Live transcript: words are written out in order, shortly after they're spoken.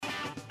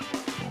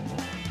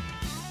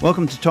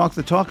Welcome to Talk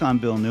the Talk. I'm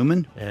Bill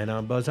Newman. And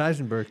I'm Buzz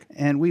Eisenberg.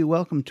 And we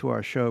welcome to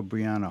our show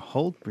Brianna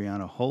Holt.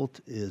 Brianna Holt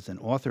is an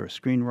author, a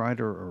screenwriter,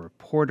 a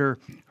reporter.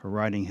 Her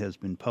writing has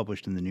been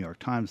published in the New York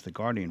Times, The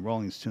Guardian,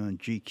 Rolling Stone,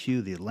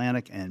 GQ, The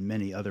Atlantic, and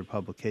many other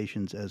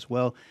publications as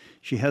well.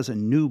 She has a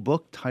new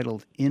book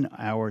titled In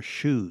Our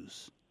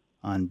Shoes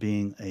on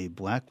being a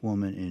black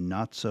woman in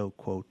not so,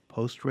 quote,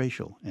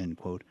 post-racial, end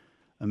quote,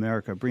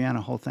 America.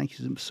 Brianna Holt, thank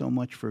you so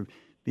much for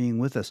being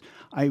with us.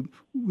 I'm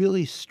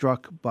really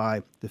struck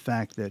by the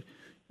fact that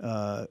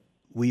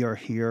we are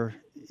here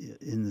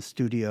in the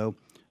studio.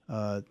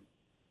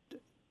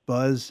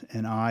 Buzz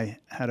and I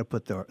had to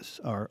put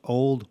our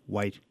old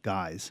white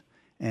guys,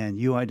 and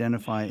you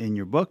identify in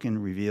your book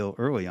and reveal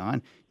early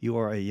on you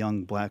are a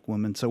young black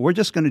woman. So we're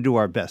just going to do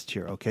our best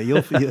here, okay?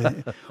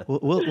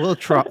 We'll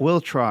try.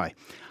 We'll try.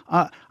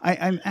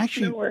 I'm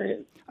actually. No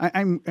worries.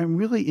 I'm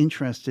really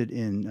interested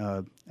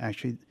in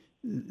actually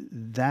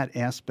that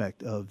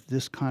aspect of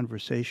this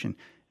conversation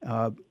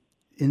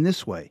in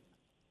this way.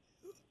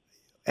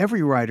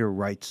 Every writer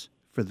writes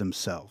for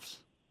themselves,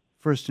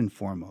 first and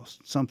foremost.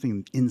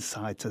 Something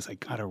inside says, I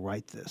got to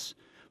write this.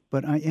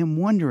 But I am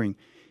wondering,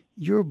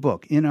 your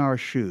book, In Our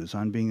Shoes,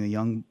 on being a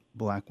young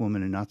black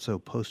woman in not so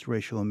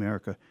post-racial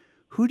America,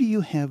 who do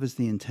you have as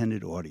the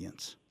intended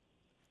audience?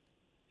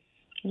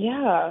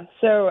 Yeah.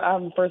 So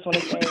first I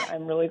want to say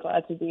I'm really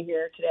glad to be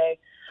here today.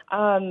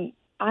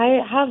 I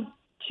have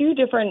two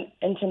different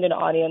intended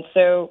audience.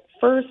 So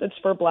first, it's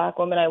for black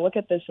women. I look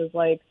at this as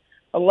like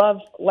a love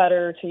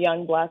letter to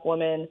young black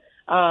women,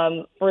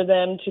 for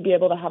them to be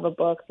able to have a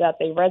book that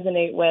they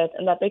resonate with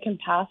and that they can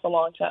pass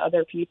along to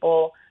other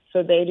people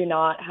so they do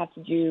not have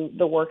to do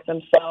the work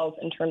themselves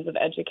in terms of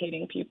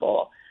educating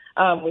people.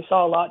 We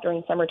saw a lot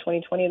during summer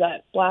 2020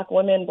 that black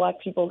women,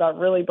 black people got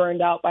really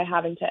burned out by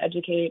having to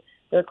educate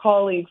their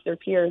colleagues, their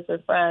peers, their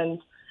friends,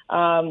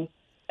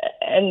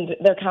 and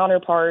their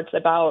counterparts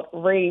about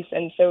race.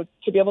 And so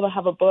to be able to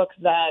have a book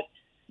that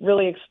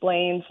really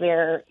explains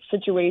their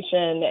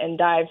situation and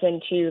dives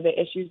into the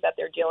issues that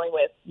they're dealing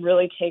with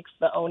really takes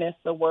the onus,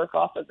 the work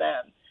off of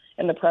them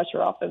and the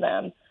pressure off of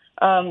them.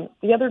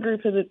 The other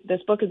group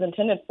this book is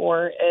intended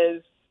for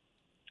is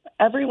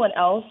everyone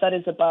else that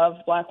is above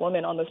black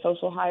women on the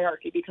social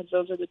hierarchy, because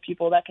those are the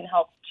people that can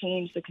help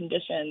change the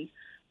conditions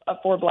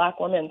for black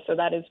women. So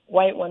that is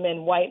white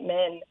women, white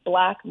men,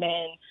 black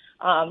men,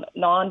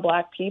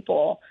 non-black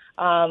people,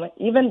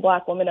 even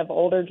black women of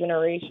older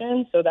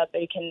generations, so that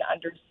they can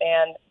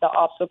understand the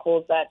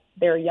obstacles that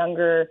their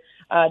younger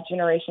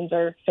generations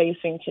are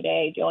facing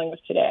today, dealing with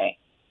today.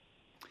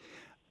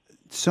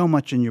 So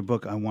much in your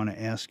book I want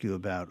to ask you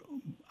about.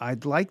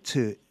 I'd like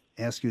to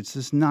ask you, this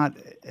is not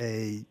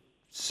a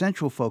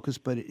central focus,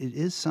 but it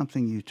is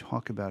something you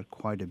talk about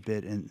quite a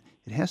bit, and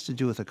it has to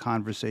do with a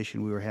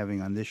conversation we were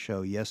having on this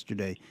show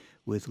yesterday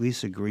with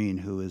Lisa Green,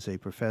 who is a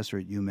professor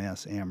at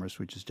UMass Amherst,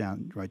 which is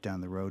right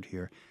down the road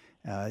here.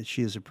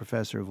 She is a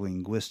professor of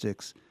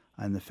linguistics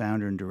and the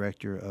founder and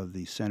director of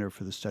the Center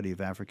for the Study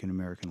of African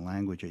American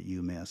Language at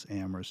UMass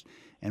Amherst.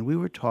 And we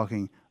were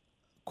talking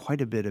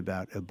quite a bit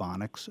about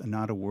ebonics,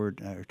 not a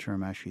word or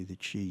term actually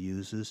that she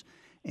uses.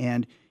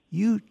 And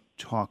you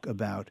talk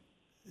about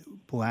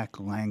black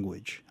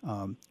language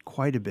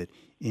quite a bit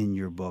in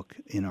your book,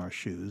 In Our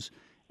Shoes.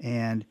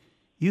 And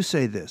you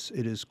say this,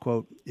 it is,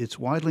 quote, it's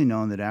widely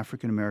known that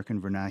African-American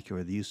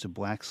vernacular, the use of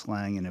black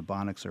slang and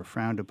ebonics are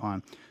frowned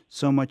upon,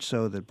 so much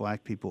so that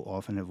black people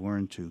often have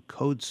learned to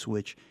code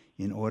switch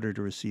in order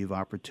to receive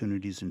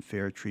opportunities and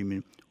fair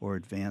treatment or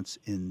advance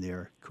in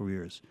their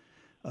careers.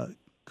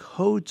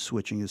 Code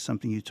switching is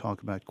something you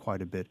talk about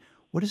quite a bit.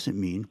 What does it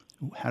mean?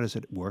 How does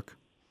it work?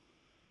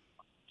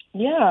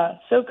 Yeah,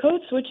 so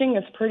code switching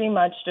is pretty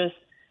much just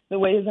the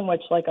ways in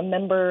which like a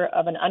member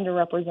of an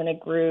underrepresented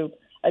group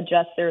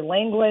adjust their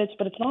language,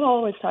 but it's not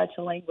always tied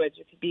to language.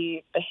 It could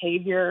be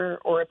behavior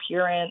or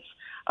appearance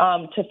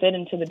to fit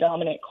into the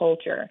dominant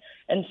culture.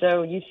 And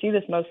so you see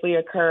this mostly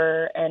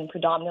occur in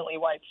predominantly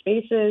white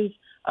spaces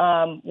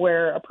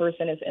where a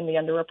person is in the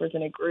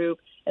underrepresented group,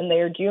 and they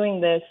are doing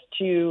this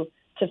to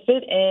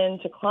fit in,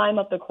 to climb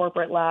up the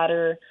corporate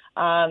ladder,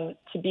 to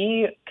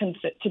be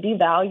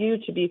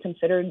valued, to be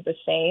considered the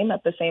same,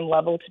 at the same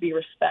level, to be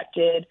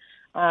respected.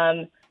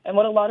 And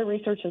what a lot of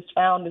research has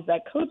found is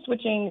that code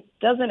switching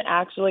doesn't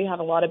actually have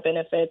a lot of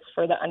benefits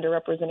for the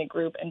underrepresented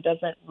group and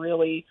doesn't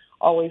really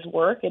always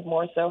work. It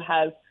more so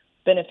has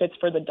benefits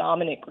for the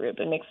dominant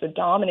group. It makes the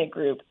dominant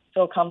group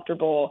feel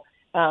comfortable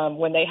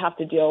when they have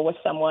to deal with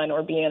someone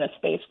or be in a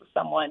space with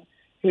someone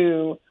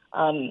who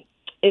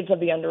is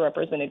of the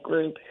underrepresented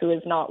group, who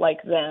is not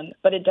like them.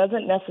 But it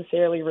doesn't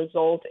necessarily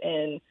result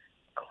in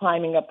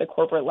climbing up the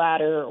corporate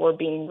ladder or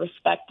being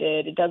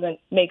respected. It doesn't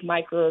make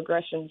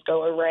microaggressions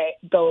go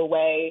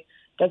away.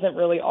 Doesn't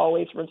really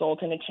always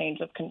result in a change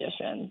of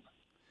conditions.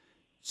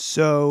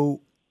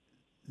 So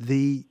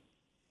the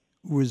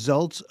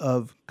results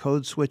of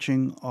code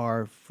switching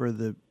are for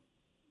the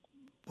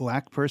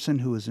black person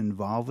who is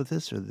involved with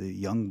this, or the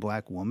young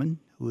black woman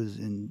who is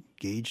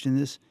engaged in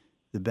this,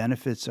 the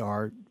benefits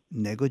are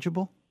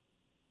negligible?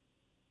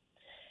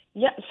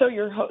 Yeah, so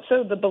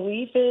so the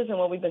belief is, and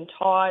what we've been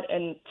taught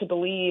and to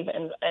believe,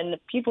 and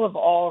people of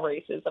all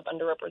races of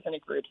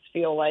underrepresented groups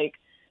feel like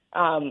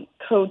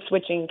code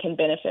switching can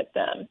benefit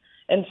them.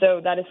 And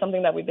so that is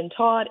something that we've been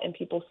taught, and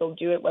people still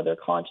do it, whether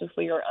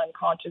consciously or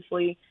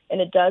unconsciously, and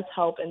it does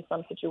help in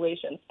some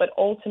situations. But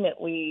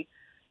ultimately,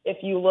 if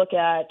you look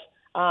at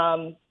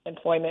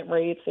employment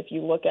rates, if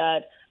you look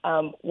at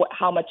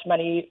how much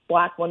money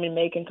Black women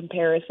make in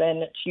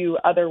comparison to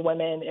other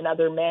women and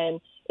other men,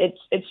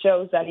 it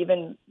shows that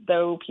even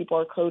though people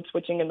are code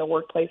switching in the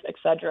workplace, et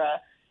cetera,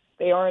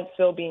 they aren't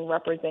still being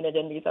represented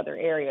in these other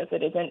areas.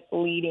 It isn't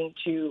leading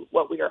to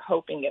what we are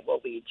hoping it will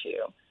lead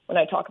to. When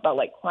I talk about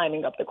like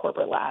climbing up the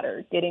corporate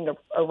ladder, getting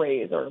a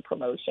raise or a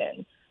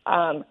promotion,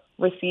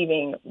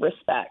 receiving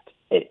respect,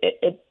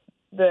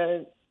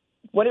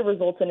 what it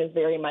results in is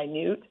very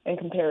minute in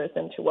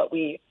comparison to what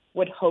we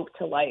would hope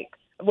to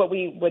what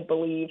we would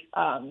believe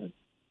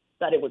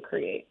that it would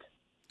create.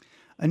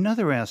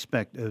 Another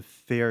aspect of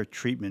fair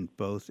treatment,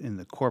 both in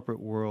the corporate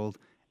world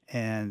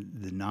and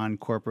the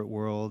non-corporate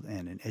world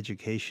and in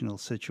educational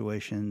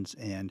situations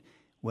and,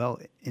 well,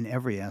 in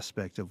every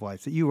aspect of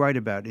life that you write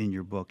about in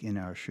your book, In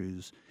Our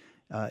Shoes,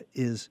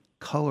 is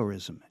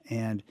colorism.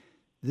 And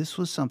this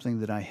was something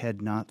that I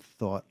had not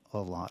thought a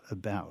lot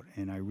about,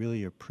 and I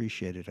really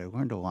appreciate it. I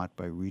learned a lot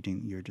by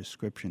reading your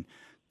description.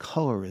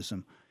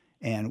 Colorism.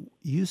 And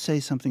you say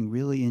something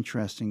really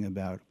interesting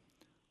about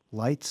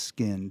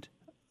light-skinned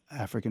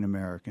African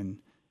American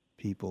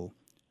people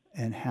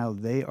and how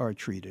they are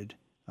treated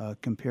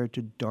compared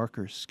to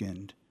darker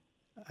skinned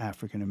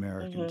African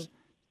Americans.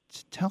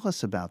 Tell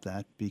us about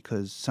that,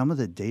 because some of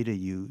the data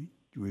you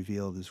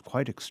revealed is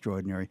quite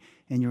extraordinary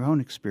and your own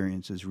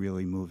experience is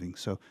really moving.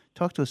 So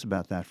talk to us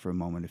about that for a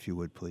moment, if you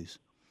would, please.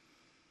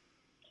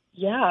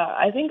 Yeah,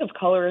 I think of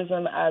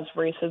colorism as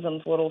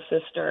racism's little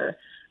sister.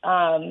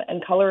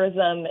 And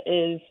colorism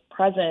is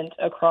present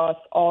across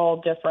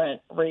all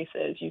different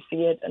races. You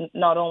see it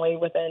not only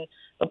within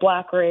the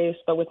Black race,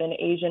 but within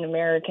Asian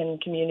American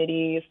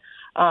communities,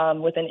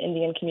 within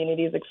Indian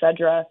communities, et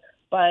cetera.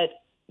 But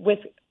with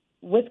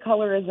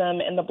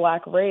colorism in the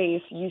Black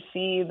race, you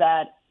see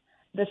that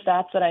the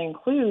stats that I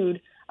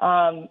include,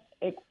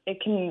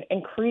 it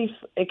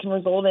can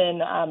result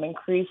in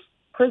increased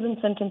prison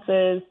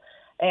sentences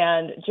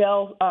and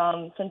jail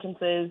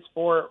sentences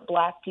for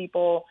Black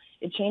people.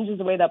 It changes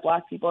the way that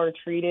Black people are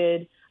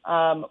treated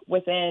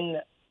within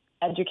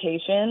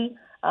education.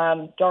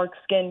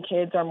 Dark-skinned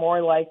kids are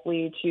more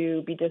likely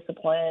to be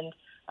disciplined,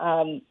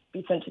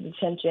 be sent to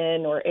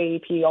detention or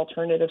AAP,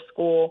 alternative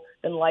school,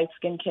 than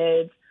light-skinned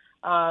kids.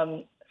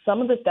 Some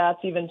of the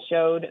stats even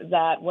showed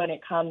that when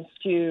it comes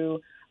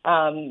to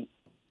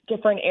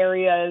different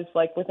areas,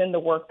 like within the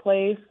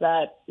workplace,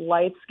 that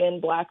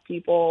light-skinned Black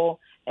people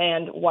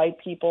and white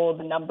people,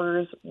 the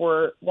numbers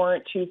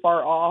weren't too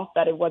far off,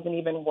 that it wasn't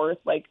even worth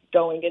like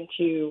going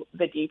into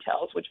the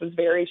details, which was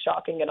very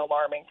shocking and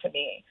alarming to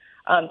me,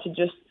 to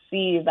just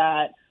see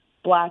that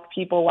Black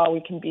people, while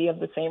we can be of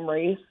the same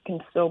race, can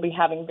still be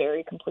having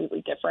very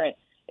completely different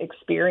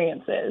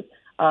experiences.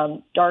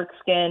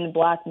 Dark-skinned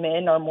Black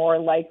men are more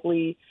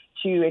likely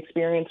to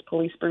experience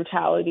police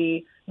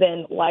brutality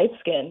than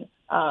light-skinned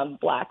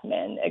Black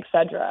men, et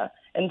cetera.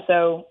 And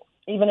so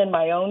even in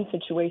my own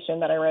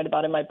situation that I write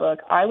about in my book,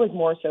 I was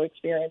more so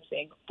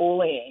experiencing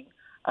bullying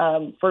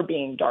for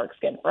being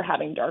dark-skinned, for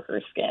having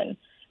darker skin.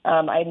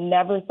 I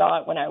never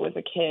thought when I was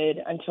a kid,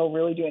 until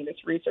really doing this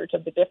research,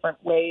 of the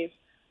different ways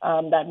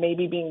that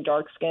maybe being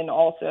dark-skinned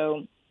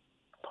also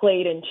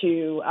played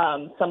into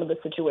some of the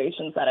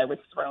situations that I was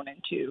thrown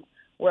into,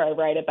 where I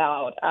write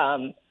about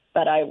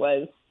that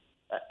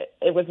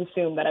it was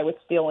assumed that I was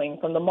stealing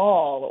from the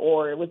mall,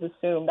 or it was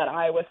assumed that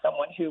I was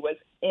someone who was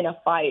in a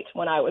fight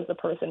when I was the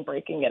person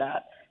breaking it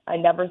up. I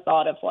never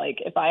thought of, like,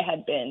 if I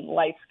had been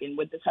light-skinned,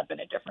 would this have been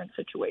a different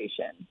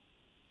situation?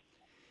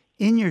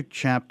 In your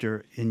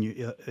chapter, in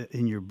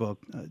your book,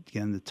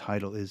 again, the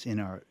title is In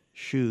Our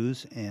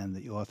Shoes, and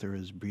the author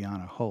is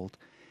Brianna Holt.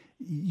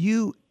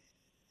 You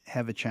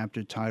have a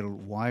chapter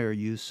titled, Why Are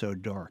You So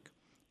Dark?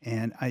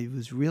 And I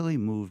was really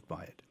moved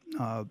by it.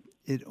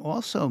 It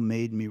also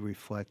made me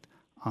reflect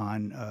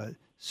on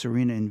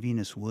Serena and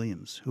Venus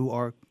Williams, who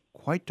are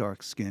quite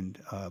dark-skinned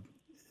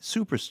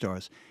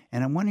superstars.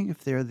 And I'm wondering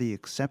if they're the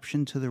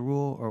exception to the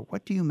rule, or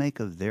what do you make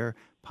of their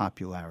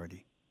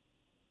popularity?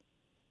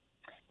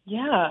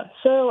 Yeah,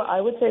 so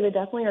I would say they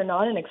definitely are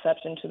not an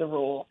exception to the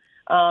rule.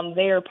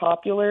 They are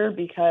popular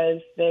because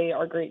they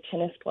are great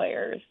tennis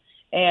players.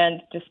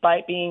 And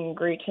despite being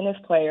great tennis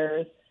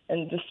players,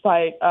 and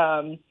despite,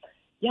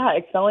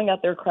 excelling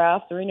at their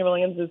craft, Serena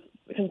Williams is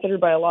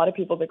considered by a lot of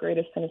people the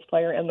greatest tennis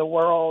player in the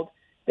world.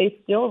 They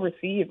still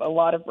receive a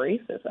lot of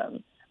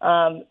racism.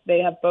 They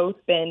have both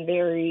been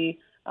very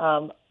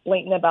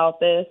blatant about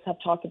this, have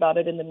talked about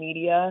it in the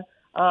media.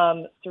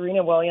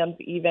 Serena Williams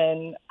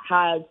even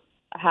has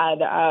had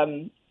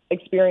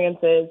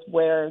experiences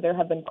where there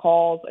have been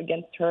calls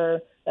against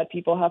her that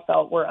people have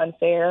felt were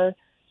unfair.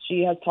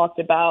 She has talked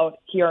about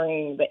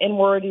hearing the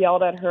N-word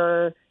yelled at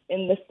her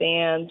in the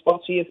stands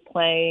while she is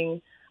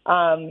playing.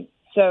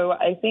 So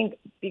I think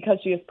because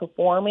she is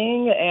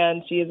performing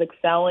and she is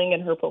excelling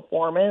in her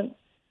performance,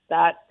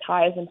 that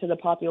ties into the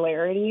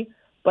popularity.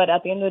 But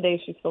at the end of the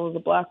day, she still is a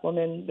black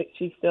woman. But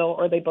she's still,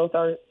 or they both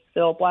are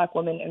still black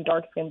women and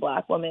dark-skinned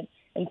black women,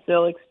 and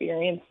still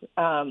experience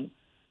the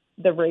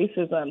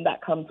racism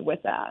that comes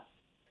with that.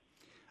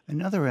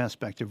 Another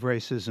aspect of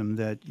racism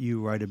that you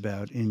write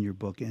about in your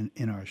book,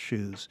 In Our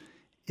Shoes,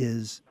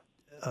 is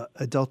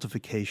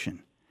adultification.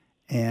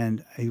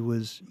 And I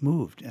was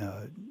moved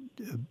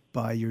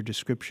by your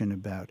description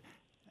about,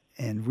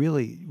 and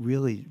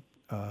really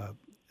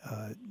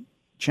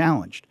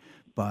challenged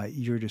by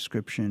your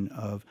description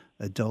of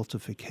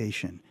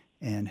adultification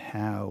and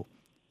how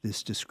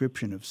this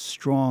description of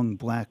strong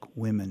black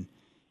women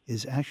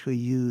is actually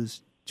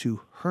used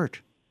to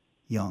hurt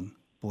young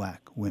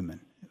black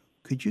women.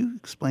 Could you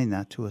explain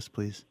that to us,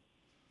 please?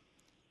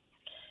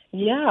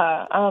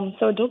 Yeah.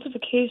 So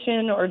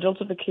adultification or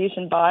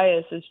adultification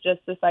bias is just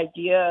this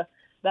idea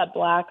that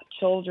black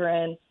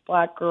children,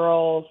 black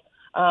girls,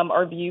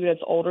 are viewed as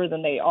older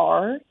than they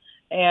are.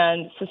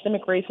 And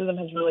systemic racism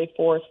has really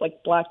forced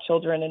like black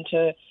children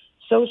into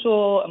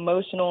social,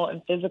 emotional,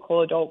 and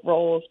physical adult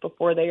roles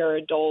before they are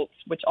adults,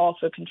 which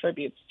also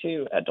contributes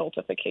to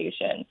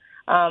adultification.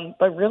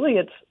 But really,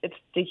 it's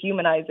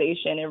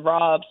dehumanization. It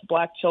robs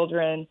black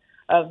children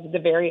of the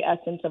very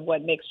essence of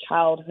what makes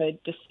childhood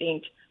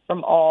distinct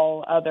from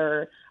all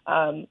other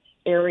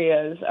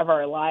areas of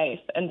our life.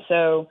 And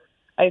so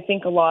I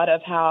think a lot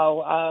of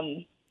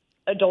how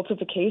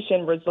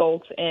adultification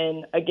results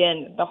in,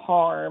 again, the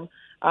harm,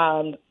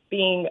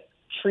 being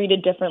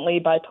treated differently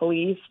by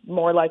police,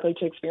 more likely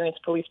to experience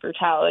police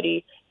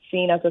brutality,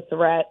 seen as a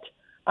threat.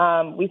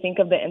 We think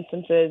of the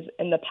instances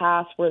in the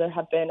past where there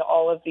have been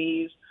all of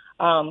these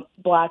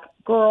black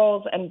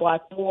girls and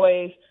black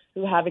boys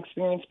who have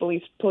experienced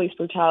police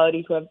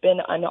brutality, who have been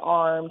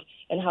unarmed,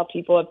 and how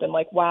people have been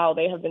like, wow,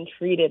 they have been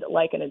treated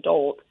like an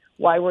adult.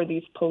 Why were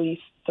these police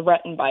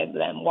threatened by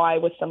them? Why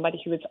was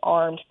somebody who is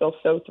armed feel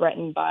so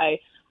threatened by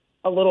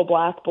a little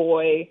black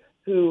boy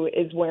who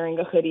is wearing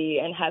a hoodie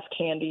and has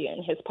candy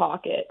in his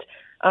pocket?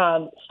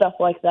 Stuff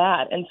like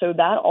that. And so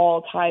that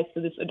all ties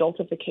to this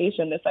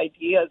adultification, this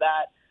idea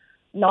that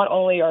not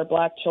only are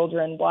black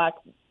children, black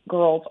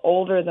girls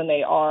older than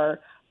they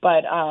are,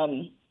 but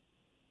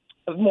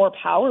more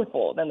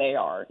powerful than they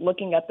are,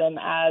 looking at them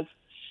as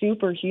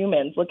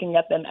superhumans, looking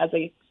at them as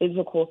a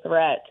physical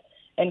threat,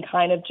 and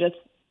kind of just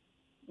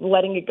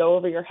letting it go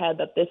over your head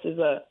that this is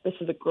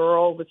a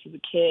girl, this is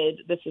a kid,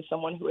 this is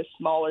someone who is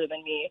smaller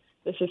than me,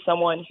 this is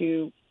someone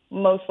who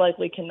most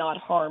likely cannot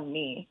harm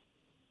me.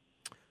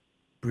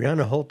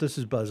 Brianna Holt, this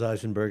is Buzz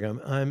Eisenberg.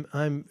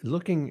 I'm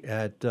looking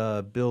at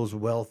Bill's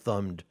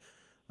well-thumbed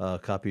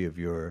copy of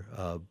your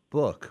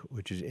book,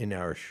 which is In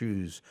Our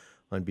Shoes,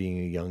 on being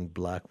a young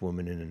black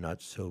woman in a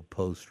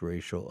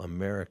not-so-post-racial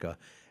America.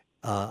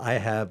 I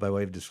have, by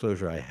way of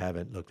disclosure, I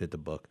haven't looked at the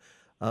book,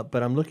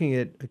 but I'm looking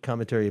at a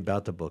commentary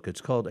about the book.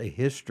 It's called A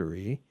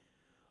History,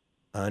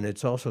 and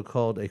it's also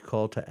called A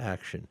Call to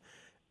Action.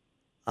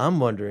 I'm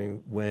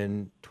wondering,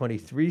 when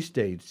 23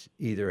 states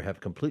either have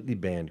completely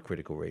banned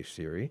critical race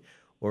theory,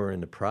 or in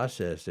the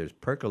process there's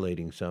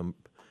percolating some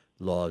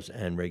laws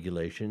and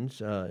regulations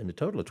in a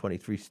total of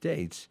 23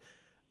 states,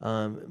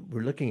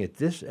 we're looking at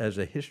this as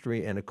a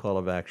history and a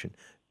call to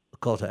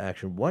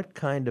action. What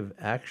kind of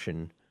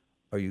action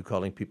are you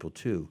calling people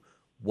to?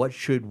 What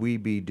should we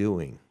be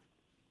doing?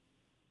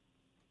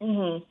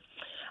 Mm-hmm.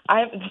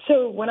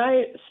 So when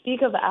I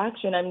speak of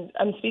action,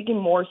 I'm speaking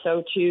more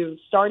so to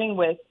starting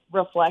with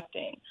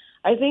reflecting.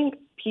 I think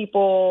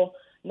people,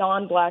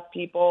 non-black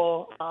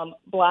people,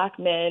 black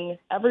men,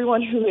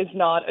 everyone who is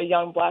not a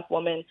young black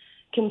woman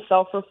can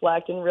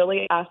self-reflect and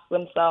really ask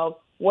themselves,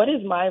 what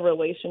is my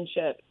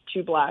relationship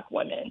to black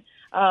women?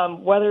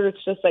 Whether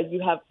it's just that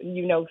you have,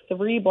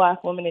 3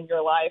 black women in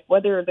your life,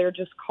 whether they're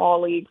just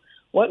colleagues,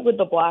 what would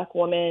the black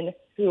women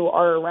who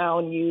are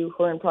around you,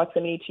 who are in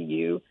proximity to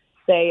you,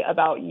 say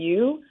about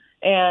you,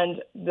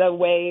 and the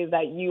way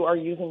that you are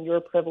using your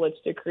privilege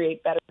to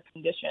create better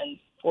conditions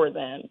for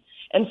them?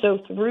 And so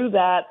through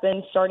that,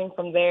 then starting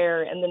from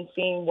there and then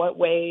seeing what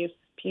ways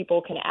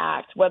people can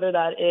act, whether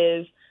that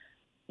is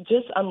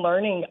just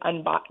unlearning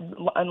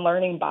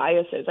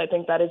biases. I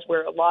think that is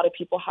where a lot of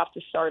people have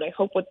to start. I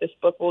hope what this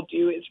book will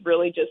do is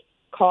really just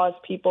cause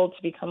people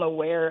to become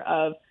aware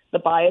of the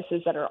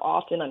biases that are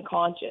often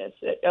unconscious.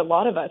 A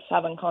lot of us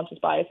have unconscious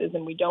biases,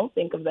 and we don't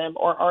think of them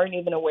or aren't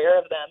even aware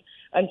of them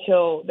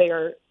until they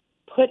are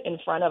put in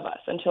front of us,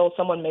 until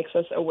someone makes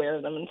us aware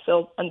of them,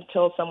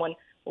 until someone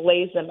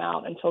lays them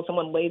out, until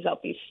someone lays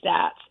out these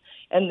stats,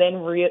 and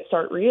then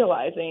start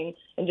realizing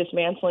and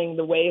dismantling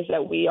the ways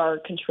that we are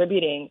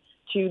contributing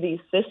to these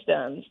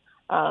systems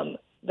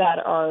that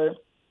are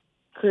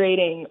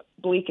creating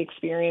bleak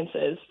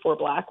experiences for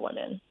black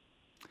women.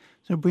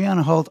 So,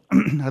 Brianna Holt,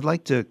 I'd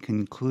like to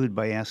conclude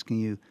by asking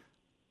you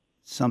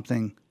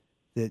something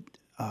that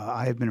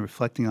I have been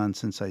reflecting on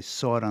since I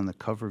saw it on the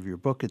cover of your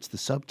book. It's the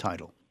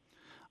subtitle,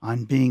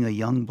 On Being a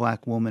Young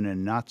Black Woman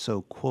in Not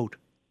So, quote,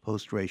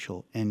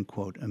 Post-Racial, end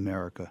quote,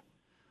 America.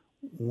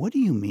 What do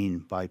you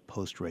mean by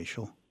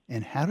post-racial,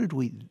 and how did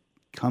we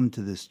come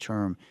to this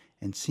term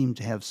and seem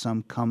to have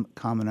some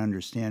common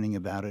understanding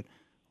about it,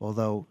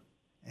 although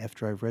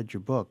after I've read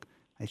your book,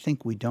 I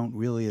think we don't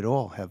really at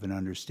all have an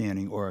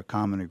understanding or a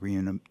common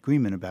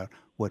agreement about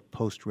what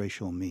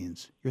post-racial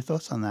means. Your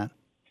thoughts on that?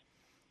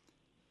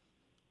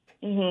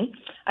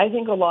 I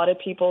think a lot of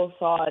people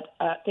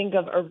think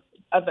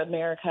of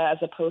America as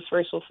a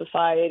post-racial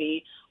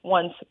society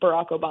once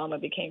Barack Obama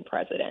became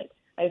president.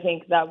 I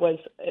think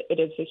it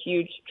is a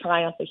huge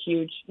triumph, a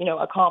huge,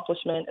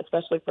 accomplishment,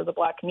 especially for the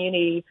Black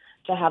community,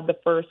 to have the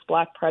first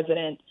Black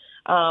president.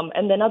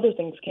 And then other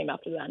things came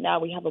after that. Now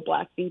we have a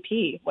Black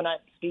VP. When I'm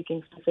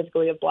speaking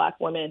specifically of Black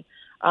women,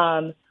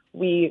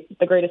 the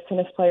greatest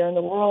tennis player in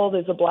the world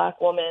is a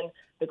Black woman.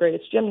 The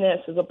greatest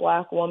gymnast is a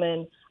Black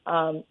woman.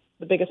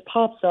 The biggest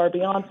pop star,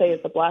 Beyonce,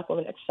 is a Black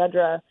woman,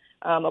 etc.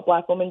 A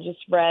Black woman just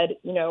read,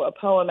 a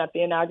poem at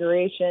the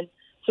inauguration.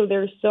 So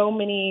there's so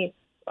many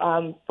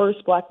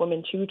first Black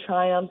women to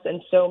triumphs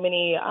and so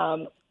many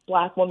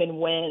Black women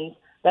wins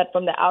that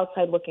from the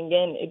outside looking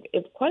in,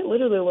 it quite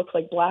literally looks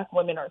like Black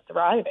women are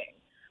thriving.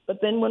 But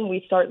then when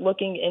we start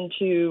looking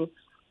into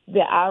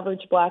the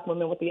average Black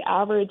woman, with the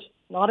average,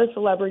 not a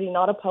celebrity,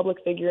 not a public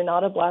figure,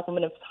 not a Black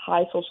woman of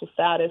high social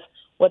status,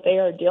 what they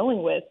are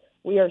dealing with,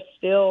 we are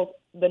still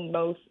the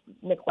most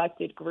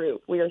neglected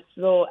group. We are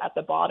still at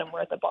the bottom.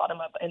 We're at the bottom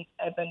of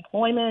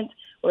employment.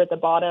 We're at the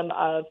bottom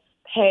of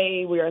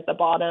pay. We are at the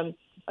bottom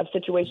of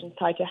situations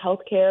tied to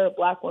healthcare.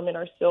 Black women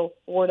are still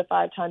 4 to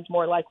 5 times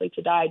more likely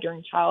to die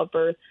during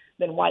childbirth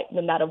than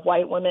that of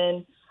white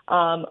women.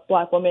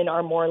 Black women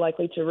are more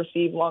likely to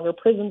receive longer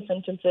prison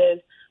sentences.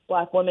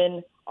 Black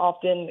women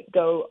often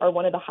are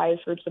one of the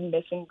highest groups of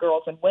missing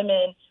girls and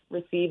women,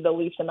 receive the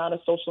least amount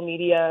of social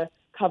media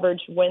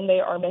coverage when they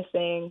are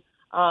missing,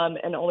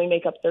 and only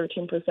make up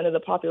 13% of the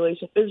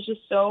population. There's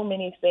just so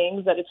many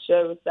things that it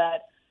shows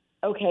that,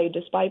 okay,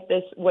 despite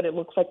this, what it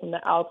looks like from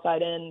the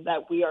outside in,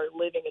 that we are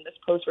living in this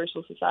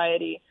post-racial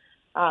society,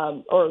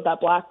 or that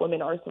Black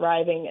women are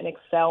thriving and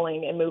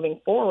excelling and moving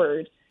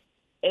forward,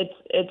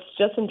 it's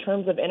just in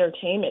terms of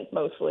entertainment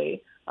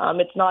mostly.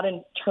 It's not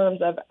in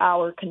terms of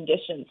our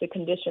conditions, the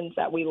conditions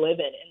that we live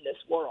in this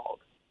world.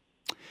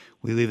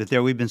 We leave it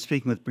there. We've been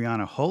speaking with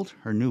Brianna Holt.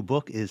 Her new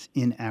book is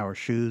In Our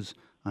Shoes,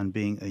 on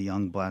being a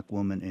young Black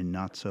woman in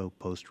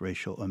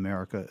not-so-post-racial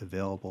America,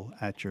 available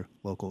at your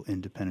local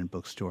independent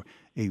bookstore.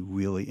 A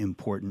really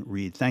important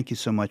read. Thank you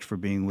so much for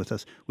being with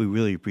us. We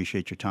really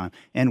appreciate your time,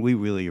 and we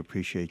really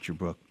appreciate your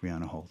book,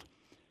 Brianna Holt.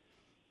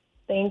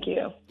 Thank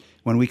you.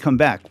 When we come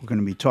back, we're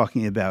going to be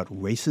talking about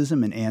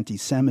racism and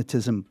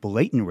anti-Semitism,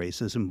 blatant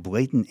racism,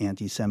 blatant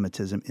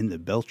anti-Semitism in the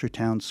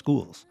Belchertown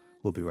schools.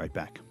 We'll be right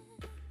back.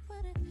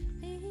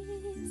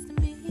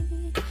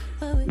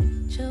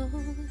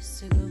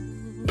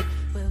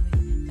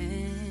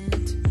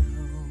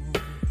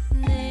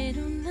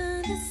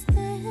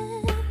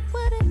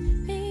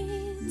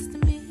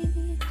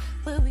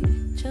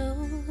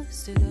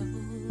 To go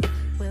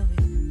where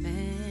we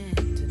meant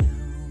to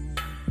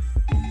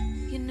know.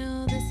 You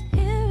know this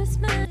here is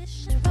my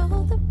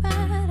roll the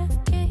ride,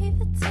 I gave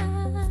it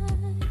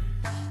time.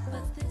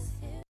 But this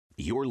here...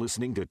 You're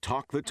listening to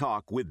Talk the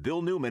Talk with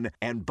Bill Newman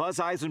and Buzz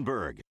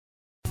Eisenberg.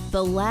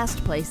 The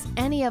last place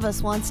any of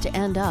us wants to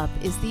end up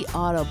is the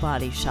auto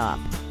body shop.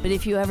 But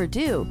if you ever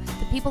do,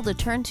 the people to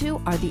turn to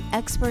are the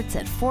experts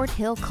at Fort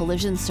Hill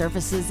Collision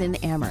Services in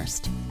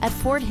Amherst. At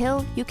Fort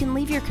Hill, you can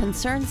leave your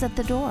concerns at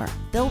the door.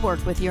 They'll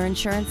work with your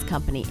insurance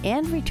company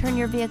and return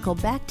your vehicle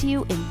back to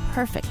you in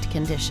perfect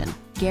condition.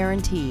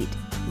 Guaranteed.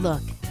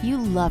 Look, you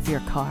love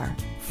your car.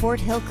 Fort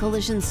Hill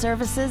Collision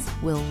Services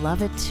will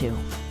love it too.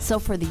 So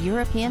for the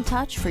European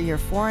touch for your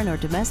foreign or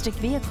domestic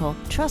vehicle,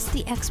 trust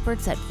the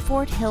experts at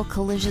Fort Hill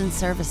Collision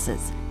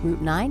Services,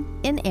 Route 9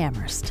 in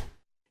Amherst.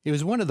 It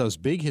was one of those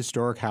big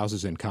historic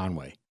houses in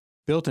Conway,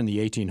 built in the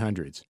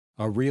 1800s,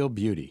 a real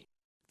beauty,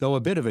 though a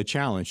bit of a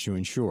challenge to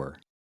insure.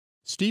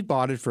 Steve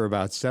bought it for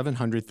about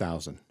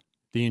 $700,000.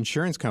 The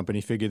insurance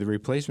company figured the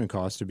replacement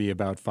cost to be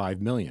about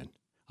 $5 million,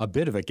 a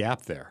bit of a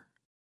gap there.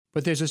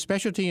 But there's a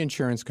specialty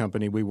insurance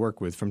company we work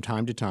with from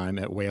time to time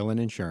at Whalen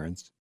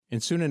Insurance,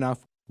 and soon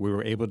enough, we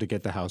were able to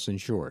get the house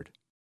insured.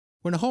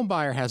 When a home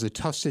buyer has a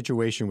tough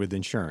situation with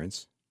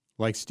insurance,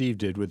 like Steve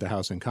did with the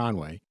house in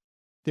Conway,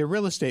 their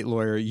real estate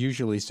lawyer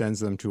usually sends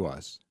them to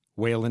us,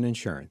 Whalen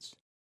Insurance.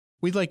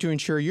 We'd like to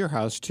insure your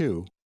house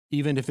too,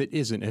 even if it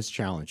isn't as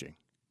challenging.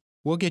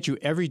 We'll get you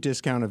every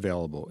discount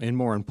available, and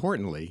more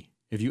importantly,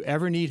 if you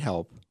ever need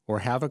help or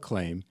have a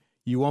claim,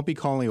 you won't be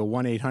calling a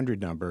 1-800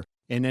 number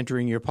and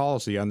entering your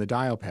policy on the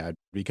dial pad,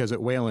 because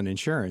at Whalen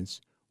Insurance,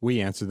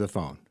 we answer the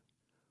phone.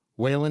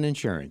 Whalen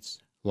Insurance.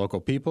 Local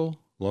people,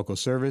 local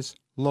service,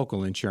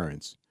 local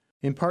insurance.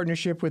 In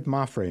partnership with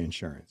Mafre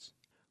Insurance.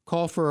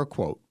 Call for a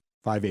quote,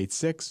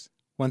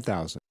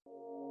 586-1000.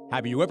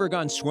 Have you ever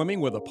gone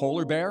swimming with a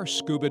polar bear,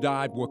 scuba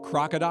dived with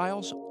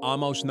crocodiles?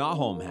 Amos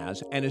Nahom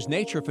has, and his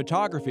nature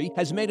photography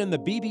has made him the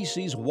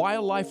BBC's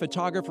Wildlife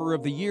Photographer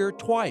of the Year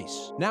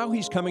twice. Now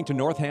he's coming to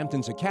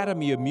Northampton's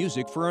Academy of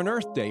Music for an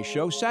Earth Day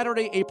show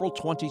Saturday, April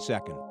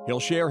 22nd. He'll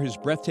share his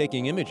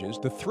breathtaking images,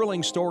 the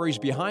thrilling stories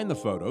behind the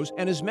photos,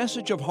 and his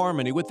message of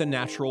harmony with the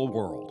natural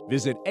world.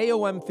 Visit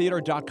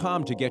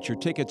aomtheater.com to get your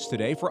tickets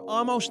today for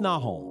Amos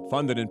Nahom,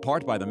 funded in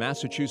part by the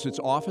Massachusetts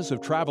Office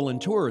of Travel and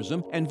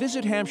Tourism, and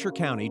visit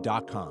HampshireCounty.com.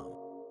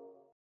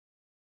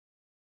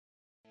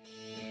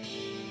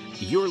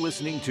 You're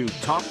listening to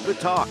Talk the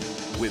Talk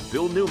with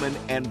Bill Newman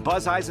and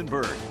Buzz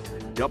Eisenberg,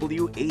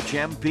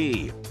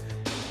 WHMP.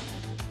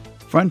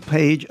 Front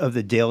page of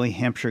the Daily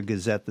Hampshire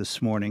Gazette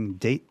this morning,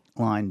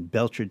 Dateline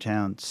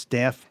Belchertown,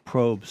 staff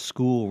probe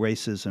school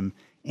racism,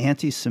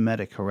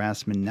 anti-Semitic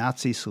harassment,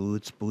 Nazi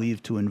salutes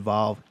believed to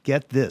involve,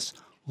 get this,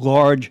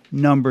 large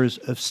numbers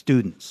of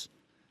students.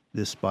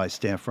 This by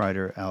staff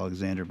writer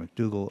Alexander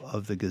McDougall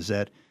of the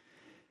Gazette.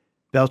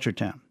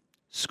 Belchertown.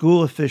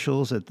 School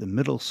officials at the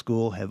middle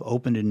school have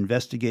opened an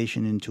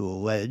investigation into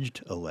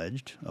alleged,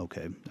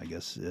 okay, I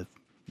guess if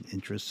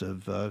interests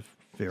of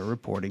fair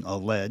reporting,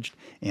 alleged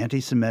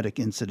anti-Semitic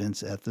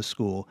incidents at the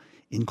school,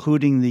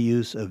 including the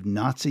use of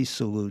Nazi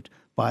salute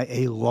by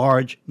a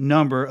large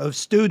number of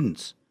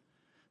students.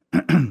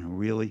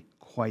 Really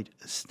quite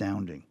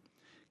astounding.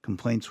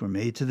 Complaints were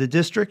made to the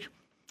district,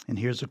 and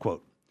here's a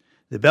quote.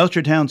 The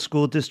Belchertown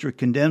School District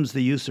condemns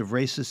the use of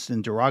racist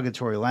and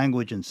derogatory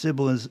language and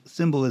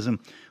symbolism,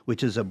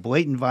 which is a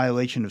blatant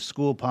violation of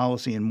school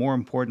policy and, more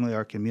importantly,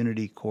 our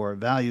community core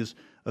values,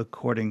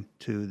 according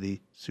to the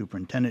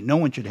superintendent. No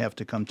one should have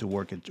to come to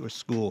work at or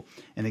school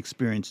and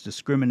experience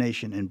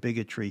discrimination and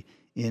bigotry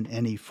in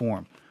any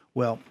form.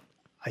 Well,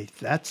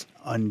 that's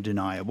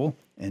undeniable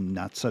and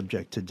not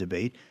subject to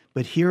debate.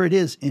 But here it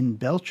is in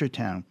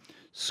Belchertown,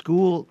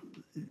 school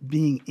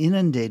being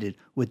inundated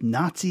with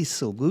Nazi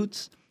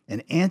salutes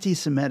and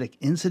anti-Semitic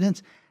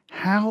incidents.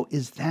 How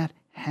is that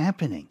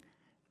happening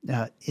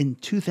in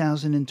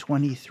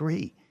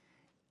 2023?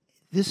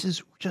 This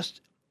is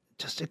just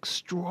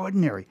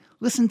extraordinary.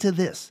 Listen to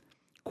this.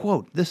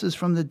 Quote, this is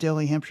from the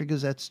Daily Hampshire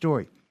Gazette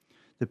story.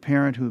 The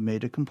parent who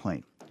made a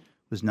complaint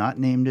was not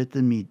named at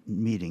the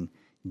meeting,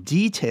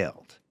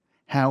 detailed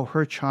how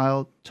her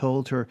child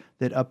told her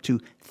that up to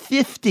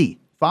 50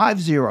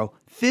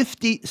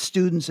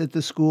 students at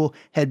the school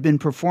had been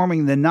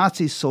performing the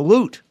Nazi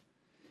salute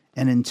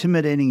and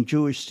intimidating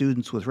Jewish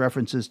students with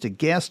references to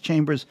gas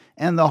chambers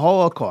and the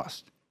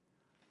Holocaust.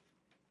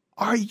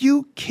 Are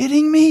you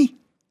kidding me?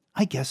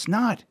 I guess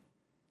not.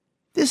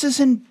 This is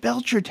in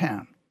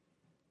Belchertown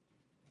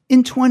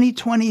in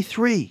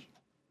 2023.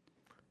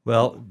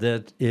 Well,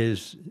 that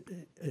is,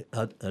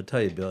 I'll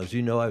tell you, Bill, as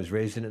you know, I was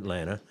raised in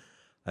Atlanta.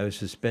 I was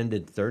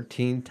suspended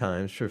 13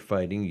 times for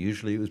fighting.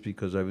 Usually it was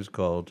because I was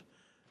called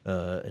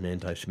an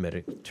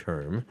anti-Semitic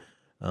term.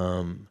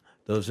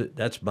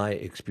 That's my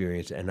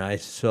experience, and I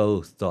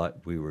so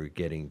thought we were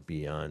getting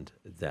beyond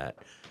that.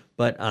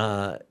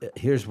 But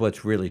here's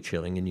what's really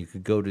chilling, and you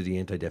could go to the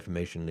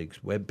Anti-Defamation League's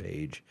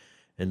webpage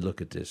and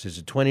look at this. There's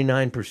a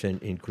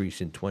 29% increase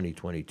in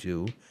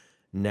 2022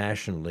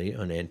 nationally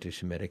on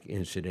anti-Semitic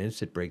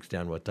incidents. It breaks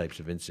down what types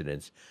of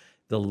incidents.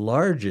 The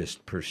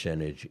largest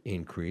percentage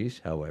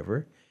increase,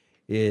 however,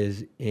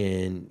 is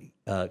in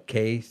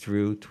K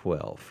through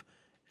 12,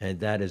 and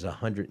that is a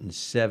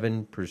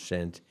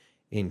 107%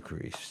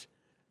 increase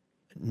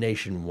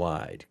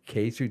nationwide.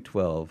 K through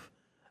 12,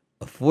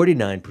 a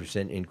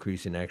 49%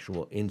 increase in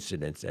actual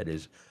incidents, that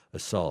is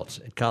assaults.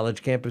 At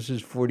college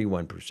campuses,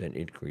 41%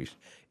 increase.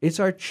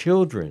 It's our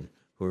children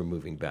who are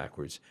moving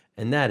backwards,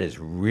 and that is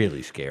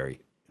really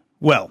scary.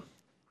 Well,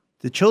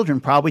 the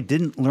children probably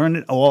didn't learn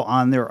it all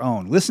on their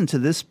own. Listen to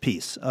this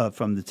piece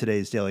from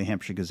today's Daily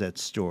Hampshire Gazette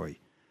story.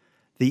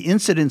 The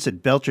incidents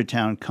at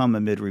Belchertown come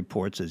amid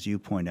reports, as you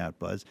point out,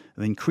 Buzz,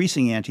 of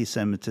increasing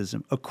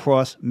anti-Semitism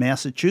across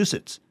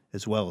Massachusetts,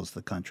 as well as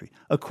the country.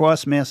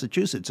 Across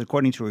Massachusetts,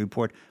 according to a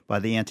report by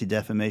the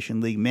Anti-Defamation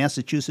League,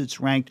 Massachusetts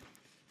ranked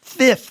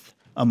 5th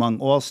among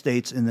all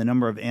states in the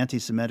number of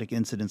anti-Semitic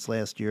incidents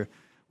last year,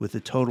 with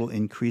the total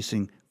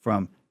increasing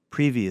from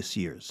previous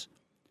years.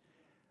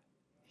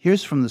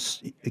 Here's from the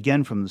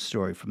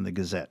story from the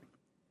Gazette.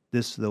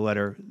 The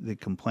letter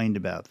that complained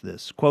about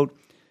this. Quote,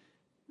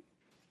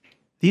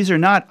 these are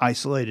not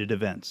isolated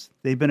events.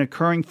 They've been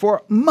occurring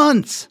for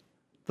months,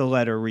 the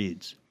letter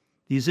reads.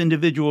 These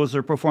individuals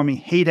are performing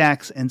hate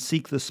acts and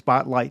seek the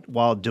spotlight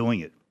while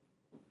doing it.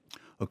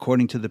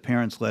 According to the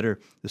parents' letter,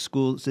 the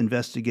school's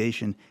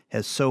investigation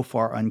has so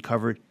far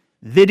uncovered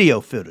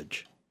video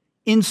footage,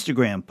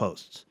 Instagram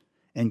posts,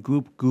 and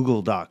group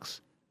Google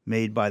Docs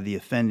made by the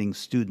offending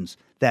students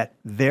that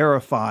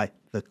verify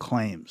the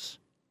claims.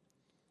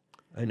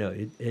 I know,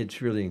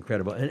 it's really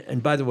incredible.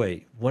 And by the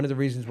way, one of the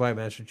reasons why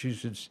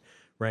Massachusetts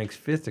ranks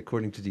 5th,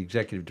 according to the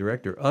executive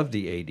director of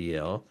the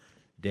ADL,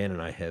 Dan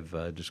and I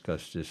have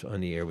discussed this on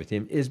the air with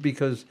him, is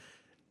because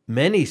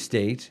many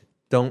states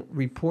don't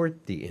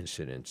report the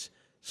incidents.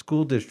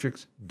 School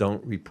districts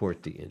don't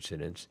report the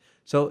incidents.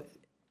 So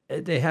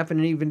they happen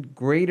in even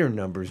greater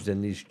numbers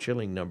than these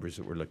chilling numbers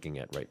that we're looking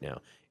at right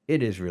now.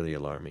 It is really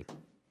alarming.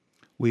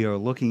 We are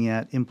looking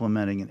at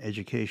implementing an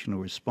educational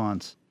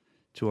response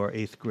to our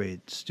 8th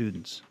grade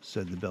students,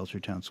 said the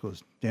Belchertown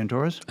schools. Dan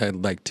Torres? I'd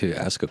like to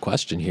ask a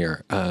question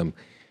here.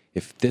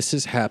 If this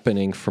is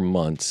happening for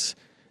months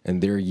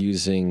and they're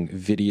using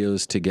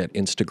videos to get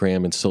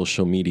Instagram and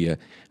social media,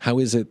 how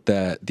is it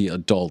that the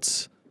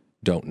adults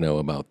don't know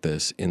about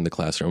this in the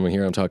classroom?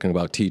 Here I'm talking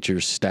about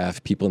teachers,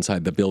 staff, people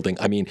inside the building.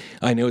 I mean,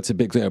 I know it's a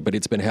big thing, but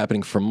it's been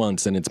happening for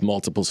months and it's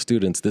multiple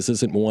students. This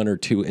isn't 1 or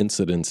 2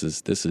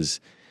 incidences. This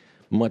is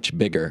much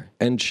bigger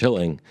and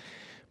chilling.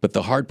 But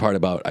the hard part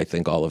about, I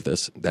think, all of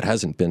this that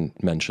hasn't been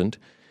mentioned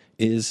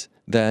is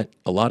that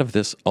a lot of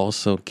this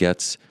also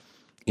gets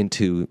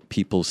into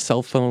people's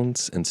cell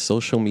phones and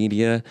social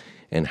media,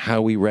 and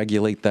how we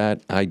regulate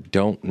that, I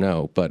don't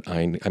know. But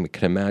I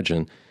can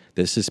imagine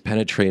this is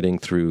penetrating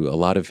through a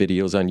lot of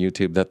videos on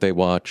YouTube that they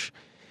watch,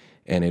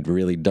 and it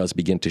really does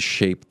begin to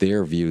shape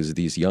their views,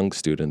 these young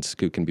students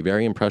who can be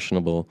very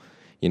impressionable.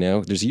 You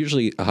know, there's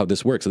usually how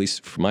this works, at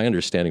least from my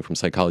understanding from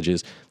psychology,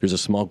 is there's a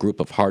small group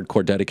of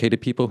hardcore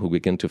dedicated people who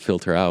begin to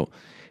filter out,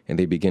 and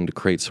they begin to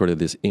create sort of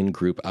this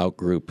in-group,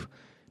 out-group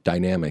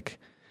dynamic.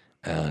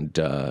 And,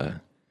 that'll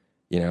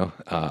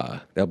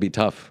be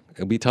tough.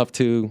 It'll be tough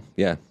to,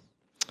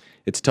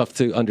 it's tough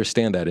to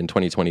understand that in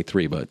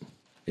 2023, but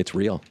it's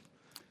real.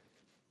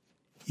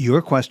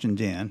 Your question,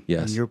 Dan,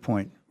 Yes. and your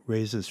point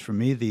raises for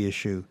me the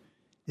issue,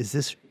 is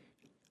this,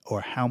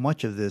 or how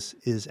much of this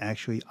is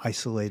actually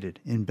isolated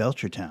in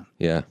Belchertown?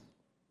 Yeah,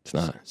 it's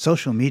not.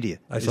 Social media.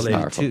 Isolated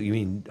powerful. to, you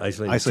mean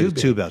isolated, Isolated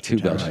to to Belchertown. Two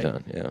right?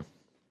 Belchertown, yeah.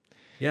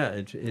 Yeah,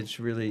 it's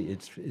really,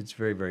 it's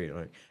very, very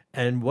alarming.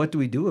 And what do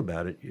we do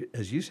about it?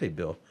 As you say,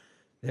 Bill,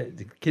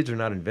 the kids are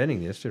not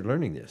inventing this, they're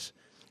learning this.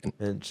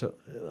 And so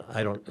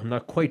I'm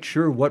not quite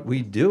sure what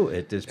we do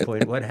at this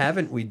point. What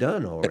haven't we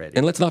done already?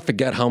 And let's not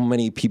forget how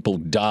many people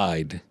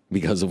died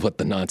because of what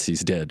the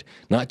Nazis did.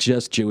 Not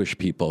just Jewish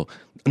people,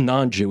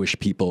 non-Jewish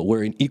people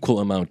were an equal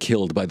amount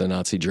killed by the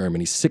Nazi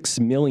Germany.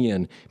 6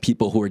 million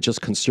people who were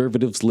just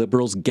conservatives,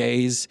 liberals,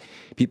 gays,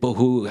 people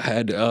who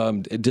had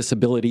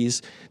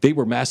disabilities, they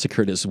were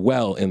massacred as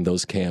well in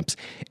those camps.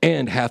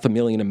 And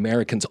 500,000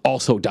 Americans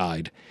also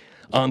died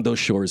on those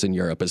shores in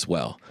Europe as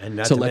well. And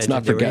not so to let's mention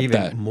not there were forget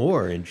even that.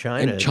 more in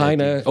China. In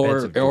China,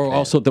 or Japan.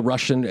 also the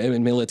Russian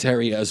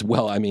military as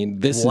well. I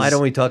mean, this is... Why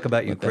don't we talk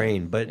about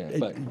Ukraine? but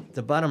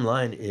The bottom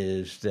line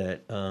is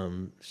that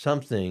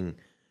something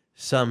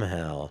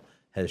somehow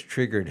has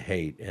triggered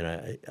hate, and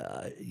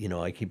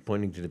I keep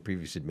pointing to the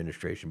previous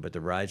administration, but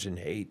the rise in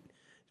hate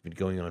has been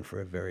going on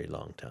for a very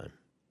long time.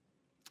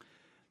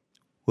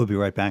 We'll be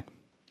right back.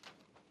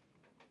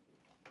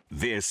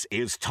 This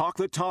is Talk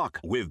the Talk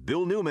with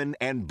Bill Newman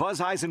and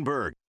Buzz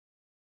Eisenberg.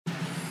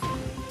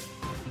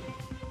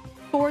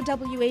 For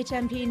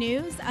WHMP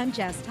News, I'm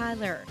Jess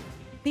Tyler.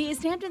 The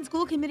East Hampton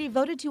School Committee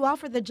voted to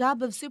offer the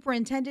job of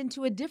superintendent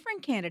to a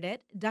different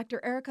candidate, Dr.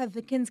 Erica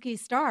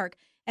Vikinski-Stark,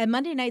 at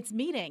Monday night's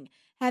meeting,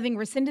 having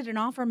rescinded an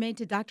offer made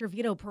to Dr.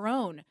 Vito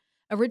Perrone.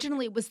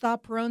 Originally, it was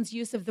thought Perrone's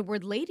use of the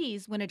word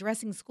ladies when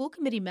addressing school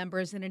committee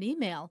members in an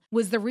email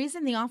was the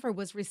reason the offer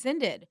was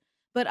rescinded.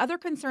 But other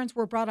concerns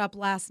were brought up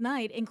last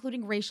night,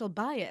 including racial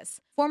bias.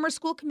 Former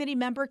school committee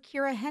member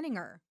Kira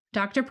Henninger.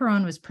 Dr.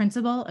 Perrone was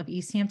principal of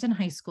East Hampton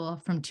High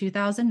School from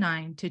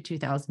 2009 to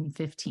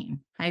 2015.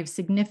 I have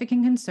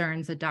significant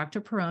concerns that Dr.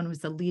 Perrone was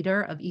the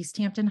leader of East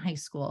Hampton High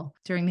School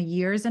during the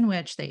years in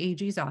which the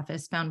AG's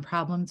office found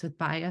problems with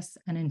bias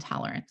and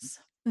intolerance.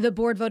 The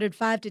board voted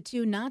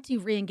 5-2 not to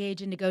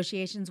re-engage in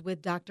negotiations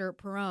with Dr.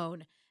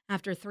 Perrone.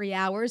 After 3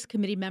 hours,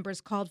 committee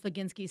members called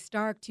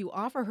Vikinski-Stark to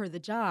offer her the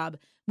job,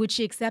 which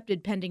she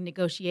accepted pending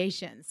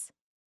negotiations.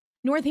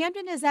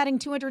 Northampton is adding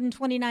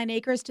 229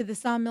 acres to the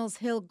Sawmills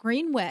Hill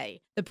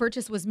Greenway. The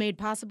purchase was made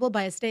possible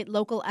by a state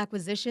local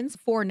acquisitions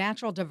for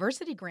Natural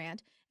Diversity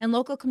Grant and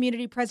Local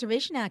Community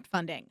Preservation Act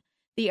funding.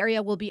 The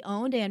area will be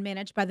owned and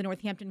managed by the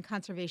Northampton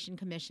Conservation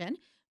Commission,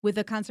 with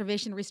a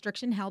conservation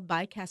restriction held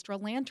by Kestrel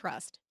Land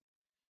Trust.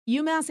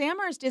 UMass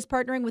Amherst is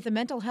partnering with a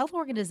mental health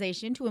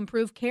organization to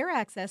improve care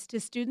access to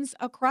students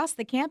across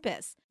the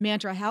campus.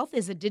 Mantra Health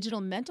is a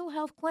digital mental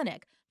health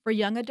clinic for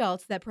young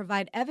adults that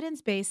provide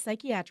evidence-based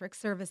psychiatric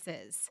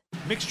services.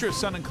 Mixture of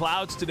sun and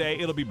clouds today.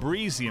 It'll be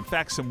breezy. In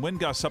fact, some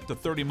wind gusts up to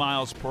 30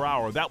 miles per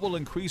hour. That will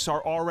increase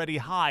our already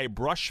high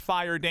brush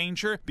fire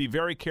danger. Be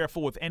very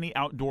careful with any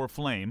outdoor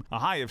flame. A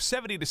high of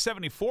 70 to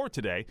 74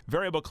 today.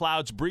 Variable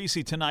clouds,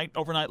 breezy tonight.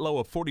 Overnight low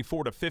of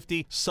 44 to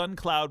 50. Sun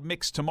cloud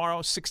mix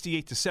tomorrow,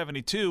 68 to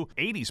 72.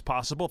 80s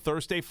possible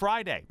Thursday,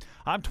 Friday.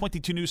 I'm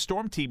 22 News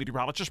Storm Team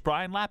meteorologist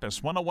Brian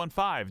Lapis,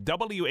 1015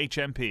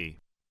 WHMP.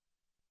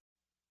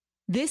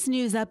 This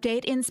news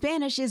update in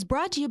Spanish is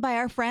brought to you by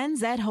our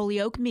friends at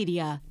Holyoke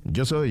Media.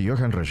 Yo soy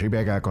Johan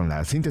Reshibega con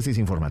la síntesis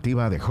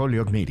informativa de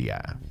Holyoke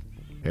Media.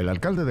 El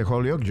alcalde de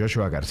Holyoke,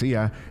 Joshua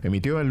García,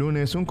 emitió el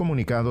lunes un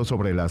comunicado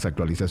sobre las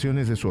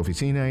actualizaciones de su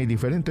oficina y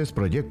diferentes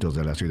proyectos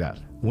de la ciudad.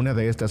 Una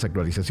de estas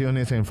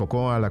actualizaciones se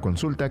enfocó a la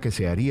consulta que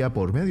se haría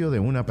por medio de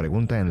una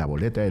pregunta en la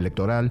boleta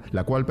electoral,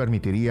 la cual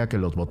permitiría que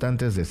los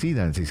votantes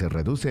decidan si se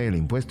reduce el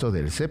impuesto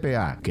del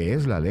CPA, que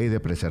es la Ley de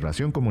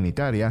Preservación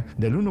Comunitaria,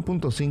 del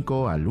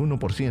 1.5 al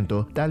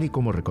 1%, tal y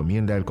como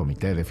recomienda el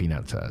Comité de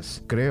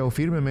Finanzas. Creo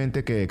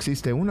firmemente que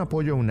existe un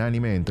apoyo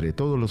unánime entre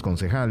todos los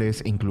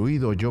concejales,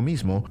 incluido yo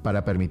mismo,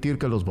 para permitir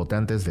que los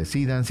votantes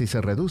decidan si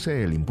se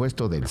reduce el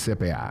impuesto del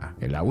CPA.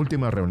 En la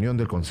última reunión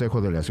del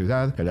Consejo de la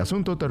Ciudad, el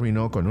asunto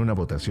terminó con una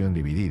votación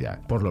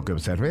dividida. Por lo que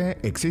observé,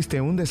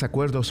 existe un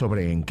desacuerdo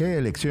sobre en qué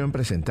elección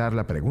presentar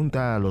la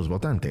pregunta a los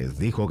votantes,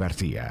 dijo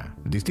García.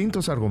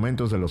 Distintos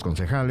argumentos de los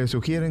concejales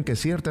sugieren que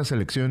ciertas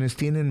elecciones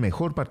tienen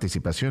mejor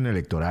participación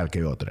electoral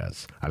que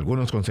otras.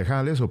 Algunos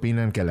concejales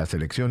opinan que las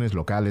elecciones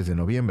locales de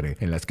noviembre,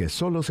 en las que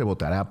solo se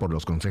votará por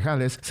los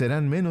concejales,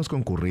 serán menos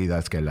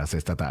concurridas que las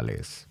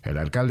estatales. El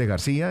alcalde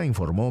García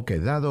informó que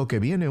dado que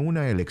viene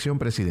una elección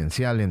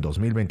presidencial en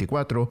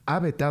 2024, ha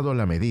vetado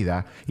la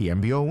medida y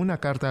envió una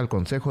carta al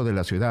Consejo de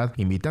la Ciudad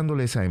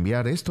invitándoles a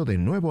enviar esto de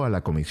nuevo a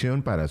la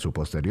comisión para su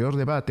posterior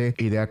debate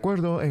y de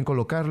acuerdo en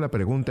colocar la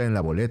pregunta en la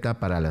boleta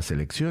para las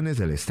elecciones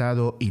del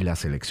Estado y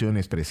las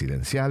elecciones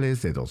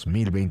presidenciales de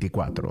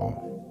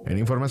 2024. En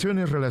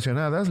informaciones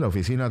relacionadas, la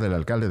oficina del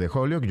alcalde de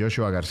Holyoke,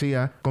 Joshua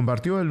García,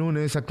 compartió el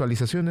lunes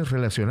actualizaciones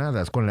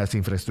relacionadas con las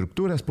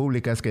infraestructuras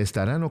públicas que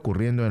estarán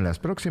ocurriendo en las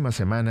próximas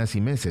semanas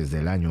y meses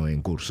del año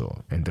en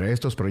curso. Entre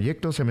estos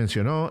proyectos se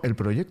mencionó el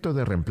proyecto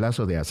de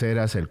reemplazo de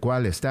aceras, el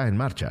cual está en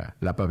marcha.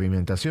 La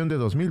pavimentación de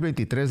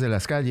 2023 de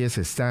las calles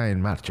está en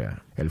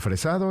marcha. El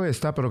fresado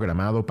está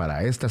programado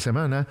para esta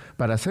semana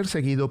para ser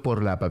seguido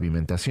por la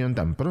pavimentación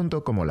tan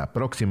pronto como la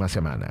próxima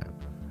semana.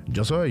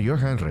 Yo soy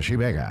Johan Rashi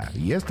Vega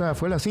y esta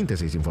fue la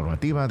síntesis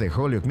informativa de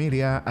Holyoke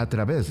Media a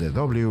través de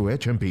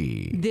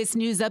WHMP. This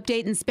news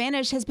update in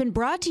Spanish has been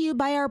brought to you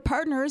by our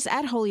partners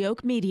at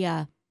Holyoke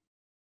Media.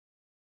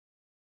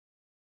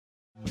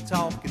 We're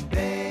talking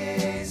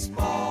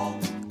baseball,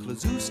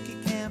 Klazuski,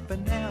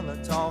 Campanella,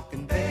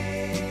 talking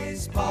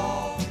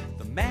baseball.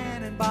 The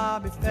man and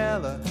Bobby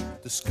Fella,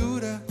 the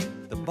Scooter,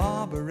 the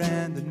Barber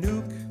and the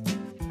Nuke.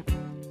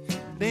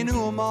 They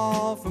knew them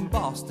all from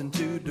Boston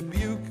to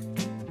Dubuque.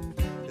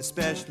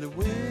 Especially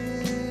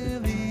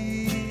Willie,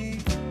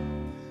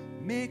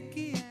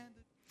 Mickey,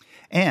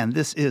 and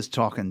this is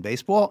Talkin'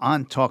 Baseball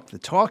on Talk the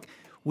Talk.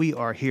 We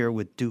are here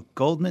with Duke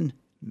Goldman,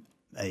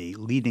 a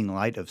leading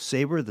light of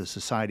SABR, the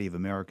Society of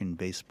American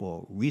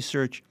Baseball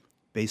Research,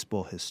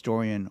 baseball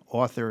historian,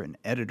 author, and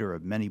editor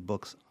of many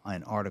books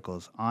and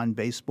articles on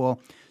baseball.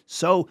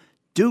 So,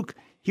 Duke,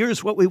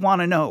 here's what we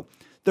want to know.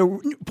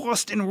 The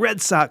Boston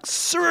Red Sox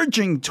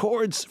surging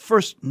towards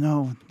first.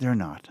 No, they're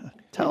not.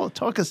 Talk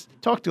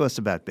to us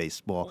about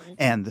baseball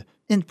and,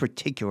 in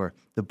particular,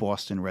 the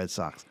Boston Red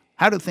Sox.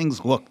 How do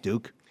things look,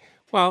 Duke?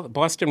 Well, the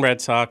Boston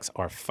Red Sox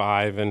are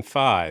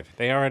 5-5.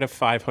 They are at a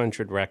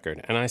 500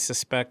 record, and I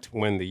suspect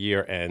when the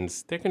year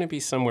ends, they're going to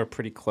be somewhere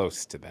pretty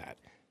close to that.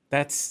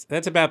 That's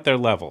about their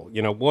level.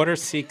 You know, water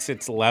seeks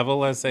its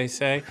level, as they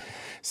say.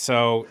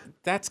 So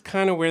that's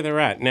kind of where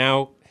they're at.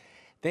 Now,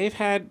 they've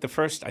had the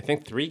first, I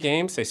think, 3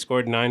 games. They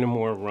scored 9 or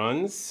more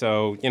runs.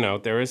 So, you know,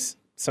 there is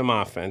some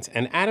offense.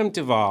 And Adam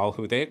Duvall,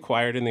 who they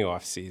acquired in the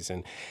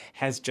offseason,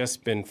 has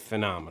just been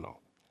phenomenal.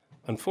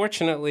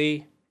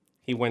 Unfortunately,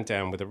 he went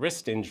down with a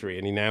wrist injury,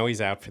 and he's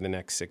out for the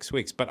next 6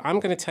 weeks. But I'm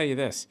going to tell you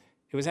this.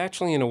 It was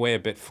actually, in a way, a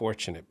bit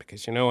fortunate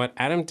because, you know what?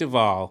 Adam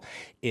Duvall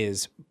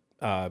is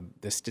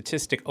the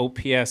statistic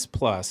OPS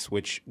plus,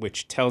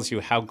 which tells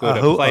you how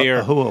good a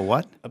player...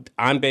 what?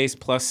 On-base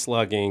plus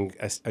slugging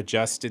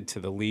adjusted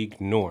to the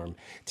league norm.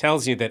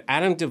 Tells you that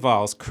Adam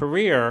Duvall's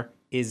career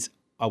is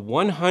a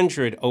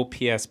 100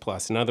 OPS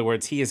plus. In other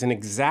words, he is an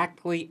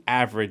exactly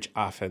average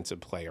offensive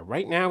player.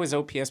 Right now, his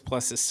OPS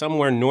plus is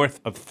somewhere north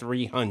of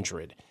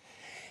 300.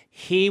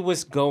 He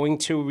was going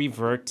to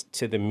revert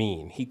to the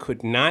mean. He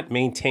could not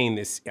maintain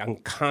this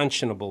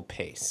unconscionable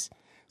pace.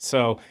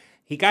 So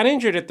he got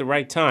injured at the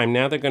right time.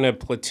 Now they're going to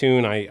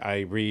platoon,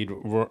 I read,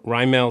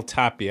 Raimel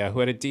Tapia, who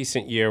had a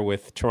decent year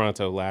with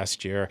Toronto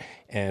last year,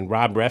 and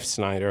Rob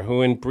Refsnyder,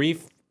 who in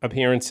brief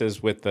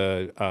appearances with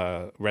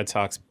the Red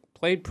Sox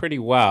played pretty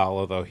well,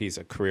 although he's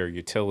a career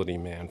utility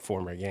man,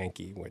 former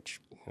Yankee,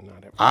 which not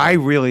everyone. I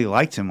really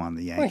liked him on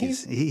the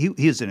Yankees. Well,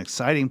 he is an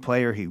exciting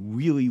player. He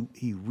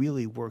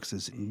really works.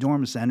 His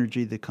enormous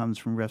energy that comes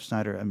from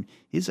Refsnyder. I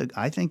mean,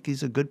 I think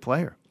he's a good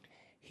player.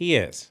 He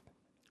is,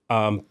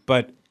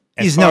 but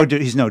he's no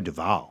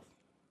Duvall.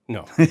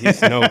 No,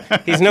 he's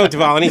no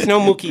Duvall, and he's no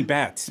Mookie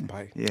Betts.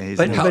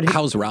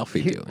 How's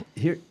Ralphie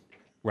doing?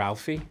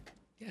 Ralphie?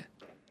 Yeah,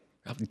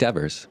 Ralphie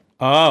Devers.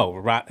 Oh,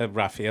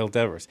 Rafael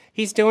Devers.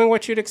 He's doing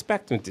what you'd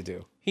expect him to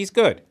do. He's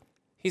good,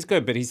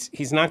 but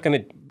he's not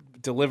going to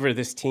deliver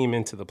this team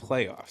into the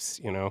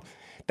playoffs. You know,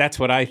 that's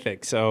what I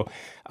think. So,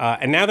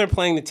 and now they're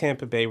playing the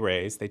Tampa Bay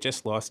Rays. They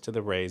just lost to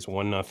the Rays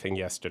 1-0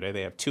 yesterday.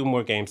 They have 2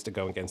 more games to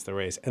go against the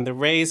Rays, and the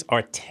Rays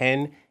are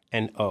 10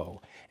 And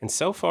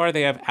so far,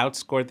 they have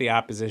outscored the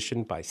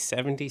opposition by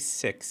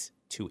 76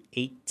 to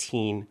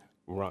 18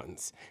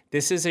 runs.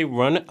 This is a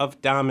run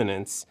of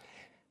dominance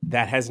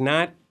that has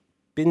not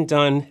been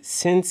done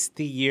since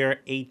the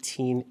year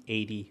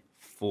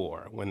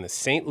 1884, when the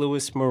St.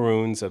 Louis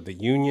Maroons of the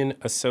Union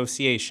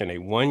Association, a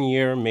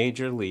one-year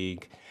major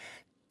league,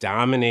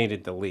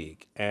 dominated the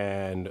league.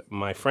 And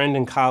my friend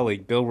and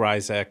colleague, Bill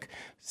Rizek,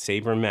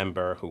 Sabre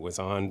member, who was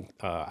on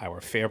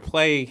our Fair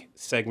Play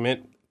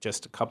segment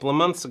just a couple of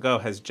months ago,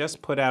 has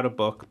just put out a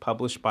book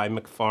published by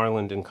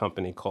McFarland and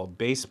Company called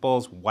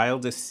Baseball's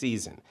Wildest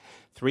Season: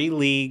 3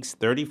 Leagues,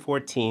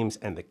 34 Teams,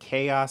 and the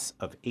Chaos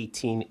of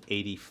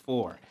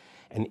 1884.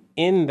 And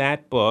in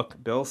that book,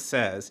 Bill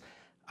says,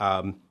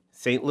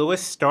 St.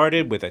 Louis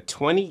started with a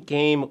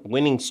 20-game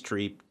winning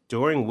streak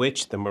during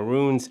which the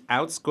Maroons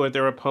outscored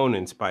their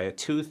opponents by a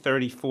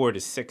 234 to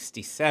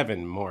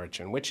 67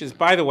 margin, which is,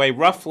 by the way,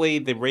 roughly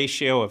the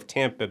ratio of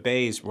Tampa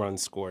Bay's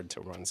runs scored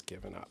to runs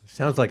given up.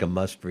 Sounds like a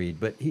must-read,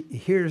 but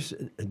here's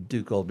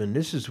Duke Goldman.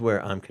 This is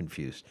where I'm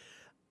confused.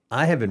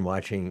 I have been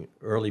watching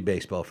early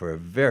baseball for a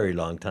very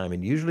long time,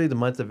 and usually the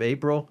month of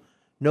April,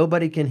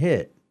 nobody can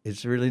hit.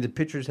 It's really the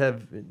pitchers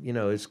have,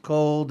 it's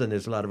cold, and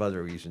there's a lot of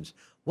other reasons.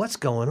 What's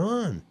going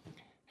on?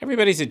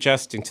 Everybody's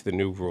adjusting to the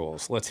new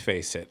rules, let's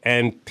face it.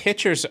 And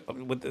pitchers,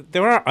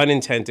 there are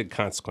unintended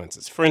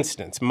consequences. For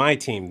instance, my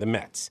team, the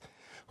Mets,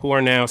 who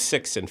are now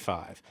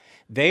 6-5,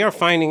 they are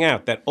finding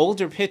out that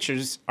older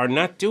pitchers are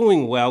not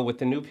doing well with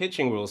the new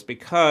pitching rules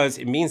because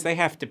it means they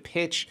have to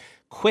pitch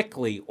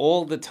quickly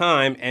all the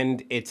time,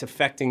 and it's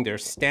affecting their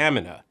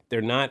stamina.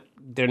 They're not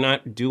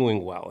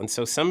doing well. And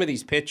so some of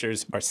these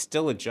pitchers are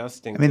still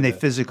adjusting. I mean, they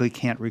physically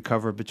can't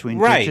recover between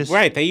right, pitches.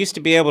 Right. They used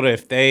to be able to,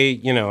 if they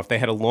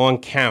had a long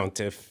count,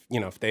 if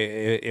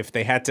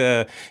they had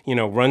to,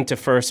 run to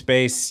first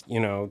base,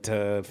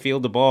 to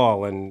field the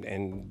ball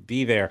and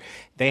be there,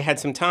 they had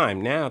some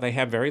time. Now they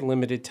have very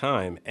limited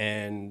time,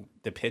 and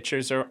the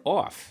pitchers are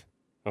off.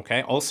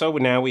 Okay. Also,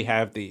 now we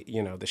have the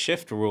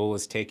shift rule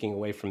is taking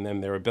away from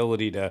them their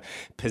ability to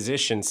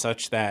position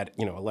such that,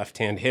 a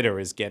left-hand hitter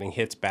is getting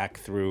hits back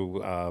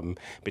through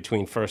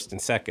between first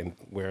and second,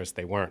 whereas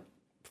they weren't,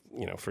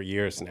 for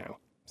years now.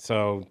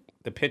 So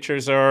the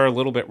pitchers are a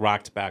little bit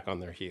rocked back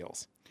on their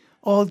heels.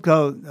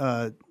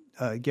 Although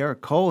Garrett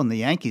Cole in the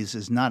Yankees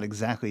is not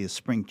exactly a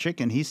spring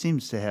chicken, he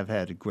seems to have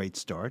had a great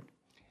start.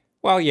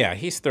 Well, yeah,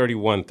 he's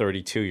 31,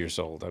 32 years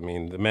old. I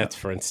mean, the Mets,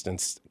 for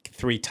instance,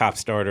 3 top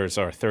starters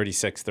are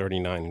 36,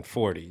 39, and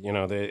 40.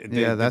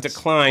 The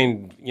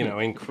decline,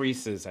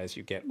 increases as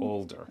you get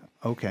older.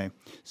 Okay.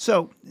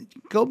 So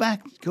go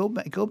back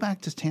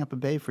to Tampa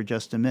Bay for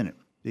just a minute,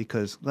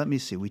 because let me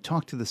see. We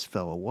talked to this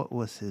fellow. What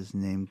was his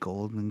name?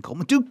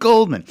 Duke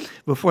Goldman,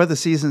 before the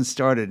season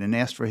started, and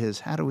asked for his,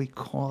 how do we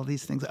call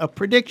these things?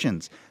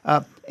 Predictions,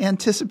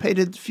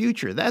 anticipated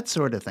future, that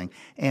sort of thing.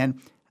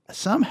 And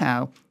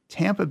somehow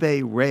Tampa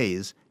Bay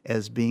Rays,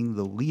 as being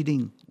the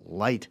leading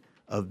light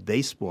of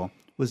baseball,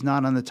 was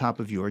not on the top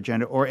of your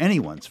agenda, or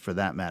anyone's for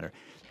that matter.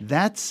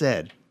 That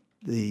said,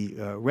 the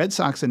Red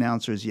Sox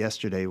announcers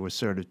yesterday were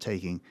sort of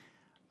taking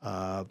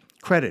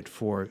credit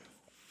for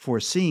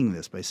foreseeing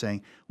this by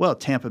saying, well,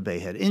 Tampa Bay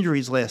had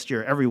injuries last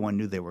year. Everyone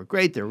knew they were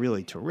great. They're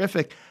really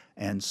terrific,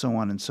 and so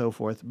on and so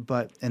forth.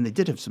 And they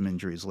did have some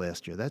injuries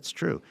last year. That's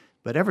true.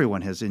 But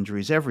everyone has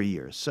injuries every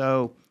year.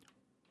 So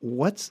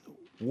what's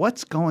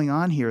going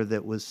on here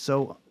that was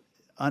so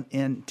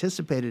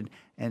unanticipated,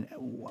 and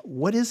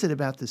what is it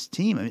about this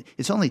team? I mean,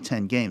 it's only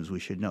 10 games, we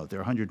should note. There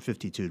are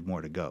 152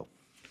 more to go.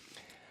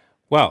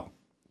 Well,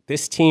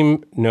 this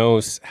team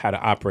knows how to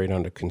operate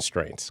under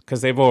constraints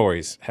because they've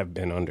always have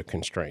been under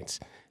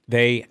constraints.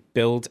 They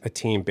build a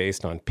team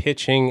based on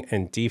pitching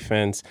and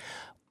defense.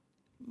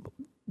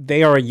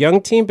 They are a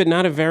young team, but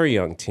not a very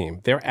young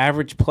team. Their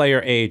average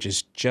player age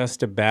is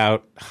just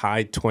about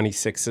high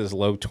 26s,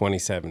 low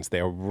 27s. They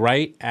are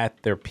right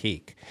at their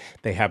peak.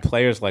 They have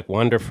players like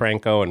Wander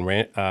Franco and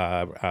Randy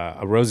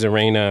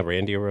Arozarena,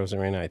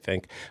 I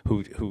think,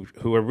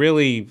 who are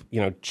really,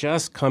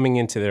 just coming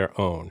into their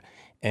own.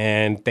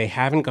 And they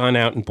haven't gone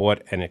out and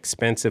bought an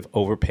expensive,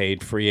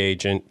 overpaid free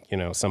agent,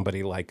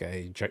 somebody like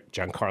a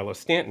Giancarlo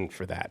Stanton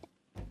for that,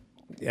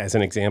 as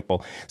an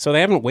example. So they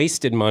haven't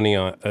wasted money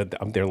on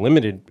their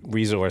limited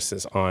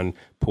resources on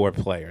poor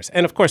players.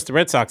 And, of course, the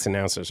Red Sox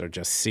announcers are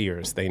just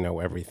seers. They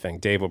know everything.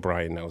 Dave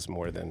O'Brien knows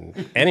more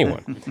than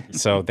anyone.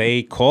 So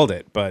they called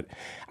it. But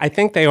I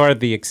think they are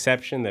the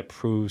exception that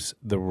proves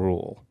the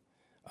rule.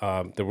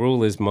 The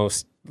rule is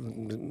most,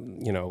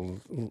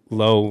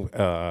 low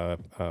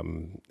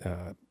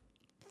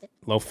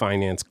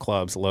finance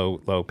clubs,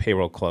 low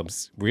payroll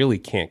clubs really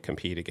can't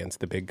compete against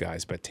the big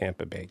guys, but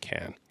Tampa Bay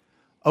can.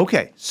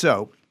 Okay,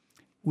 so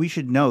we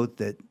should note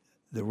that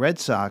the Red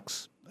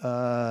Sox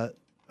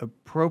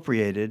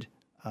appropriated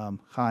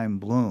Chaim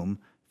Bloom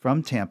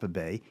from Tampa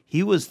Bay.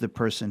 He was the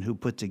person who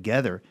put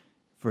together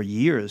for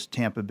years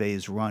Tampa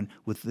Bay's run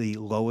with the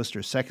lowest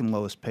or second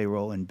lowest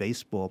payroll in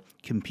baseball,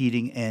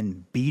 competing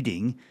and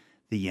beating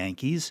the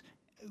Yankees,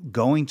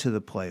 going to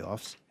the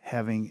playoffs,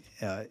 having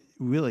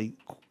really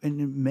an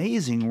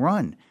amazing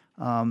run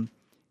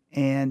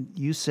And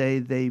you say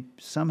they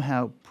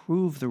somehow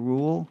prove the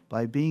rule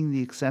by being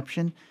the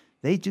exception.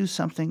 They do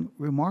something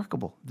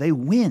remarkable. They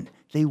win.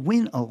 They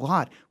win a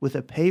lot with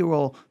a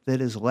payroll that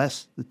is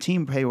less, the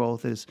team payroll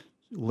that is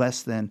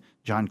less than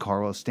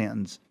Giancarlo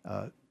Stanton's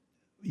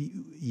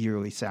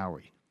yearly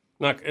salary.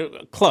 Not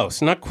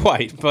close, not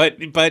quite,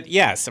 but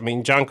yes. I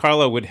mean,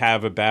 Giancarlo would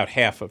have about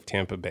half of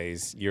Tampa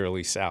Bay's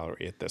yearly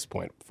salary at this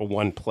point for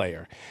one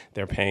player.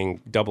 They're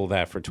paying double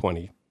that for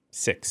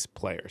 26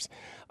 players.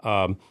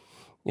 Tampa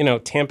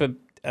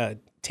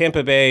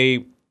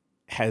Bay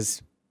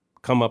has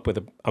come up with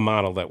a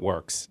model that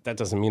works. That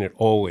doesn't mean it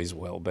always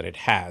will, but it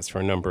has for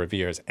a number of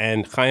years.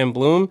 And Chaim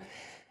Bloom,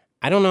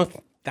 I don't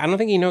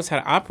think he knows how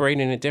to operate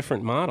in a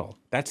different model.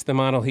 That's the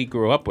model he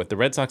grew up with. The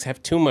Red Sox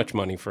have too much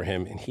money for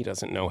him, and he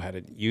doesn't know how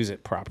to use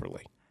it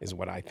properly, is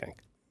what I think.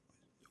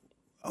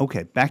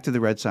 Okay, back to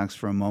the Red Sox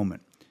for a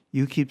moment.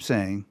 You keep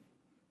saying,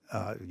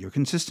 you're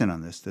consistent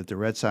on this, that the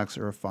Red Sox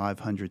are a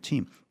 500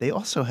 team. They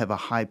also have a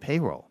high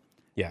payroll.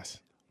 Yes.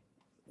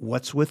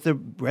 What's with the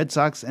Red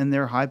Sox and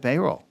their high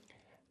payroll?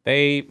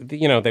 They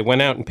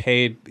went out and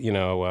paid,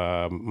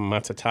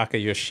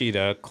 Matsutaka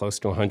Yoshida close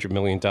to $100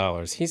 million.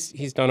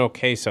 He's done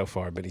okay so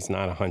far, but he's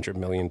not a $100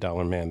 million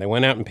man. They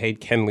went out and paid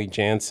Kenley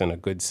Jansen a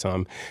good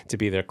sum to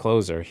be their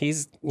closer.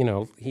 He's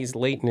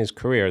late in his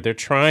career. They're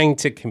trying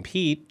to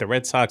compete. The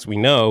Red Sox, we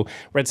know,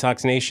 Red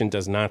Sox Nation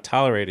does not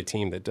tolerate a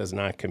team that does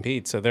not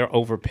compete. So they're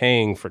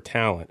overpaying for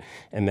talent,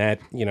 and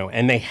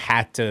and they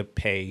had to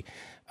pay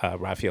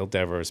Rafael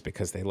Devers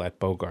because they let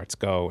Bogarts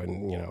go.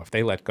 And, if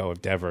they let go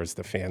of Devers,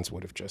 the fans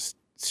would have just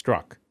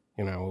struck.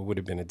 It would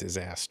have been a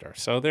disaster.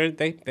 So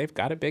they've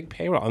got a big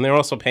payroll. And they're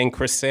also paying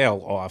Chris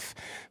Sale off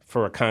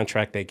for a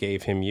contract they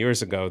gave him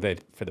years ago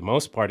that, for the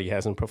most part, he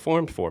hasn't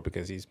performed for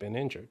because he's been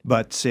injured.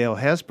 But Sale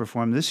has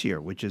performed this year,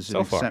 which is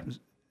so far.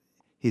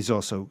 He's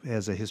also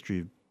has a history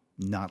of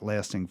not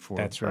lasting for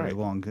very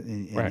long,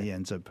 and he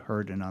ends up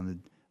hurt and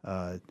on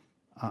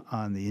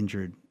the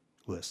injured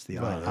list.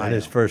 On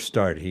his first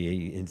start,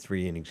 he in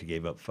 3 innings he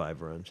gave up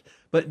 5 runs.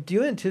 But do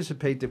you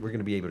anticipate that we're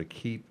going to be able to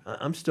keep?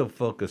 I'm still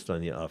focused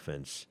on the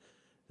offense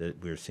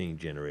that we're seeing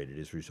generated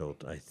as a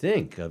result, I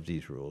think, of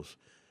these rules,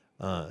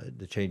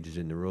 the changes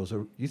in the rules.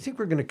 Do you think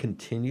we're going to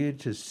continue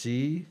to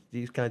see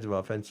these kinds of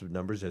offensive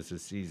numbers as the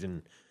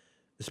season,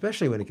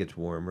 especially when it gets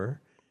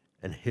warmer,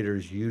 and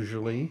hitters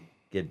usually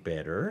get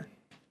better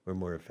or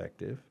more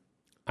effective?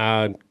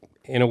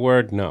 In a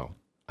word, no.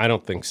 I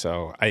don't think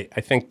so. I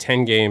think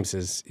 10 games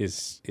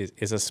is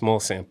a small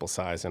sample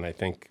size, and I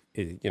think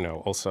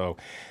also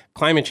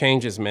climate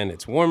change has meant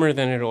it's warmer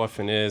than it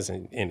often is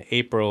in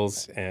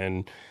Aprils,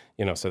 and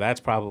so that's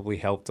probably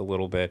helped a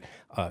little bit.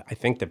 I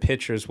think the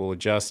pitchers will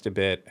adjust a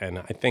bit, and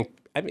I think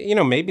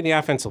maybe the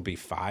offense will be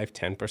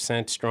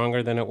 5-10%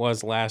 stronger than it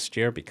was last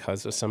year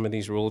because of some of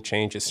these rule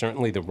changes.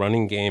 Certainly, the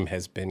running game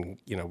has been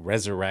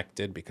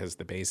resurrected because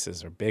the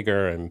bases are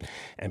bigger and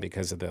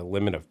because of the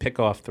limit of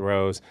pickoff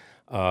throws.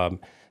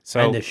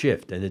 And the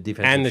shift and the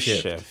defensive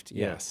shift.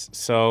 Yes.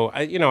 So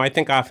I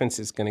think offense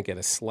is going to get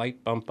a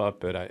slight bump up,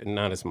 but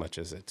not as much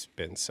as it's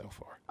been so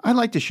far. I'd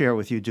like to share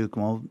with you, Duke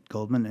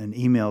Goldman, an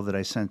email that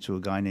I sent to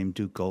a guy named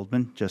Duke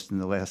Goldman just in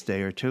the last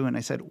day or two, and I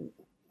said,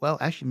 well,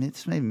 actually,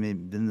 this may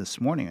have been this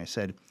morning. I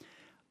said,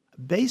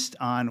 based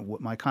on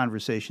my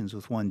conversations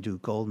with one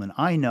Duke Goldman,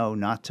 I know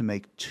not to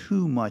make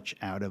too much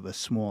out of a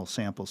small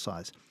sample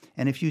size.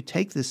 And if you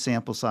take this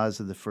sample size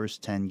of the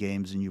first 10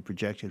 games and you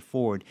project it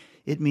forward,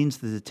 it means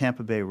that the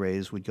Tampa Bay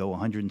Rays would go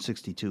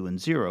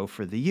 162-0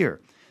 for the year,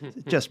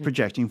 just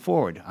projecting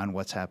forward on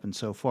what's happened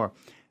so far.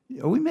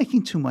 Are we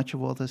making too much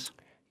of all this?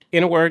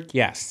 In a word,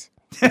 yes.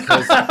 The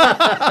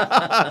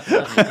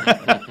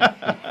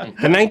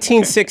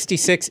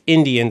 1966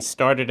 Indians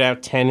started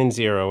out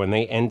 10-0, and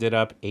they ended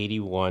up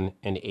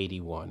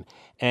 81-81.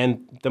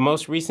 And the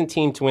most recent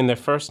team to win their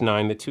first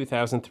 9, the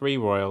 2003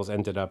 Royals,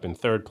 ended up in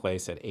third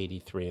place at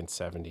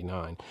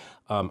 83-79.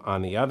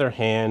 On the other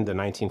hand, the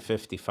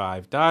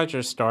 1955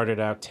 Dodgers started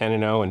out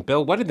 10-0. And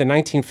Bill, what did the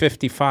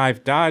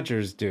 1955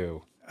 Dodgers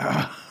do?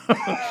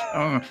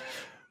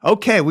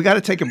 Okay, we got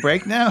to take a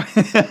break now.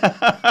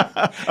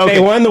 They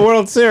won the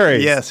World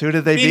Series. Yes, who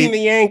did they beat? Beating the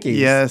Yankees.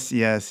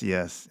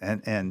 Yes,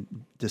 and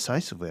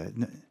decisively.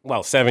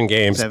 Well, 7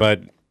 games,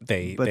 but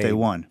they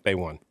won. They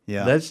won.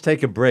 Yeah. Let's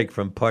take a break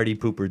from party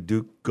pooper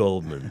Duke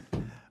Goldman.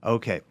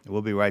 Okay,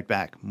 we'll be right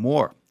back.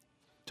 More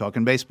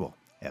Talking Baseball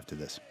after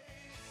this.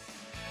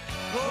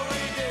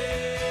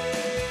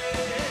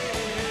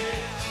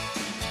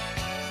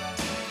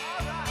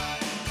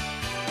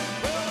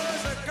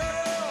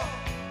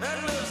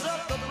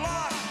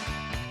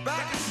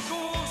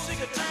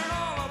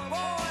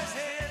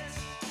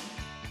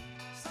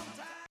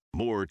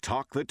 More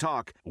Talk the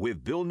Talk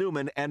with Bill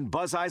Newman and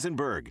Buzz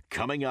Eisenberg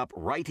coming up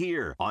right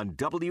here on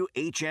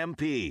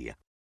WHMP.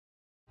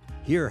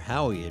 Hear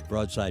Howie at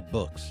Broadside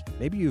Books.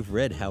 Maybe you've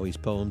read Howie's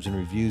poems and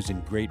reviews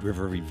in Great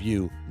River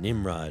Review,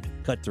 Nimrod,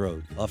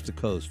 Cutthroat, Off the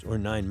Coast, or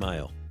 9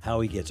 Mile. how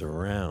he gets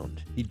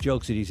around. He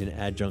jokes that he's an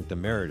adjunct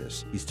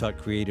emeritus. He's taught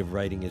creative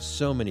writing at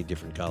so many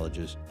different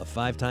colleges, a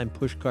 5-time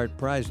Pushcart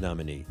Prize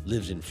nominee,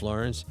 lives in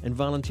Florence, and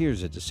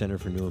volunteers at the Center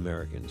for New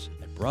Americans.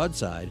 At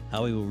Broadside,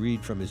 Howie will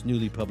read from his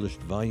newly published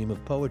volume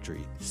of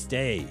poetry,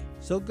 Stay.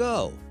 So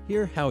go.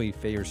 Hear Howie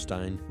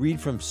Feierstein read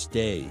from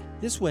Stay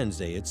this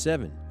Wednesday at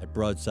 7 at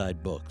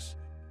Broadside Books.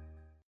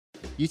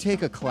 You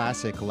take a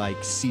classic like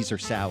Caesar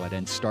salad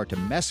and start to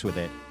mess with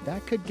it,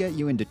 that could get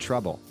you into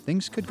trouble.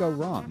 Things could go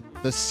wrong.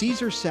 The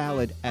Caesar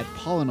salad at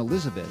Paul and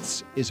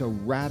Elizabeth's is a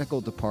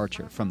radical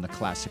departure from the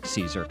classic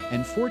Caesar.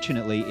 And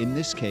fortunately, in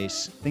this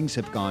case, things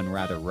have gone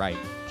rather right.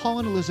 Paul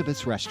and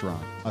Elizabeth's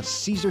restaurant, a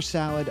Caesar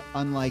salad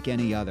unlike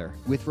any other,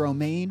 with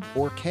romaine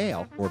or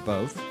kale, or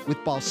both,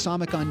 with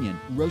balsamic onion,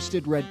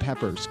 roasted red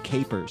peppers,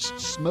 capers,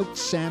 smoked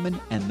salmon,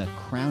 and the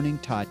crowning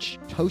touch,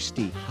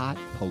 toasty hot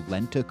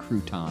polenta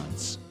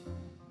croutons.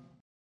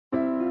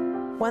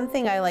 One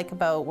thing I like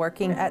about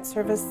working at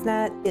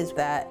ServiceNet is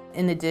that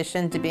in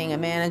addition to being a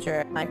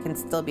manager, I can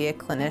still be a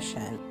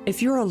clinician.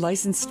 If you're a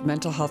licensed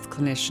mental health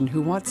clinician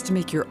who wants to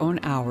make your own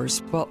hours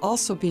while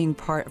also being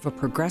part of a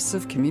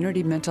progressive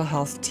community mental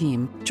health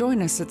team,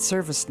 join us at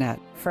ServiceNet.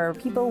 For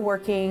people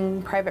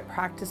working private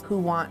practice who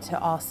want to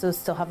also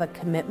still have a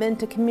commitment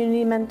to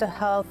community mental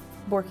health,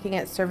 working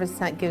at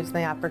ServiceNet gives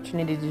them the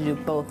opportunity to do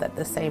both at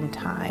the same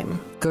time.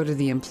 Go to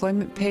the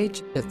employment page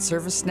at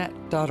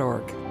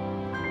servicenet.org.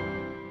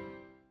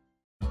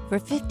 For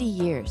 50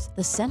 years,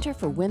 the Center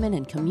for Women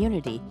and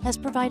Community has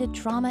provided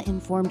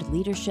trauma-informed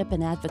leadership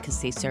and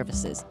advocacy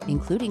services,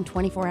 including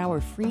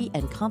 24-hour free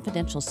and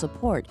confidential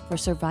support for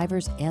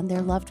survivors and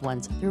their loved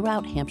ones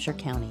throughout Hampshire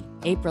County.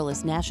 April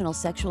is National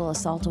Sexual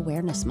Assault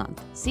Awareness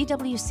Month.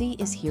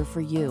 CWC is here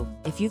for you.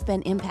 If you've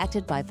been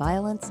impacted by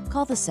violence,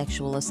 call the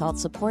Sexual Assault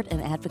Support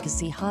and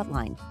Advocacy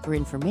Hotline for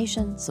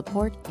information,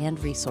 support, and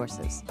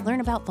resources.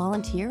 Learn about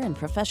volunteer and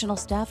professional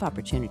staff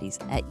opportunities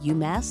at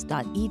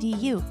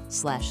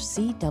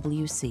umass.edu/CWC.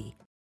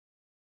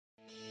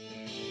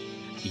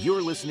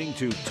 You're listening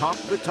to Talk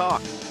the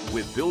Talk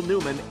with Bill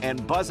Newman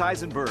and Buzz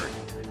Eisenberg,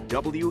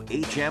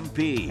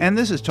 WHMP. And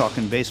this is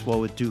Talking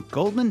Baseball with Duke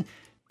Goldman.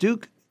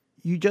 Duke,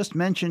 you just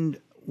mentioned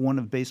one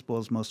of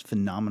baseball's most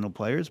phenomenal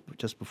players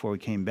just before we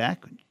came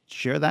back.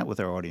 Share that with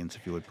our audience,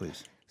 if you would,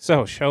 please.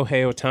 So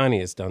Shohei Ohtani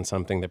has done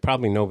something that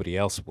probably nobody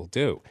else will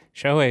do.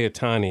 Shohei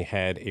Ohtani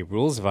had a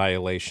rules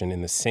violation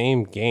in the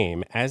same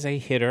game as a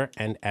hitter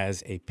and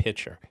as a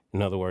pitcher.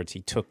 In other words,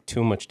 he took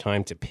too much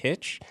time to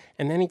pitch,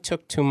 and then he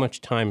took too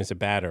much time as a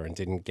batter and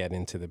didn't get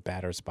into the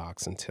batter's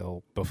box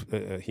until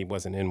he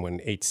wasn't in when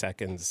 8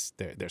 seconds,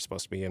 they're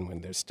supposed to be in when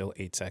there's still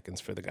 8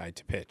 seconds for the guy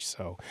to pitch.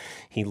 So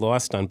he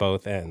lost on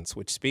both ends,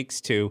 which speaks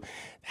to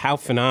how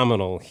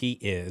phenomenal he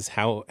is,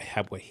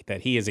 that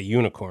he is a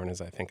unicorn,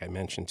 as I think I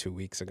mentioned 2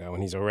 weeks ago,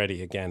 and he's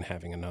already, again,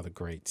 having another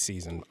great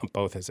season,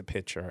 both as a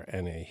pitcher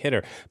and a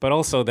hitter, but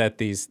also that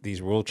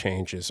these rule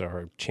changes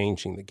are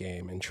changing the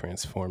game and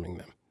transforming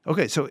them.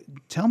 Okay, so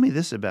tell me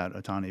this about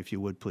Ohtani, if you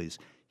would, please.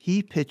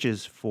 He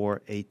pitches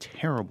for a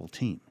terrible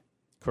team.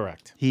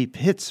 Correct. He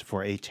hits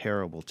for a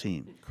terrible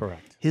team.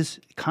 Correct. His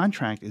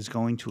contract is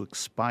going to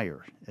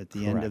expire at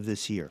the end of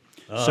this year.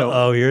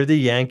 So, here are the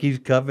Yankees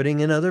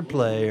coveting another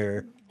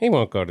player. He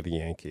won't go to the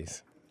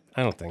Yankees.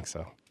 I don't think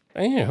so.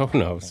 Who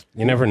knows?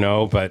 You never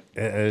know, but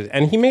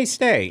and he may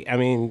stay. I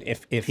mean,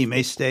 if he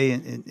may stay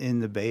in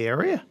the Bay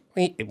Area.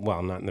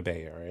 Well, not in the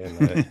Bay Area,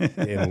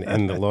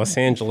 in the Los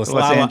Angeles, in the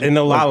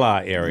La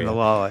area. In the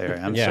La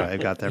area. I'm sorry, I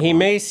got that wrong. He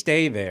may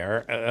stay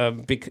there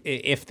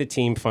if the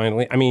team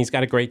finally. I mean, he's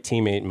got a great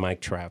teammate,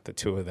 Mike Trout. The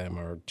two of them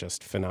are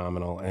just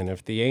phenomenal. And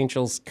if the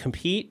Angels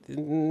compete,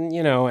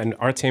 and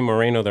Arte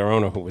Moreno, their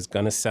owner, who was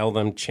going to sell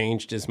them,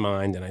 changed his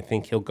mind, and I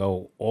think he'll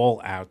go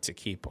all out to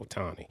keep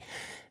Ohtani.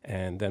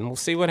 And then we'll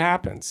see what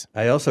happens.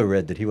 I also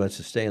read that he wants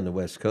to stay on the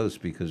West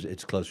Coast because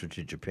it's closer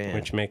to Japan.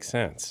 Which makes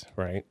sense,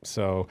 right?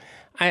 So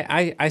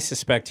I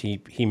suspect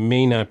he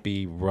may not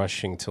be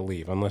rushing to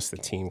leave unless the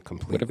team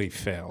completely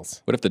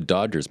fails. What if the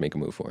Dodgers make a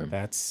move for him?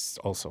 That's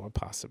also a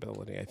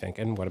possibility, I think.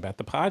 And what about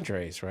the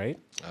Padres, right?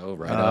 Oh,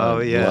 right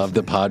on. Yeah. Love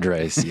the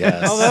Padres,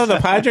 yes. Although the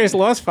Padres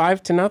lost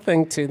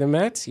 5-0 to the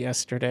Mets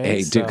yesterday.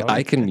 Hey, Duke,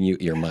 I can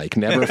mute your mic.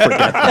 Never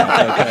forget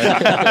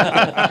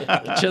that,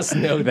 okay? Just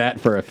know that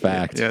for a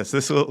fact. Yes,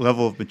 this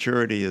level of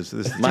maturity is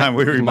this time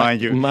we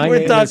remind you.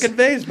 We're talking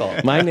baseball.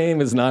 My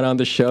name is not on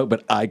the show,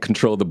 but I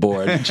control the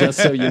board,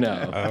 just so you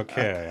know.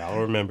 Okay,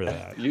 I'll remember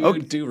that.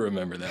 You do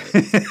remember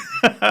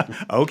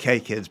that. Okay,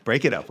 kids,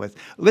 break it up.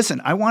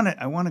 Listen, I want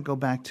to go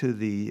back to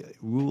the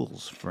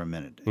rules for a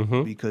minute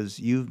because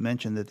you've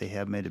mentioned that they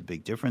have made a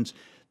big difference.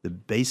 The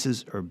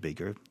bases are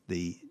bigger.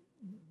 The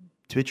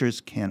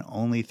pitchers can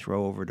only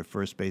throw over to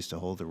first base to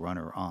hold the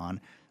runner on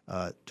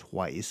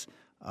twice.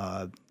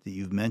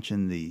 You've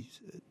mentioned the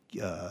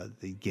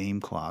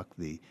game clock,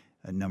 the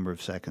number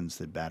of seconds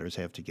that batters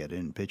have to get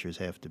in, pitchers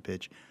have to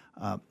pitch.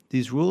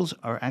 These rules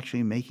are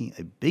actually making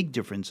a big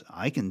difference,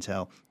 I can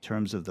tell, in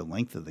terms of the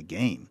length of the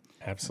game.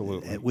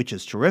 Absolutely. Which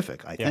is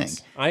terrific, I think.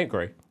 I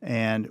agree.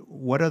 And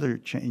what other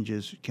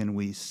changes can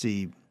we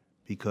see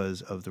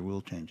because of the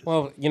rule changes?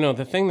 Well,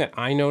 the thing that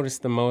I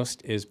noticed the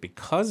most is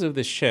because of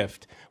the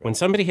shift, when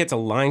somebody hits a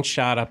line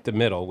shot up the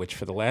middle, which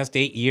for the last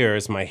 8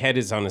 years, my head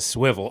is on a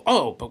swivel.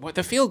 Oh, but what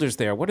the fielder's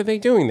there. What are they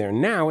doing there?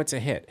 Now it's a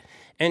hit.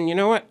 And you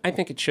know what? I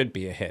think it should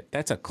be a hit.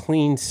 That's a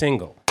clean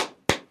single.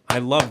 I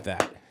love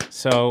that.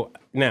 So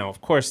now, of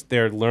course,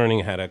 they're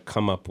learning how to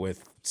come up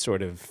with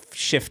sort of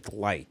shift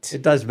light.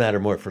 It does matter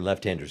more for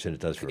left-handers than it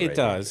does for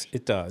right-handers.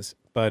 It does.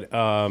 But,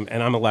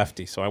 and I'm a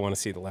lefty, so I want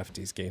to see the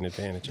lefties gain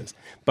advantages.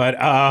 But,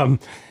 I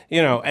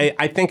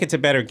think it's a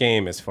better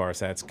game as far as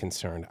that's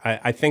concerned.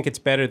 I think it's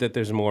better that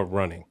there's more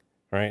running,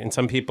 right? And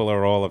some people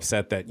are all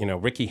upset that,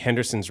 Ricky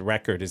Henderson's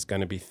record is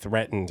going to be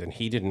threatened and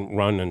he didn't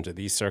run under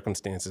these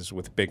circumstances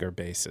with bigger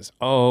bases.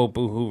 Oh,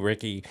 boo-hoo,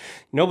 Ricky.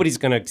 Nobody's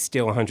going to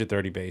steal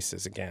 130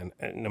 bases again,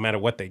 no matter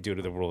what they do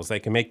to the rules. They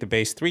can make the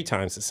base 3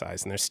 times the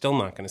size, and they're still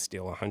not going to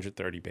steal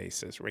 130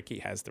 bases. Ricky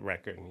has the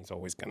record, and he's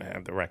always going to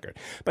have the record.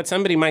 But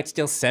somebody might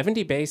steal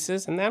 70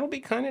 bases, and that'll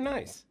be kind of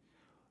nice.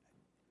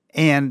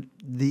 And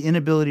the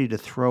inability to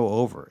throw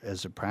over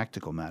as a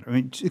practical matter. I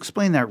mean,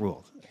 explain that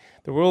rule.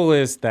 The rule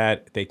is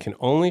that they can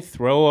only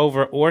throw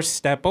over or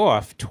step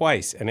off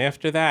twice. And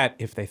after that,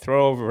 if they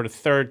throw over a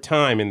third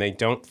time and they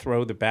don't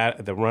throw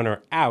the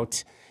runner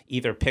out,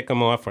 either pick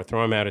them off or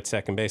throw them out at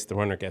second base, the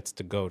runner gets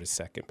to go to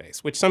second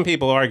base, which some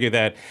people argue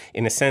that,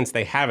 in a sense,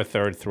 they have a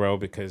third throw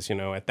because,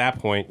 at that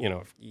point,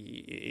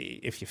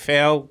 if you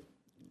fail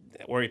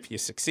or if you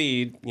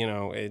succeed,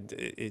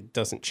 it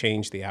doesn't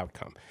change the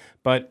outcome.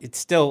 But it's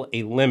still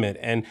a limit.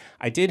 And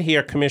I did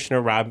hear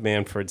Commissioner Rob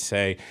Manfred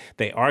say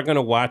they are going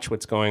to watch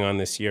what's going on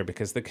this year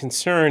because the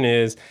concern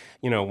is,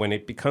 when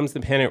it becomes the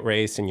pennant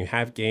race and you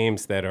have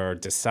games that are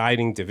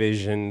deciding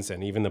divisions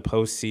and even the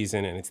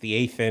postseason and it's the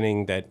 8th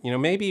inning that,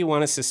 maybe you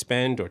want to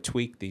suspend or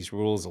tweak these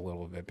rules a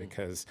little bit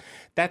because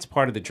that's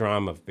part of the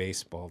drama of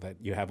baseball, that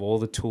you have all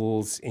the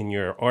tools in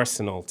your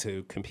arsenal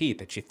to compete,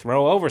 that you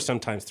throw over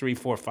sometimes 3,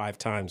 4, 5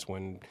 times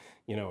when,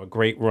 a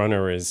great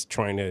runner is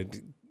trying to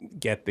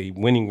get the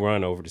winning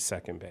run over to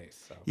second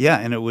base. So. Yeah,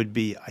 and it would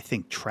be, I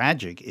think,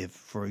 tragic if,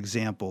 for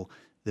example,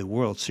 the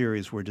World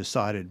Series were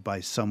decided by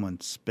someone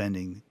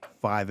spending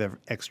 5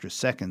 extra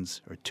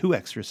seconds or 2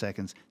 extra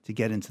seconds to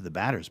get into the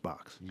batter's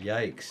box.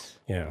 Yikes.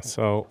 Yeah,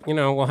 so,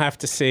 we'll have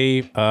to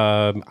see.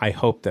 I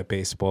hope that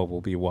baseball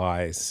will be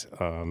wise.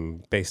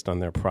 Based on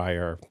their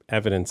prior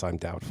evidence, I'm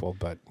doubtful,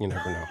 but you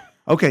never know.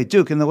 Okay,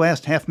 Duke, in the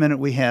last half minute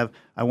we have,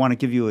 I want to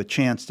give you a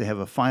chance to have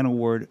a final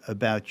word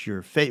about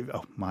your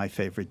my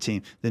favorite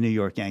team, the New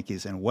York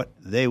Yankees, and what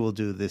they will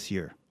do this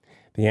year.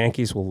 The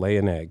Yankees will lay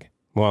an egg.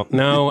 Well,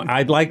 no,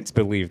 I'd like to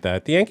believe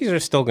that. The Yankees are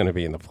still going to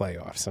be in the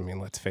playoffs. I mean,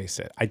 let's face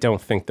it. I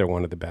don't think they're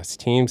one of the best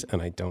teams,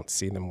 and I don't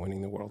see them winning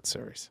the World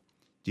Series.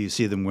 Do you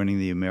see them winning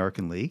the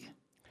American League?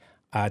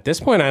 At this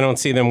point, I don't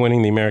see them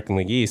winning the American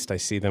League East. I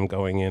see them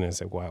going in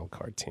as a wild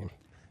card team.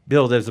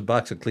 Bill, there's a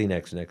box of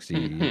Kleenex next to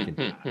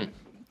you.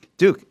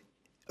 Duke,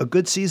 a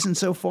good season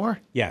so far?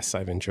 Yes,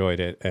 I've enjoyed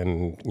it,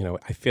 and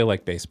I feel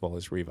like baseball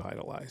is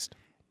revitalized.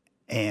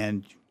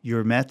 And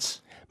your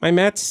Mets? My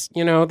Mets,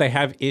 they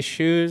have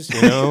issues.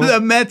 The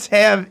Mets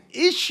have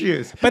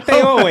issues, but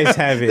they always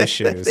have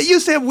issues. They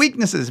used to have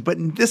weaknesses, but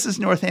this is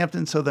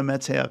Northampton, so the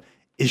Mets have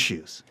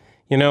issues.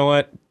 You know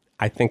what?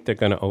 I think they're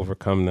going to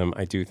overcome them.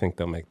 I do think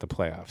they'll make the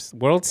playoffs.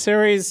 World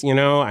Series,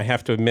 I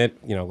have to admit,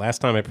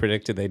 last time I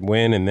predicted they'd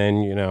win, and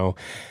then,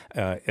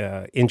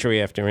 injury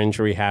after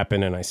injury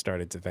happened, and I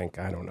started to think,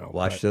 I don't know.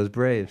 Watch those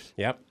Braves.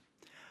 Yep.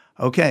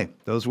 Okay,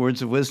 those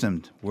words of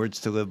wisdom,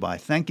 words to live by.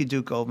 Thank you,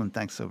 Duke Goldman.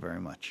 Thanks so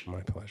very much.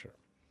 My pleasure.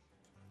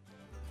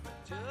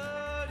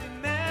 Jody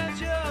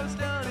Maggio's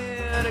done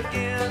it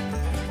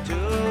again.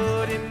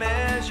 Jody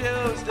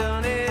Maggio's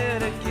done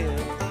it again.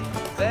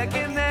 Back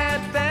in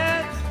that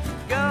bat,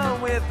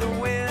 gone with the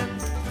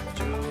wind.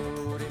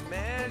 Jody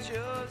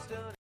Maggio's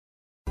done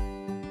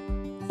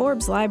it.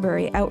 Forbes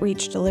Library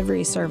Outreach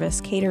Delivery Service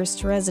caters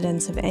to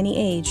residents of any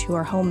age who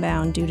are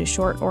homebound due to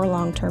short or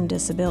long-term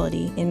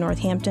disability in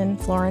Northampton,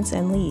 Florence,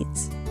 and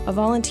Leeds. A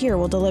volunteer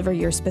will deliver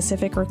your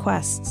specific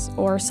requests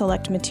or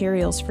select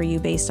materials for you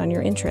based on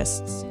your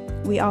interests.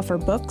 We offer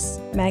books,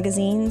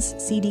 magazines,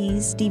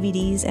 CDs,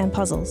 DVDs, and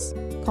puzzles.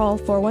 Call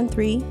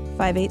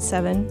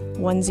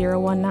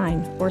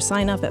 413-587-1019 or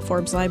sign up at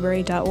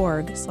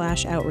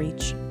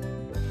forbeslibrary.org/outreach.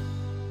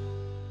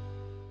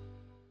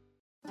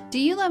 Do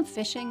you love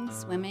fishing,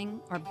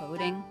 swimming, or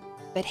boating,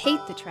 but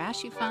hate the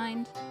trash you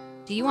find?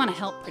 Do you want to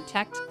help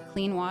protect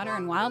clean water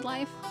and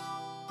wildlife?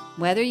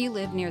 Whether you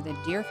live near the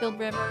Deerfield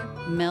River,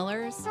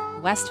 Millers,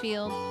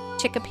 Westfield,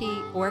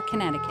 Chicopee, or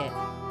Connecticut,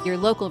 your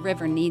local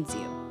river needs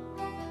you.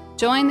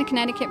 Join the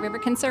Connecticut River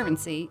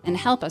Conservancy and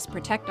help us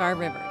protect our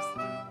rivers.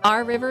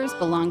 Our rivers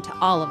belong to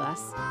all of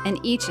us, and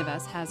each of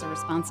us has a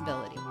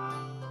responsibility.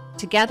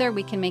 Together,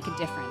 we can make a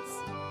difference.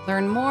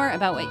 Learn more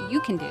about what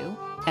you can do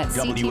at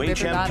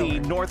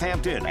WHMP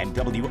Northampton and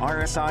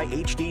WRSI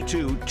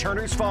HD2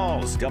 Turners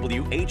Falls,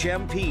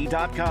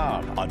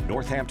 WHMP.com, a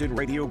Northampton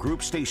Radio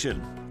Group station.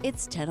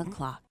 It's 10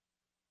 o'clock.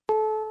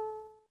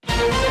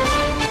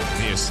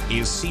 This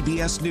is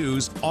CBS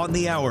News on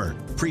the Hour,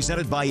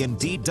 presented by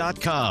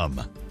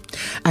Indeed.com.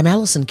 I'm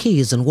Allison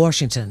Keyes in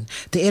Washington.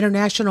 The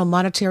International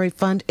Monetary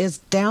Fund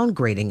is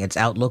downgrading its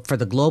outlook for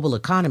the global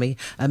economy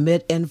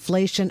amid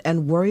inflation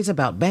and worries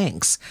about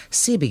banks.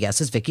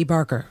 CBS's Vicki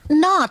Barker.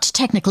 Not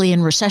technically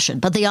in recession,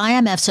 but the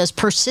IMF says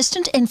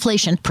persistent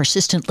inflation,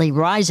 persistently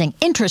rising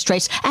interest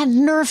rates,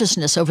 and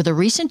nervousness over the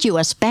recent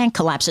U.S. bank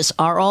collapses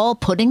are all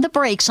putting the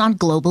brakes on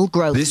global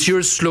growth. This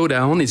year's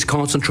slowdown is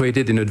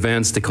concentrated in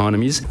advanced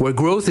economies, where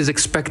growth is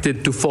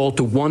expected to fall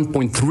to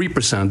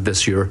 1.3%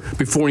 this year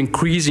before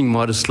increasing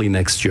modestly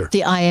next year.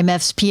 The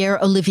IMF's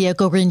Pierre-Olivier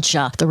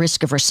Gorincha. The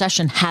risk of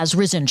recession has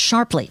risen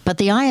sharply, but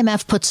the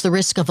IMF puts the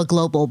risk of a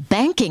global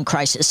banking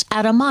crisis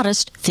at a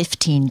modest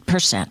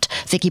 15%.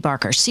 Vicki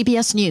Barker,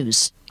 CBS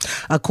News.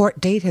 A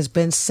court date has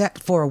been set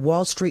for a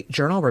Wall Street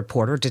Journal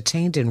reporter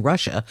detained in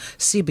Russia.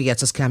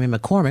 CBS's Cami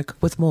McCormick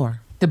with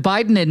more. The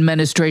Biden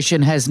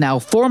administration has now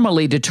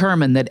formally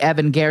determined that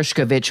Evan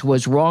Gershkovich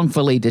was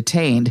wrongfully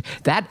detained.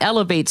 That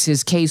elevates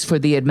his case for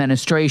the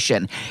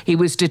administration. He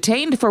was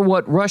detained for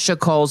what Russia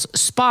calls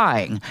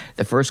spying,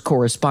 the first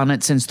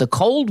correspondent since the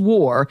Cold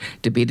War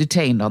to be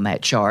detained on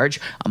that charge.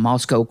 A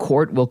Moscow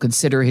court will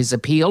consider his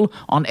appeal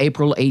on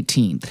April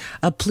 18th.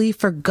 A plea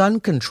for gun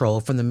control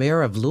from the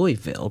mayor of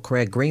Louisville,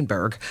 Craig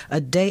Greenberg, a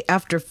day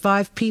after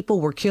 5 people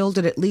were killed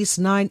and at least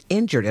 9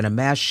 injured in a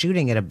mass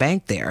shooting at a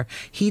bank there.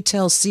 He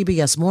tells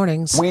CBS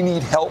Mornings. We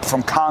need help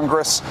from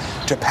Congress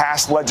to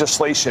pass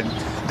legislation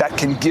that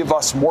can give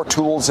us more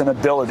tools and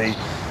ability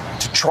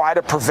to try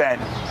to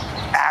prevent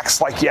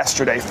acts like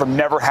yesterday from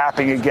never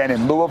happening again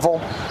in Louisville,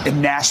 in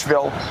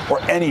Nashville,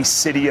 or any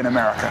city in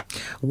America.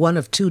 One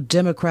of 2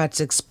 Democrats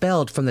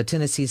expelled from the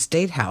Tennessee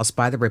State House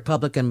by the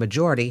Republican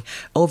majority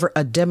over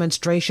a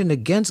demonstration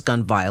against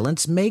gun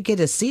violence may get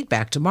his seat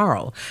back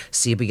tomorrow.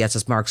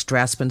 CBS's Mark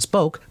Strassman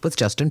spoke with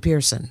Justin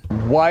Pearson.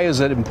 Why is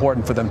it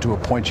important for them to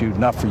appoint you,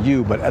 not for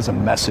you, but as a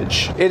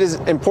message? It is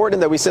important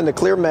that we send a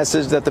clear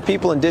message that the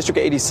people in District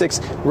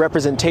 86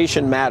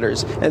 representation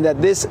matters, and that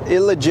this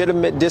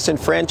illegitimate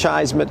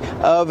disenfranchisement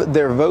of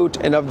their vote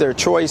and of their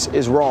choice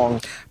is wrong.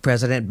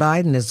 President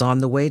Biden is on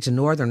the way to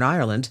Northern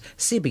Ireland.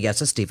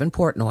 CBS's Stephen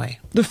Portnoy.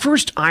 The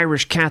first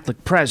Irish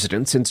Catholic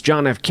president since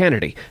John F.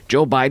 Kennedy,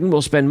 Joe Biden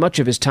will spend much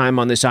of his time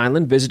on this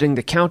island visiting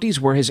the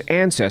counties where his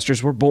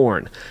ancestors were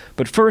born.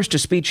 But first, a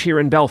speech here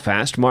in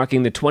Belfast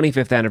marking the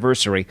 25th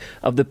anniversary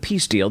of the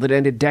peace deal that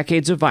ended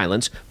decades of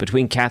violence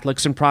between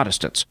Catholics and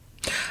Protestants.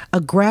 A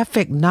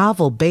graphic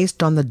novel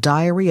based on the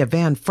diary of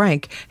Anne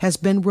Frank has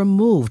been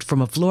removed from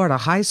a Florida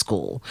high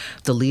school.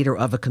 The leader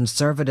of a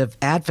conservative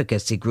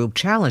advocacy group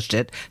challenged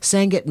it,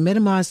 saying it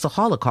minimized the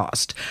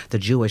Holocaust. The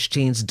Jewish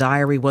teen's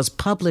diary was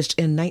published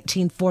in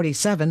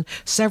 1947,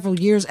 several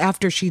years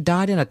after she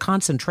died in a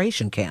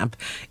concentration camp.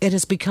 It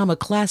has become a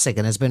classic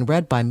and has been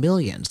read by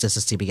millions. This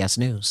is CBS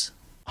News.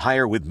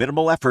 Hire with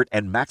minimal effort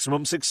and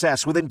maximum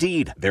success with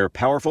Indeed. Their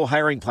powerful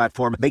hiring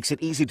platform makes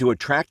it easy to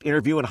attract,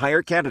 interview, and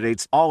hire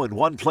candidates all in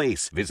one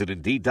place. Visit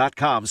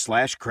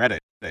Indeed.com/credit.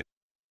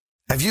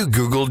 Have you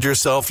Googled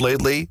yourself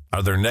lately?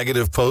 Are there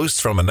negative posts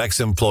from an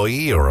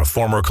ex-employee or a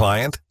former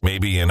client?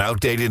 Maybe an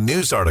outdated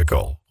news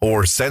article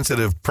or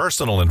sensitive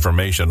personal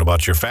information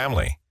about your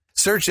family?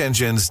 Search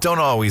engines don't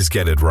always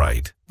get it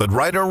right, but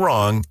right or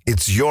wrong,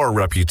 it's your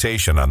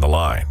reputation on the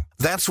line.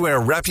 That's where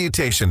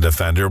Reputation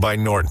Defender by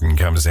Norton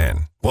comes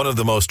in. One of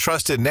the most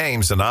trusted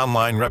names in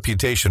online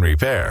reputation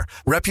repair,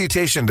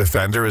 Reputation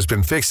Defender has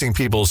been fixing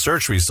people's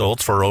search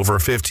results for over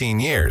 15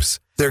 years.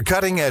 Their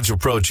cutting-edge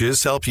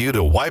approaches help you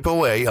to wipe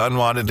away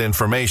unwanted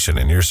information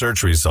in your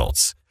search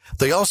results.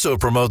 They also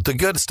promote the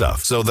good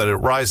stuff so that it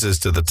rises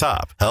to the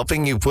top,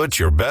 helping you put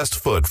your best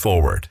foot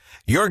forward.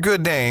 Your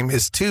good name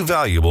is too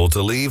valuable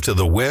to leave to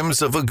the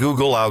whims of a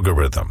Google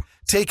algorithm.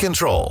 Take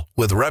control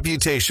with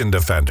Reputation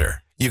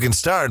Defender. You can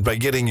start by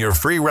getting your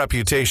free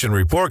reputation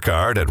report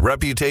card at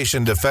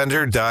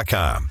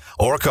reputationdefender.com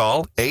or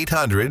call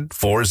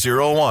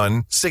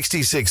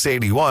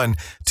 800-401-6681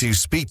 to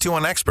speak to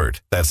an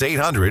expert. That's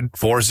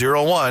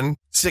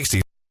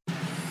 800-401-60.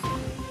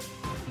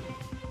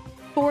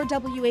 For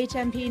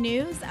WHMP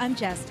News, I'm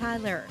Jess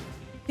Tyler.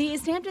 The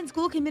East Hampton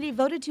School Committee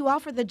voted to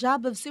offer the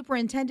job of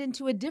superintendent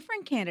to a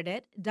different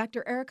candidate,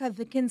 Dr. Erica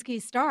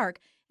Vikinski-Stark,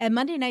 at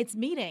Monday night's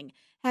meeting,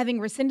 having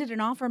rescinded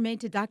an offer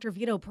made to Dr.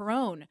 Vito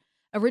Perrone.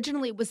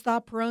 Originally, it was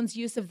thought Perrone's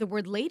use of the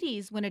word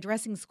ladies when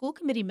addressing school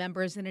committee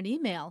members in an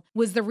email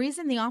was the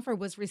reason the offer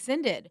was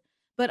rescinded.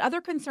 But other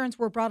concerns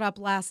were brought up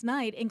last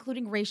night,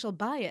 including racial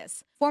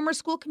bias. Former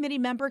school committee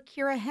member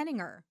Kira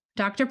Henninger.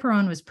 Dr.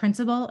 Perrone was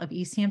principal of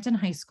East Hampton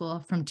High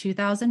School from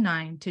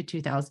 2009 to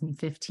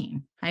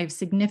 2015. I have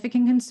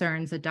significant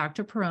concerns that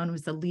Dr. Perrone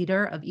was the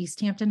leader of East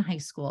Hampton High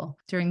School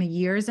during the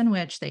years in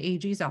which the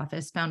AG's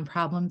office found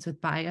problems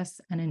with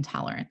bias and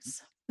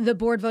intolerance. The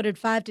board voted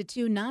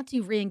 5-2 not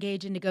to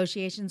re-engage in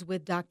negotiations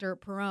with Dr.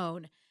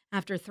 Perrone.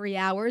 After 3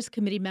 hours,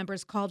 committee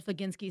members called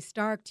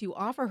Vikinski-Stark to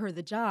offer her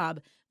the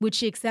job, which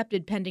she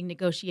accepted pending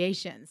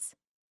negotiations.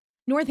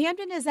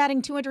 Northampton is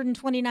adding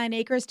 229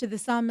 acres to the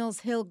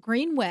Sawmills Hill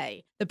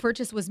Greenway. The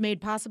purchase was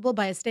made possible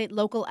by a state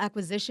local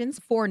acquisitions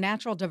for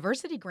natural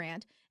diversity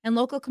grant and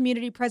local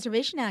community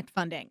preservation act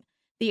funding.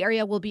 The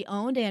area will be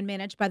owned and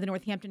managed by the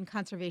Northampton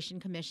Conservation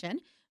Commission,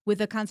 with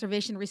a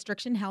conservation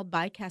restriction held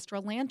by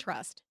Kestrel Land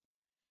Trust.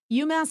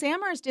 UMass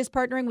Amherst is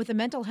partnering with a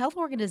mental health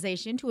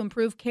organization to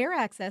improve care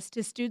access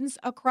to students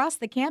across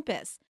the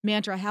campus.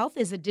 Mantra Health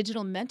is a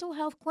digital mental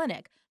health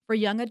clinic for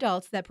young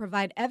adults that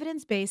provide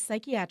evidence-based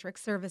psychiatric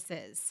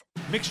services.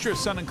 Mixture of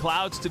sun and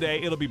clouds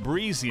today. It'll be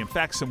breezy. In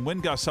fact, some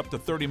wind gusts up to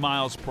 30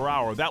 miles per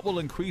hour. That will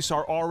increase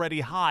our already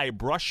high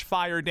brush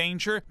fire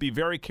danger. Be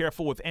very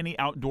careful with any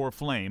outdoor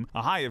flame.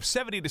 A high of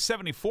 70 to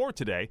 74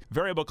 today.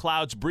 Variable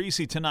clouds,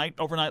 breezy tonight.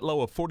 Overnight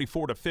low of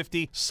 44 to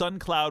 50. Sun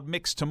cloud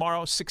mix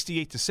tomorrow,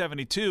 68 to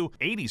 72.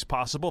 80s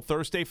possible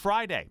Thursday,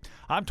 Friday.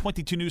 I'm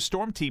 22 News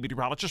Storm Team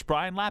meteorologist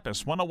Brian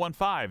Lapis,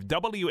 1015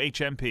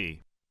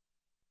 WHMP.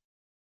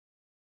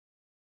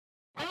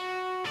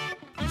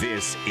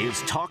 This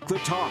is Talk the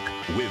Talk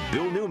with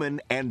Bill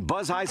Newman and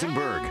Buzz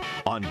Eisenberg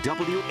on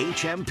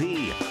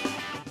WHMP.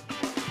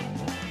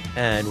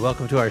 And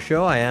welcome to our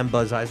show. I am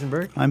Buzz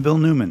Eisenberg. I'm Bill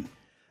Newman.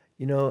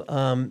 You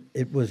know,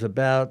 it was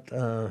about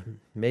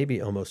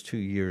maybe almost 2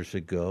 years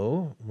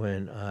ago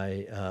when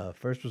I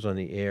first was on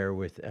the air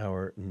with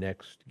our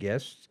next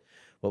guest.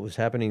 What was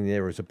happening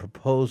there was a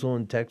proposal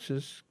in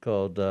Texas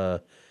called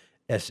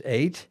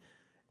S8.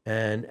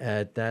 And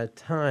at that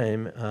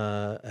time,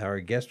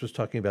 our guest was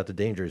talking about the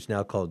danger. It's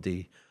now called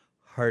the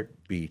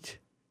Heartbeat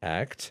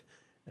Act,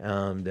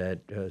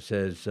 that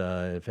says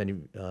if any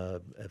a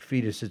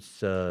fetus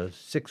is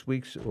 6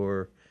 weeks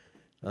or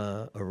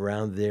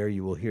around there,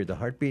 you will hear the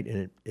heartbeat,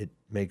 and it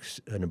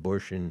makes an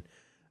abortion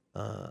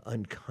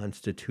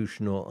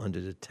unconstitutional under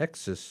the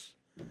Texas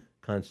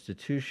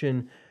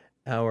Constitution.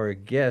 Our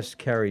guest,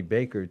 Carrie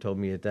Baker, told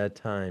me at that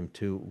time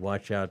to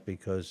watch out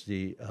because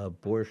the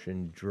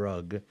abortion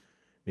drug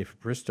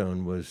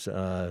mifepristone was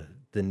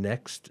the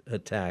next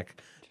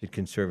attack that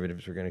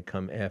conservatives were going to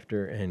come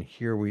after. And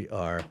here we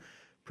are.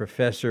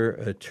 Professor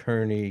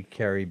attorney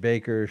Carrie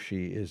Baker.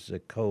 She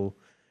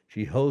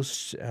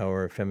hosts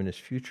our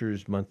Feminist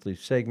Futures monthly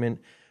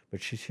segment,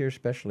 but she's here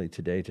specially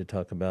today to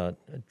talk about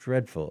a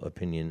dreadful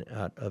opinion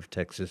out of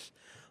Texas.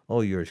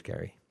 All yours,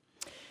 Carrie.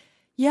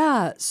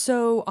 Yeah,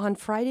 so on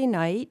Friday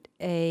night,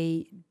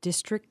 a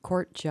district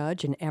court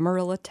judge in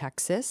Amarillo,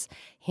 Texas,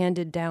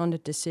 handed down a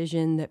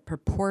decision that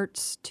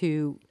purports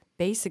to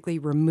basically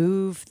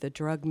remove the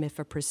drug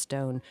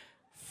mifepristone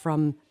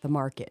from the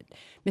market.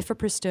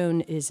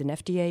 Mifepristone is an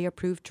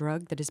FDA-approved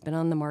drug that has been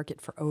on the market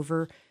for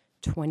over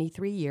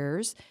 23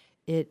 years.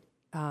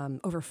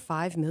 Over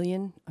 5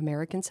 million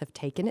Americans have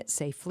taken it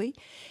safely,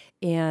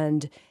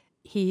 and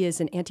he is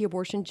an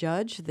anti-abortion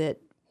judge that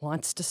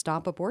wants to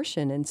stop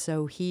abortion. And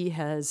so he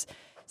has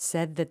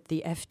said that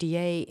the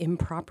FDA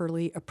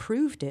improperly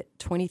approved it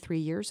 23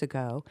 years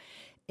ago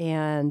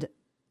and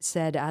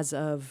said as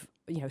of,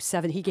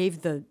 he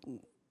gave the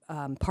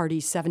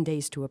parties 7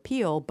 days to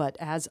appeal, but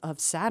as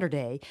of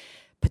Saturday,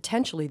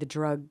 potentially the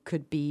drug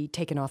could be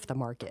taken off the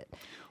market,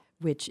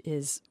 which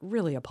is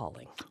really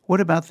appalling.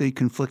 What about the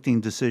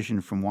conflicting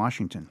decision from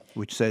Washington,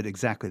 which said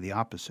exactly the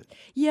opposite?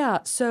 Yeah,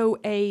 so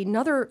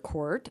another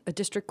court, a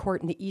district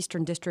court in the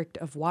Eastern District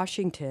of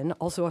Washington,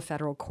 also a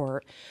federal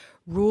court,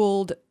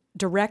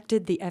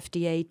 directed the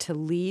FDA to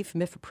leave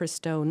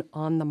mifepristone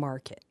on the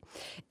market.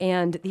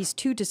 And these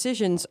two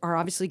decisions are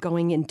obviously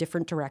going in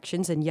different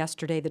directions. And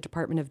yesterday, the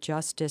Department of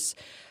Justice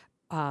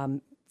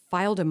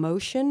filed a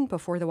motion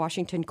before the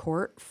Washington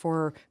court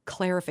for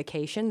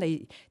clarification.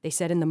 They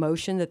said in the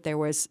motion that there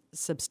was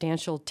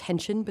substantial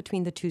tension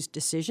between the two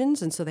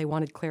decisions, and so they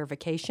wanted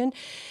clarification.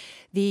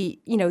 The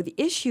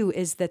issue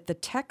is that the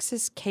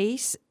Texas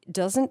case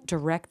doesn't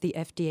direct the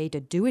FDA to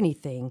do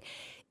anything.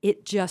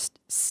 It just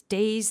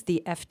stays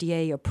the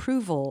FDA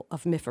approval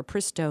of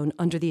mifepristone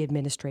under the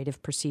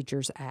Administrative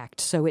Procedures Act.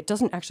 So it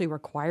doesn't actually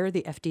require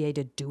the FDA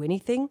to do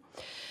anything,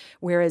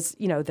 whereas,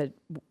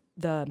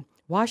 the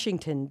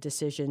Washington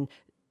decision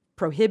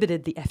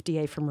prohibited the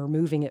FDA from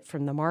removing it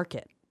from the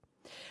market.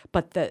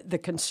 But the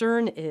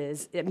concern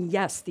is,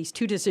 yes, these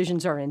two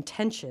decisions are in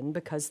tension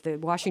because the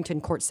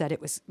Washington court said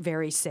it was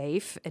very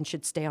safe and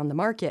should stay on the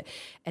market,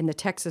 and the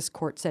Texas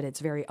court said it's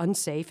very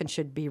unsafe and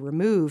should be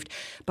removed.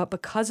 But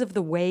because of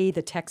the way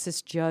the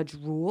Texas judge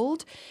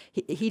ruled,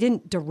 he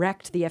didn't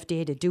direct the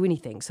FDA to do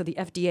anything. So the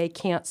FDA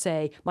can't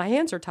say, my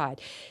hands are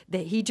tied.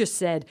 He just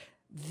said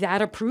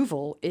that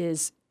approval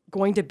is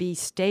going to be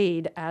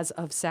stayed as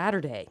of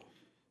Saturday.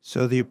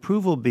 So the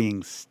approval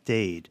being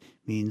stayed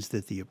means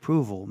that the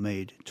approval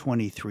made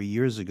 23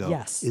 years ago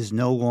is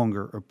no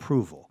longer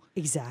approval.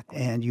 Exactly.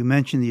 And you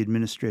mentioned the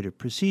Administrative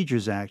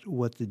Procedures Act.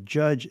 What the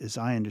judge, as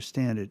I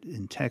understand it,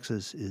 in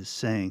Texas is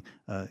saying,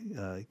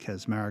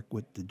 Kaczmarek,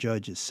 what the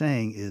judge is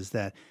saying is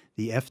that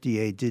the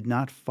FDA did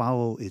not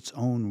follow its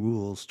own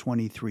rules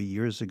 23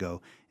 years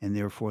ago, and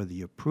therefore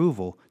the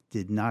approval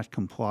did not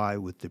comply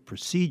with the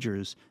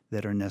procedures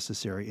that are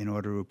necessary in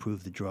order to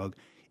approve the drug.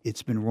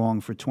 It's been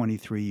wrong for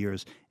 23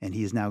 years, and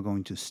he is now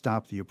going to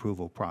stop the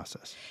approval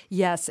process.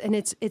 Yes, and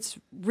it's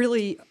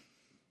really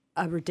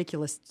a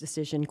ridiculous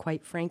decision,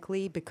 quite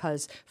frankly,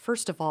 because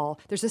first of all,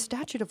 there's a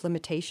statute of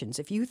limitations.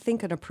 If you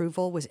think an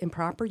approval was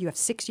improper, you have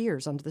 6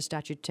 years under the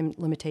statute of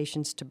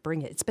limitations to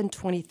bring it. It's been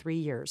 23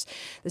 years.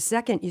 The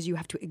second is you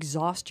have to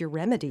exhaust your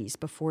remedies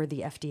before the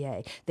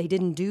FDA. They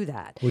didn't do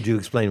that. Would you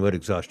explain what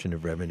exhaustion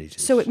of remedies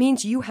is? So it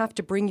means you have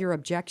to bring your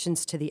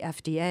objections to the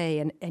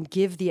FDA and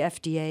give the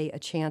FDA a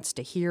chance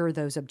to hear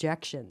those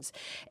objections.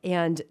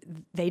 And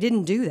they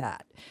didn't do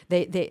that.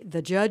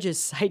 The judge is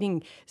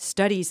citing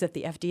studies that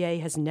the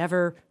FDA has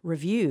never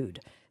reviewed,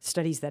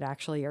 studies that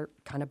actually are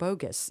kind of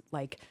bogus,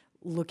 like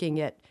looking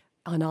at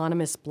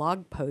anonymous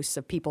blog posts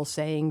of people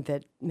saying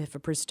that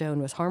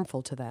mifepristone was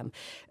harmful to them.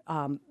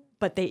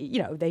 But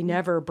they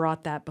never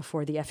brought that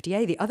before the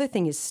FDA. The other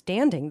thing is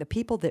standing. The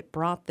people that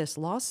brought this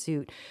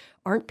lawsuit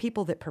aren't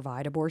people that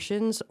provide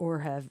abortions or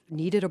have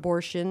needed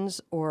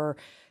abortions or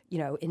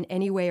in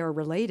any way are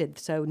related.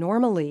 So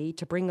normally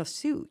to bring a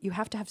suit, you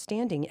have to have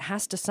standing. It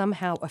has to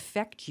somehow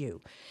affect you.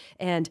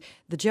 And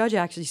the judge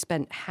actually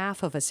spent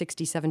half of a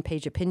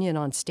 67-page opinion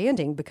on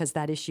standing because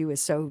that issue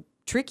is so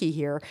tricky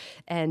here.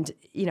 And,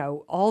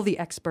 all the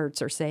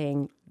experts are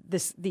saying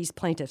these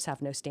plaintiffs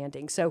have no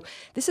standing. So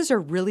this is a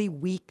really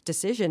weak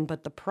decision,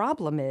 but the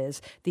problem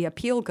is the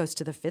appeal goes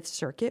to the Fifth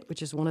Circuit,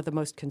 which is one of the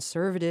most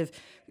conservative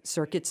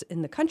circuits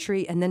in the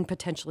country, and then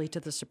potentially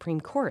to the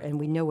Supreme Court, and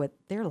we know what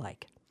they're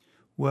like.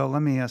 Well,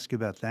 let me ask you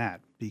about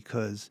that,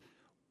 because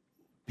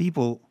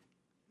people,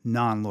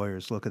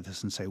 non-lawyers, look at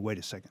this and say, wait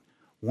a second,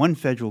 one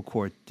federal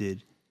court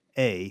did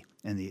A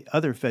and the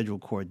other federal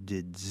court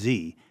did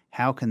Z.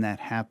 How can that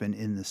happen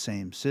in the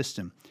same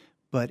system?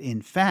 But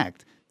in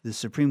fact, the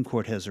Supreme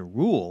Court has a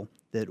rule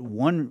that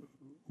one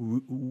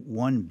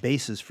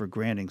basis for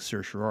granting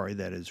certiorari,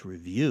 that is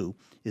review,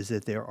 is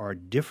that there are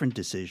different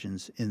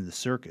decisions in the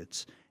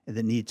circuits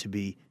that need to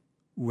be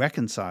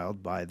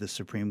reconciled by the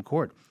Supreme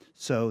Court.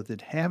 So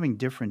that having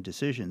different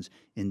decisions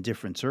in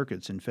different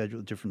circuits in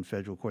different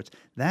federal courts,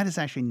 that is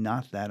actually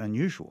not that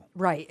unusual.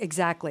 Right,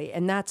 exactly.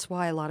 And that's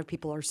why a lot of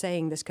people are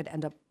saying this could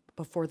end up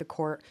before the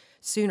court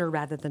sooner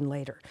rather than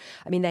later.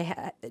 I mean,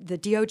 the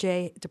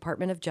DOJ,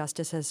 Department of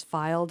Justice, has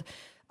filed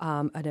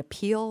an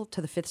appeal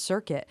to the Fifth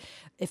Circuit.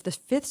 If the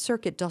Fifth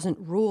Circuit doesn't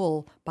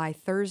rule by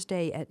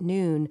Thursday at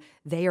noon,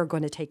 they are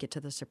going to take it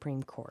to the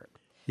Supreme Court.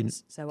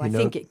 So I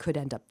think it could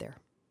end up there.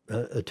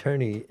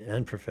 Attorney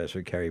and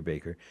Professor Carrie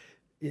Baker,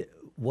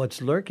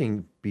 what's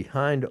lurking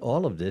behind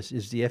all of this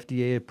is the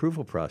FDA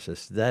approval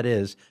process. That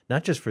is,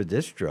 not just for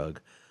this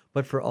drug,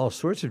 but for all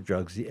sorts of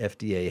drugs, the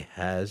FDA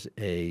has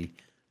a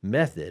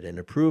method, an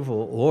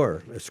approval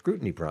or a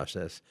scrutiny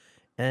process.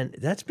 And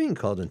that's being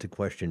called into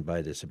question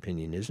by this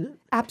opinion, isn't it?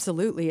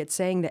 Absolutely. It's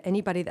saying that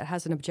anybody that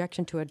has an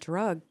objection to a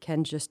drug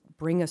can just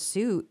bring a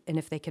suit, and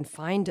if they can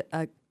find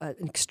an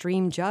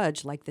extreme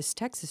judge like this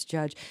Texas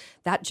judge,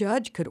 that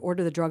judge could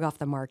order the drug off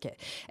the market.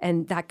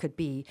 And that could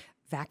be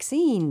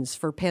vaccines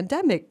for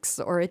pandemics,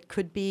 or it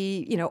could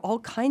be, all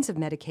kinds of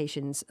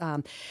medications.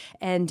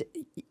 And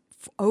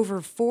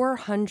over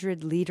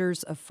 400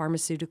 leaders of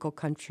pharmaceutical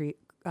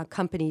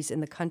companies in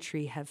the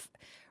country have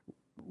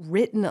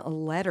written a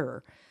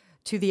letter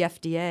to the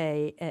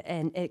FDA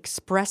and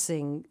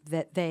expressing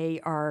that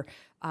they're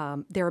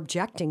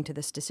objecting to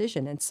this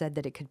decision, and said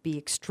that it could be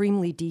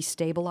extremely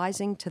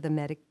destabilizing to the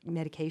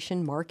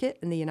medication market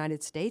in the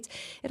United States.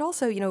 It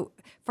also,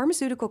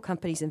 pharmaceutical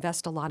companies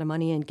invest a lot of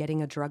money in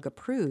getting a drug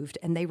approved,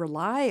 and they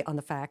rely on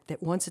the fact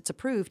that once it's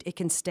approved, it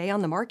can stay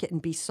on the market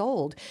and be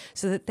sold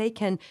so that they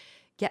can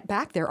get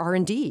back their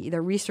R&D,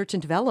 their research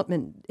and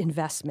development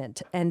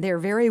investment. And they're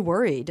very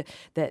worried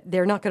that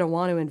they're not going to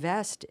want to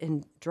invest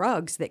in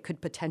drugs that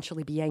could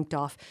potentially be yanked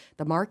off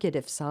the market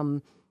if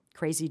some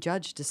crazy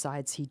judge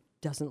decides he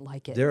doesn't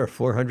like it. There are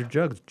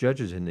 400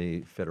 judges in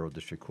the federal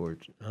district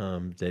court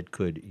that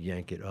could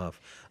yank it off.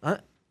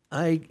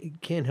 I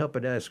can't help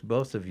but ask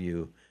both of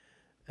you,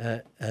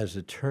 as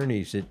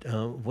attorneys,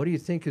 what do you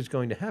think is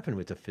going to happen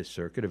with the Fifth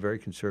Circuit, a very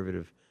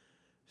conservative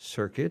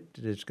circuit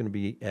that's going to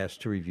be asked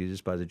to review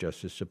this by the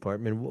Justice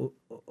Department?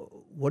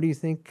 What do you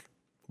think?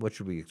 What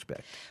should we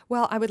expect?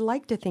 Well, I would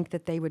like to think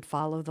that they would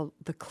follow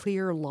the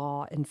clear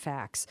law and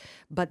facts.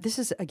 But this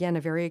is, again, a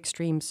very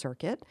extreme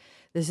circuit.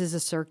 This is a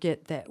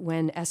circuit that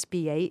when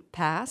SB 8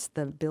 passed,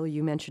 the bill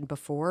you mentioned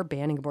before,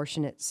 banning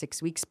abortion at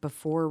 6 weeks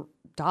before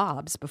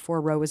Dobbs,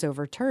 before Roe was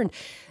overturned,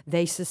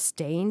 they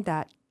sustained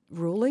that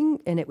ruling,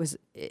 and it was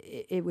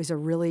a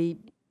really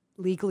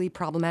legally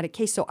problematic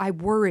case. So I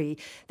worry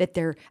that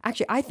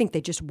I think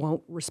they just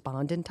won't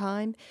respond in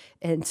time.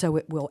 And so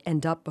it will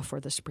end up before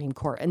the Supreme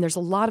Court. And there's a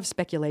lot of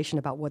speculation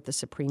about what the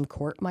Supreme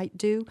Court might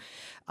do.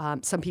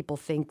 Some people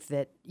think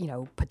that,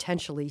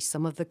 potentially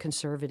some of the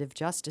conservative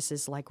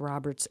justices like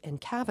Roberts and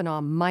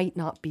Kavanaugh might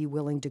not be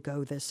willing to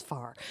go this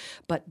far.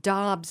 But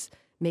Dobbs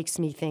makes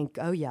me think,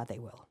 oh yeah, they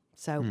will.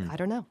 So I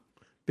don't know.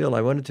 Bill,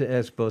 I wanted to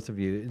ask both of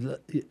you,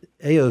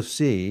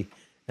 AOC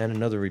and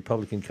another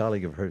Republican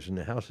colleague of hers in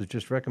the House is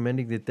just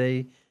recommending that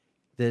the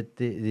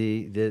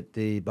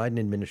Biden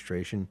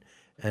administration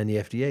and the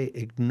FDA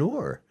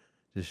ignore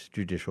this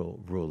judicial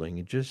ruling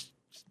and just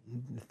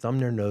thumb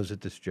their nose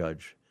at this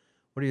judge.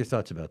 What are your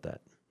thoughts about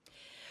that?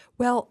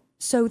 Well,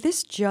 so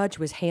this judge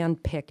was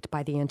handpicked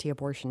by the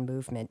anti-abortion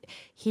movement.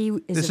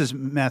 This is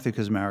Matthew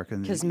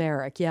Kaczmarek.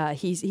 Kaczmarek, yeah.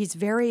 He's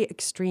very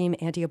extreme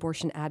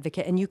anti-abortion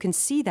advocate, and you can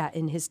see that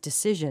in his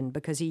decision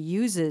because he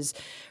uses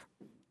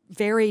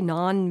very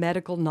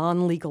non-medical,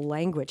 non-legal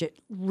language. It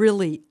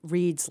really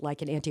reads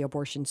like an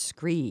anti-abortion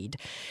screed.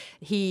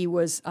 He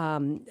was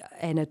an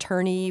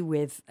attorney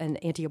with an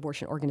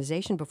anti-abortion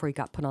organization before he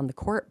got put on the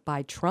court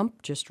by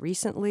Trump just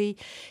recently.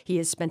 He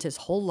has spent his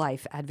whole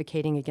life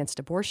advocating against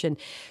abortion.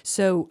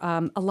 So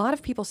a lot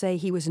of people say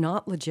he was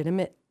not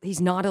legitimate.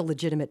 He's not a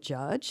legitimate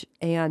judge,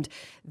 and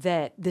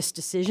that this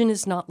decision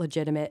is not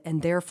legitimate,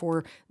 and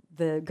therefore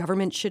the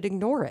government should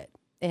ignore it.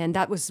 And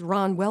that was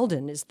Ron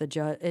Weldon, is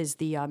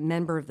the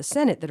member of the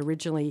Senate that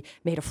originally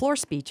made a floor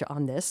speech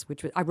on this,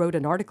 I wrote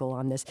an article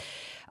on this.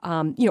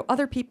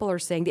 Other people are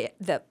saying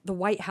the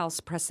White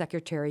House press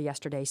secretary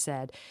yesterday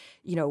said,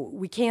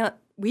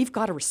 we've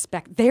got to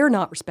respect, they're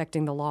not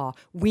respecting the law.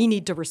 We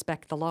need to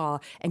respect the law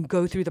and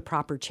go through the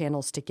proper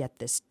channels to get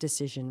this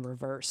decision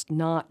reversed,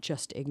 not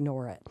just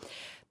ignore it.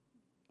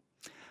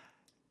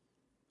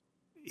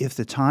 If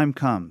the time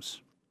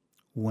comes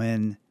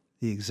when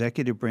the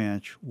executive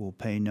branch will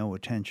pay no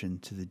attention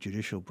to the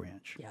judicial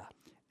branch,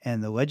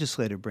 and the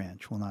legislative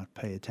branch will not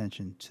pay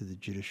attention to the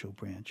judicial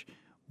branch,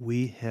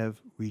 we have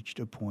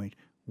reached a point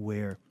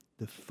where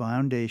the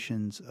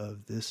foundations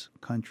of this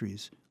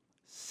country's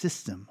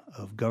system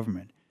of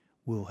government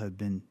will have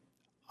been,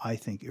 I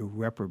think,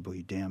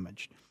 irreparably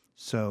damaged.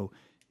 So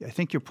I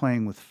think you're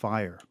playing with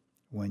fire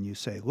when you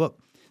say, look,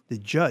 the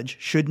judge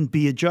shouldn't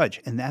be a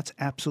judge, and that's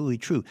absolutely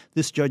true.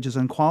 This judge is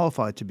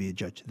unqualified to be a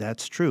judge.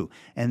 That's true.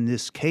 And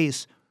this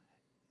case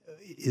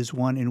is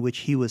one in which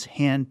he was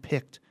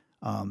handpicked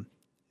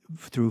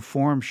through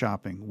forum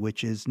shopping,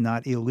 which is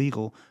not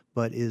illegal,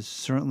 but is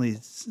certainly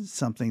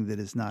something that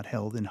is not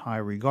held in high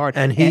regard.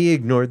 And he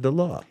ignored the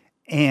law.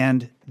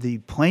 And the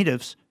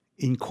plaintiffs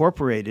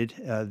incorporated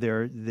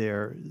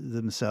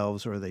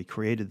themselves, or they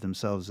created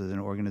themselves as an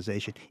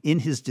organization in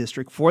his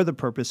district for the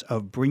purpose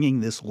of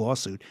bringing this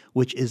lawsuit,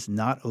 which is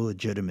not a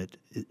legitimate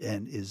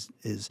and is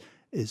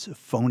a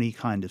phony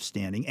kind of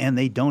standing. And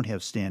they don't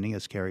have standing,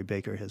 as Carrie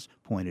Baker has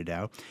pointed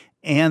out.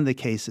 And the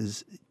case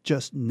is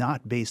just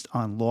not based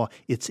on law.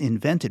 It's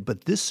invented.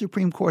 But this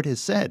Supreme Court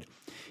has said,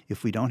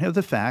 if we don't have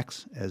the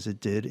facts, as it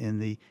did in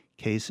the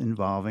case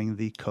involving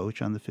the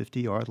coach on the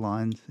 50-yard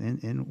line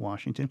in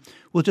Washington,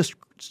 we'll just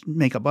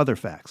make up other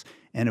facts.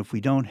 And if we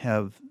don't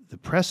have the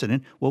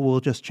precedent, well, we'll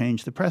just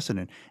change the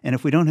precedent. And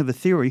if we don't have a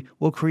theory,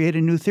 we'll create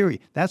a new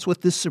theory. That's what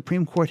this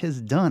Supreme Court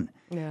has done.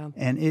 Yeah.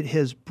 And it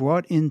has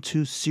brought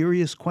into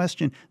serious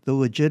question the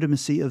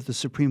legitimacy of the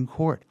Supreme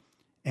Court.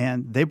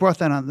 And they brought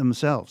that on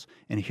themselves.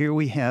 And here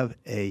we have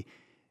a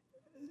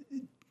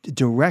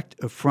direct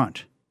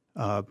affront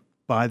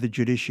by the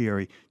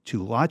judiciary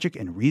to logic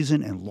and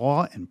reason and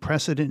law and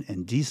precedent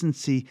and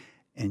decency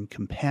and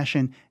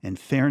compassion and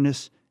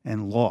fairness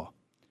and law.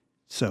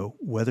 So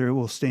whether it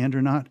will stand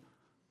or not,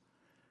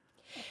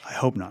 I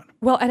hope not.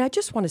 Well, and I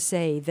just want to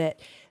say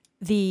that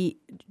the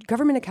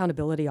Government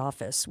Accountability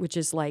Office, which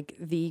is like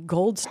the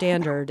gold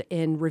standard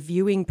in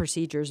reviewing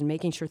procedures and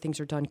making sure things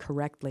are done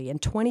correctly, in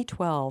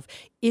 2012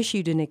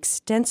 issued an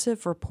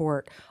extensive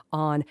report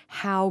on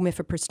how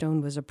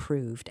mifepristone was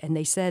approved. And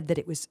they said that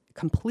it was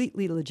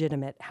completely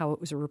legitimate how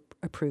it was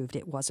approved.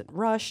 It wasn't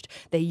rushed.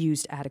 They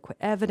used adequate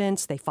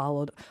evidence. They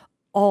followed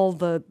all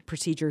the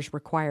procedures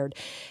required.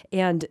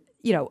 And,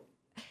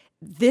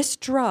 this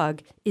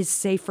drug is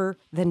safer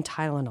than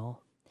Tylenol.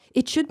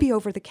 It should be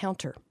over the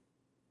counter.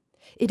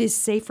 It is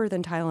safer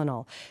than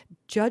Tylenol.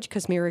 Judge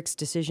Kaczmarek's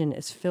decision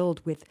is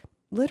filled with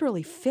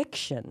literally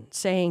fiction,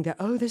 saying that,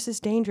 oh, this is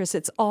dangerous.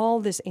 It's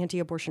all this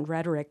anti-abortion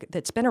rhetoric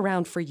that's been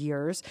around for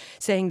years,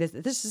 saying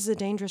that this is a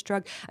dangerous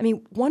drug. I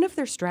mean, one of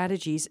their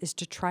strategies is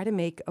to try to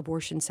make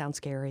abortion sound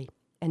scary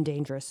and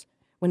dangerous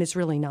when it's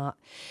really not.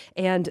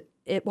 And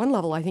at one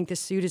level, I think this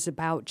suit is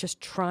about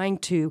just trying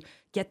to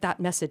get that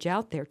message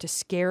out there, to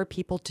scare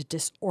people, to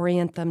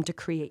disorient them, to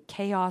create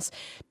chaos.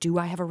 Do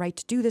I have a right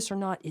to do this or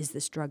not? Is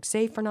this drug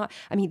safe or not?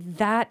 I mean,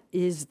 that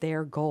is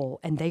their goal,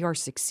 and they are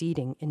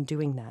succeeding in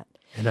doing that.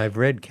 And I've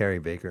read, Carrie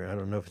Baker, I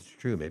don't know if it's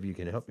true, maybe you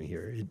can help me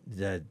here,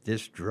 that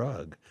this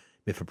drug,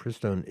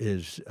 mifepristone,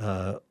 is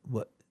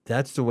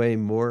that's the way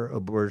more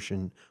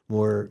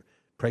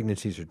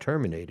pregnancies are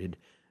terminated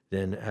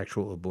than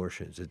actual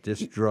abortions, that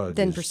this drug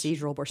than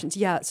procedural abortions.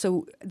 Yeah,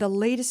 so the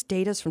latest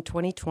data is from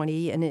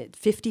 2020, and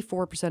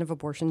 54% of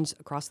abortions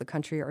across the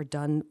country are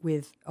done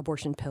with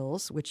abortion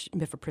pills, which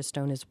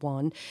mifepristone is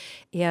one,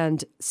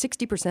 and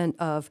 60%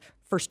 of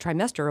first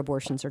trimester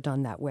abortions are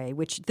done that way,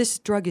 which this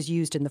drug is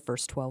used in the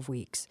first 12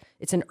 weeks.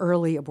 It's an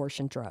early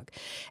abortion drug.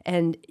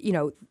 And,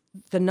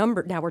 the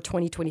number, now we're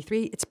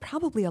 2023, it's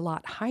probably a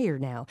lot higher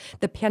now.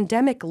 The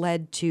pandemic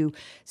led to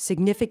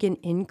significant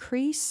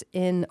increase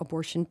in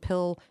abortion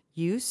pill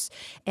use.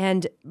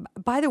 And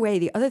by the way,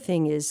 the other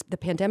thing is the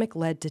pandemic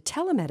led to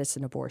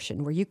telemedicine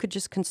abortion, where you could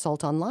just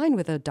consult online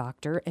with a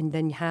doctor and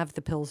then have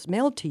the pills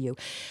mailed to you.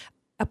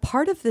 A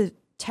part of the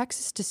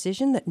Texas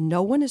decision that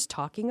no one is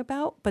talking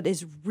about, but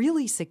is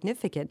really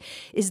significant,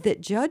 is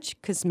that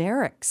Judge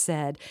Kaczmarek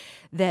said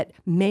that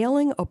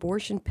mailing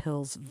abortion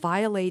pills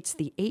violates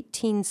the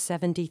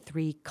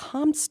 1873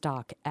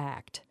 Comstock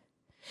Act,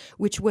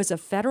 which was a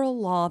federal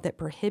law that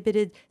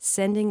prohibited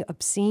sending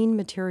obscene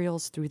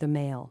materials through the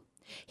mail.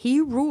 He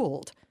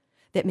ruled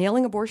that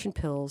mailing abortion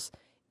pills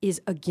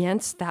is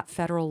against that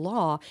federal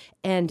law,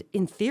 and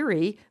in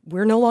theory,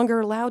 we're no longer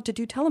allowed to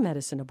do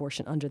telemedicine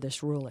abortion under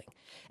this ruling.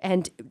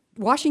 And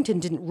Washington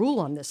didn't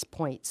rule on this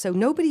point, so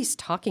nobody's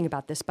talking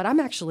about this, but I'm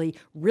actually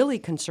really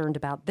concerned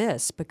about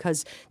this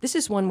because this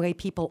is one way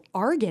people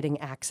are getting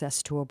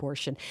access to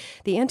abortion.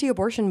 The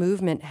anti-abortion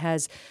movement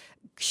has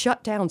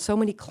shut down so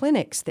many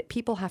clinics that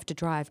people have to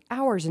drive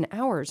hours and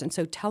hours. And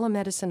so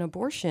telemedicine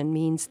abortion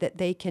means that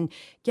they can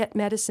get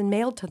medicine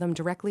mailed to them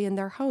directly in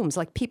their homes,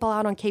 like people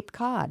out on Cape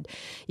Cod.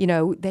 You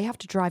know, they have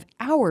to drive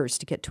hours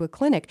to get to a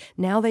clinic.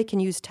 Now they can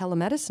use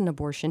telemedicine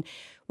abortion.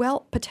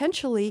 Well,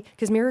 potentially,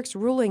 Kaczmarek's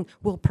ruling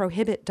will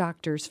prohibit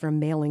doctors from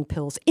mailing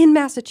pills in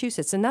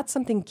Massachusetts. And that's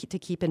something to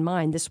keep in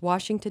mind. This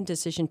Washington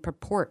decision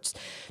purports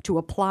to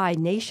apply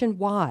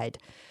nationwide,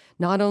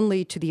 not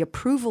only to the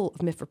approval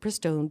of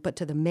mifepristone, but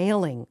to the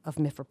mailing of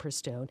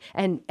mifepristone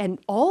and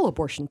all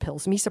abortion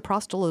pills,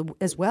 misoprostol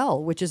as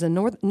well, which is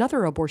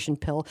another abortion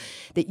pill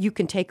that you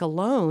can take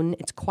alone.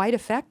 It's quite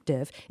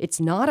effective. It's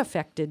not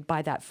affected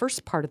by that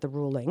first part of the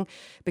ruling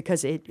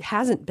because it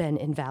hasn't been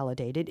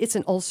invalidated. It's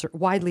an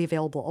widely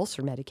available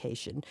ulcer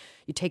medication.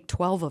 You take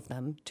 12 of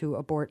them to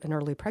abort an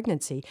early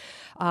pregnancy,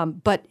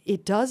 but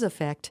it does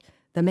affect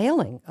the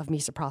mailing of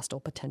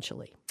misoprostol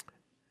potentially.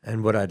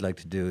 And what I'd like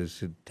to do is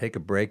to take a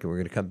break, and we're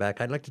going to come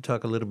back. I'd like to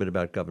talk a little bit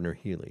about Governor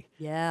Healy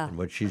and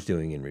what she's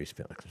doing in Reese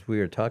Felix.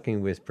 We are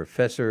talking with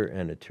Professor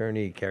and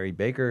Attorney Carrie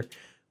Baker.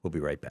 We'll be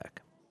right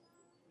back.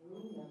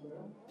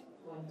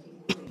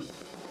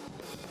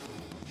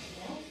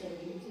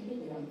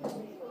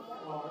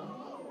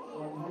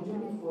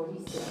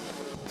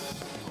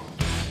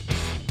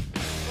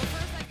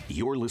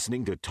 You're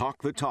listening to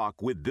Talk the Talk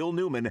with Bill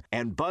Newman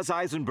and Buzz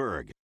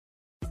Eisenberg.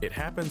 It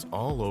happens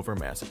all over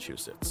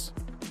Massachusetts.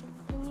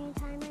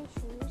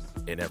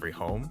 In every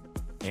home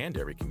and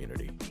every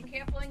community. Be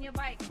careful on your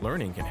bike.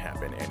 Learning can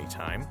happen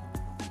anytime,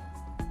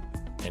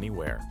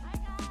 anywhere.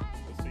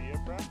 We'll see you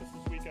at practice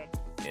this weekend.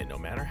 And no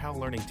matter how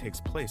learning takes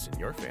place in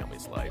your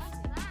family's life,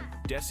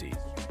 DESE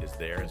is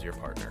there as your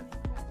partner.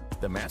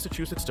 The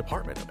Massachusetts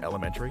Department of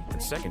Elementary and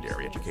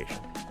Secondary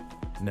Education.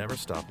 Never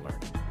stop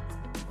learning.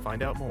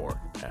 Find out more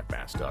at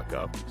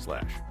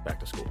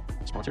mass.gov/back-to-school.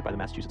 Sponsored by the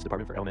Massachusetts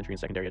Department for Elementary and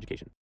Secondary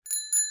Education.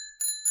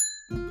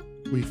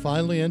 We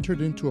finally entered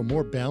into a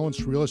more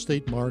balanced real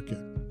estate market.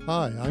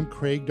 Hi, I'm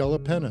Craig Della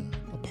Penna,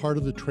 a part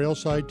of the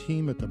Trailside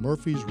team at the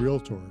Murphy's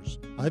Realtors.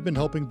 I've been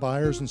helping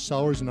buyers and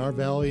sellers in our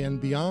valley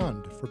and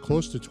beyond for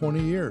close to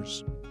 20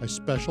 years. I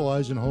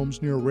specialize in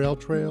homes near rail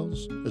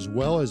trails, as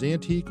well as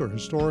antique or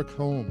historic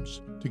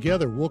homes.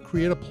 Together, we'll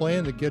create a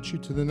plan that gets you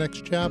to the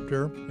next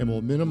chapter and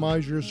will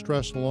minimize your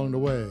stress along the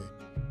way.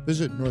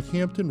 Visit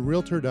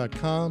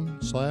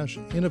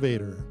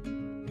northamptonrealtor.com/innovator.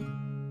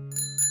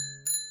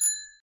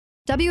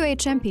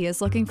 WHMP is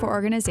looking for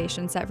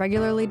organizations that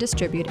regularly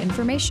distribute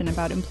information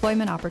about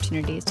employment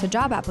opportunities to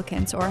job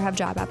applicants or have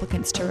job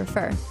applicants to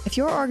refer. If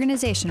your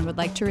organization would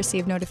like to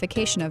receive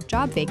notification of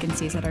job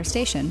vacancies at our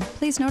station,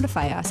 please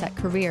notify us at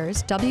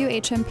Careers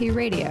WHMP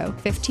Radio,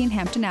 15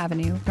 Hampton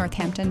Avenue,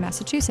 Northampton,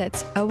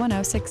 Massachusetts,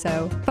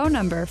 01060, phone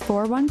number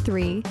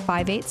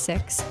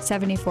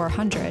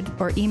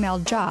 413-586-7400, or email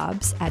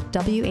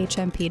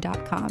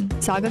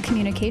jobs@whmp.com. Saga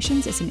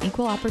Communications is an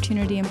equal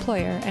opportunity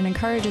employer and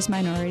encourages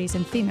minorities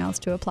and females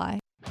to apply.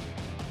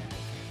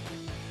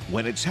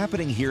 When it's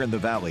happening here in the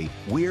Valley,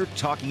 we're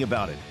talking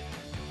about it.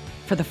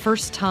 For the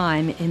first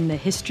time in the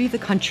history of the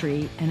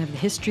country and of the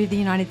history of the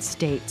United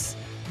States,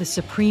 the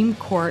Supreme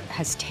Court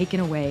has taken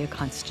away a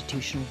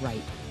constitutional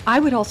right. I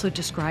would also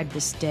describe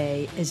this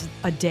day as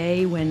a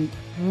day when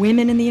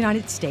women in the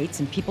United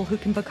States and people who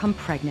can become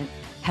pregnant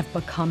have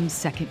become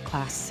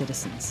second-class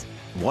citizens.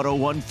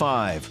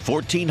 1015,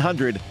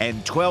 1400,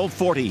 and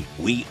 1240.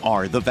 We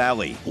are the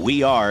Valley.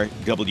 We are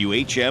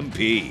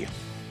WHMP.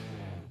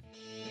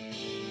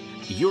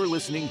 You're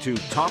listening to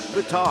Talk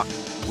the Talk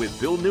with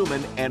Bill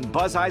Newman and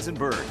Buzz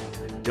Eisenberg.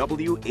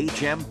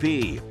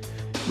 WHMP.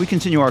 We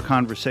continue our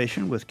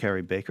conversation with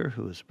Carrie Baker,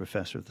 who is a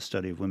professor of the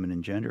study of women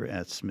and gender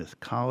at Smith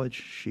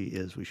College. She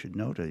is, we should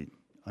note, a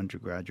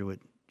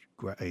graduate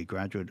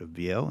of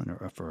Yale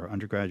for her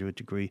undergraduate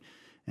degree,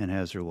 and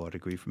has her law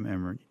degree from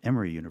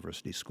Emory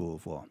University School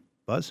of Law.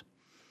 Buzz?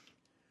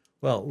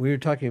 Well, we were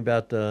talking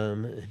about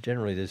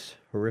generally this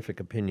horrific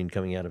opinion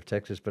coming out of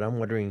Texas, but I'm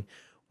wondering,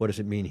 what does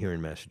it mean here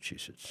in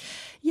Massachusetts?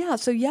 Yeah,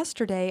 so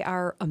yesterday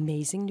our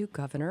amazing new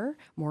governor,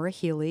 Maura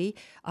Healey,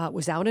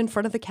 was out in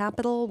front of the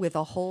Capitol with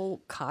a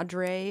whole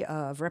cadre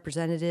of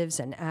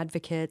representatives and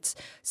advocates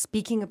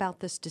speaking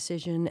about this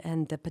decision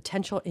and the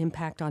potential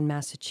impact on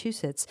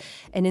Massachusetts.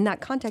 And in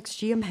that context,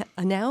 she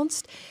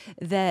announced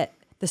that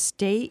the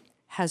state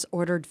has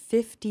ordered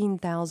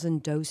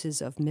 15,000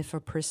 doses of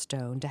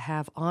mifepristone to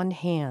have on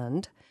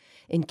hand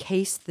in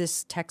case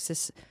this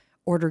Texas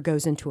order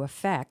goes into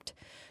effect,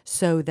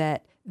 so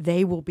that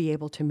they will be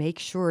able to make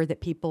sure that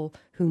people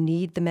who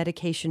need the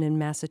medication in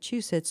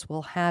Massachusetts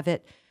will have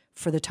it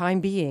for the time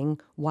being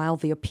while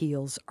the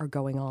appeals are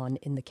going on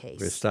in the case.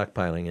 We're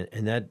stockpiling,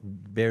 and that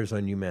bears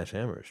on UMass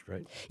Amherst,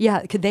 right?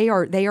 Yeah, they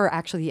are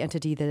actually the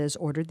entity that has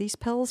ordered these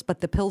pills, but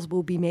the pills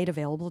will be made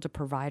available to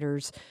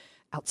providers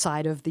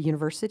outside of the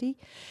university.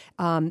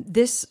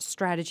 This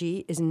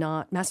strategy is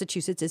not,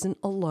 Massachusetts isn't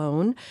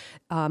alone.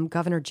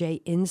 Governor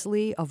Jay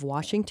Inslee of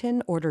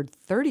Washington ordered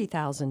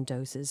 30,000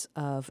 doses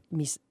of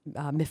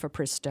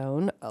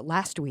mifepristone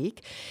last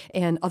week,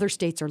 and other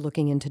states are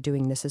looking into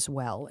doing this as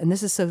well. And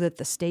this is so that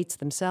the states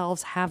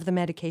themselves have the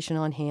medication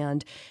on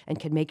hand and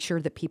can make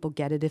sure that people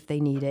get it if they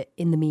need it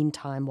in the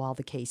meantime while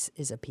the case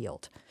is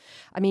appealed.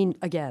 I mean,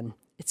 again,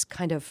 it's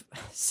kind of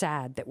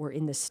sad that we're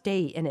in this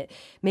state, and it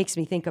makes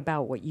me think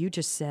about what you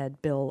just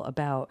said, Bill,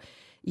 about,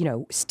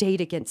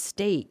 state against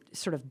state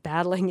sort of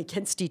battling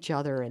against each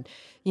other, and,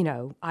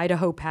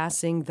 Idaho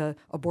passing the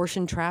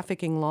abortion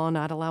trafficking law,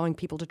 not allowing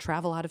people to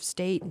travel out of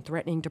state and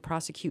threatening to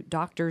prosecute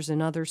doctors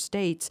in other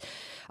states.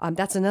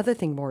 That's another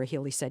thing Maura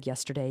Healey said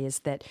yesterday, is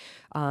that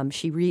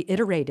she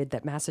reiterated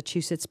that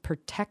Massachusetts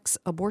protects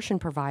abortion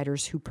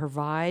providers who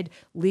provide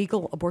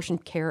legal abortion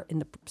care in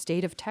the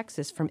state of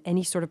Texas from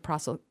any sort of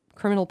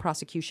criminal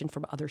prosecution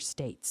from other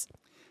states.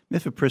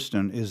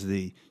 Mifepristone is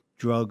the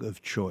drug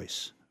of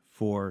choice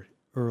for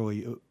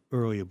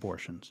early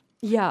abortions.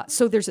 Yeah,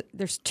 so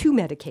there's two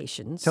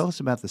medications. Tell us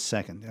about the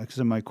second, because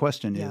my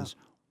question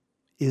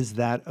is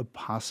that a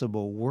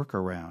possible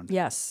workaround?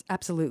 Yes,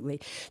 absolutely.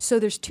 So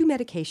there's two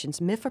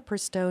medications,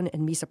 mifepristone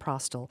and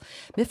misoprostol.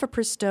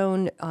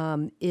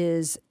 Mifepristone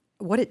is,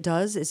 what it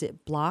does is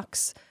it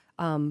blocks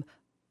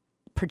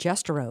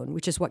progesterone,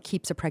 which is what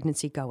keeps a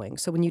pregnancy going.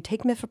 So when you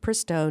take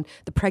mifepristone,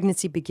 the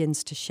pregnancy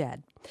begins to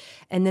shed.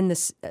 And then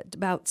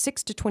about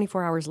 6 to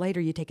 24 hours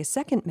later, you take a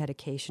second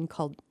medication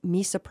called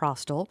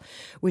misoprostol,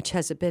 which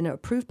has been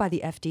approved by the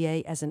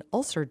FDA as an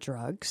ulcer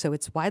drug. So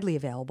it's widely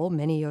available.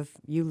 Many of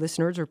you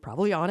listeners are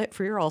probably on it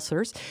for your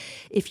ulcers.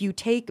 If you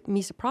take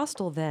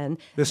misoprostol, then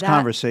this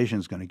conversation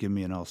is going to give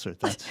me an ulcer.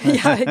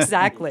 Yeah,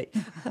 exactly.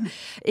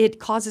 It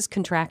causes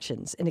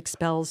contractions and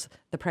expels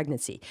the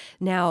pregnancy.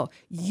 Now,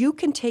 you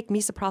can take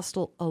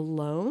misoprostol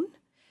alone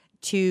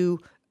to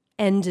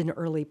end an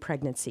early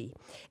pregnancy.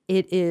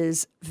 It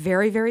is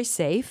very, very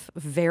safe,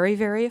 very,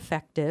 very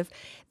effective.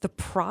 The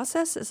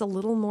process is a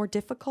little more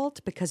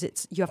difficult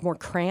because you have more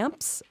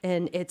cramps,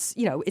 and it's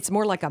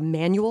more like a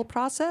manual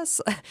process.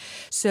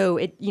 So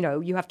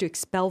you have to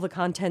expel the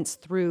contents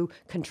through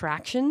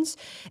contractions.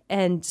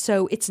 And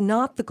so it's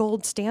not the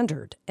gold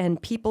standard,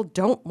 and people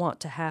don't want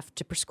to have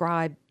to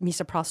prescribe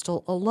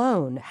misoprostol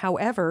alone.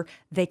 However,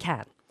 they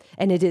can.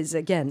 And it is,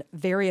 again,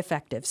 very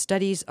effective.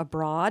 Studies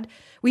abroad,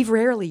 we've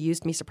rarely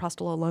used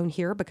misoprostol alone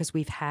here because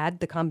we've had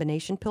the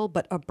combination pill,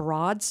 but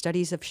abroad,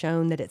 studies have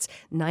shown that it's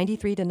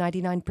 93 to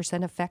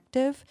 99%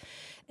 effective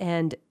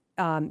and,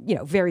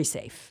 very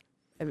safe.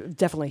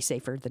 Definitely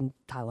safer than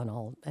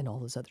Tylenol and all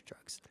those other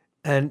drugs.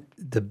 And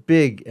the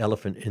big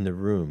elephant in the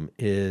room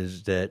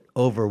is that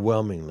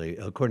overwhelmingly,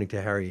 according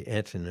to Harry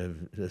Anson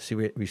of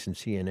the recent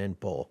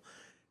CNN poll,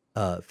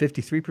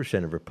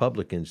 53% of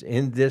Republicans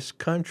in this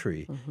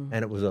country,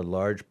 and it was a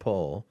large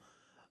poll,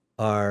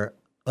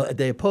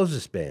 they oppose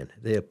this ban.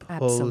 They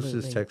oppose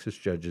this Texas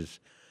judge's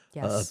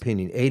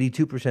opinion.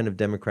 82% of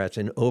Democrats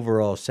and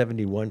overall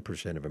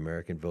 71% of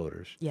American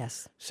voters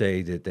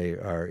say that they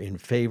are in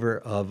favor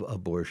of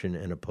abortion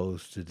and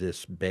opposed to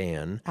this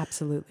ban.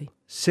 Absolutely.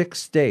 6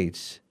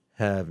 states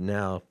have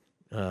now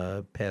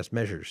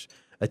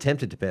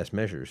attempted to pass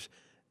measures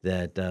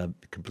that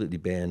completely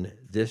ban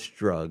this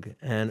drug,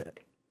 and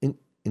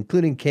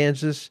including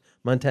Kansas,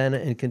 Montana,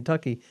 and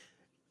Kentucky,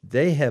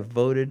 they have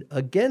voted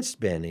against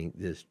banning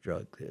this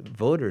drug.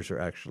 Voters are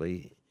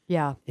actually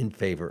in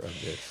favor of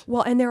this.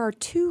 Well, and there are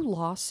 2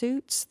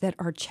 lawsuits that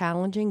are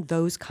challenging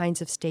those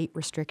kinds of state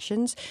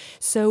restrictions.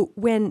 So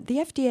when the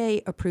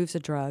FDA approves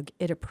a drug,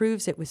 it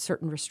approves it with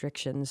certain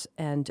restrictions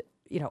and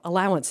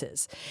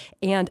allowances.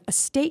 And a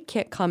state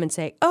can't come and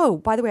say, oh,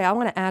 by the way, I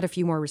want to add a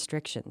few more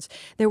restrictions.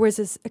 There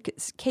was a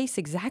case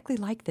exactly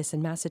like this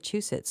in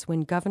Massachusetts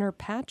when Governor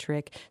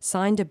Patrick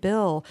signed a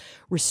bill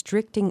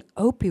restricting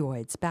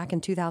opioids back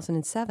in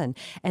 2007.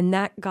 And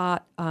that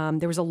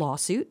there was a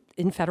lawsuit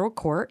in federal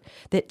court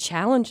that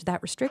challenged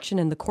that restriction.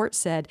 And the court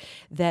said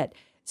that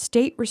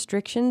state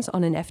restrictions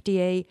on an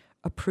FDA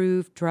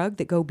approved drug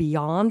that go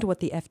beyond what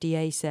the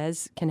FDA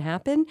says can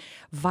happen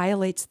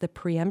violates the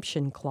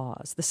preemption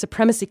clause, the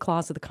supremacy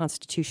clause of the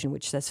Constitution,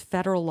 which says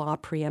federal law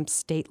preempts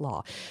state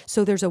law.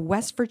 So there's a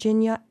West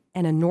Virginia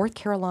and a North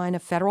Carolina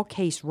federal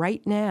case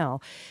right now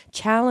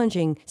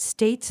challenging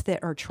states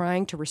that are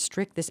trying to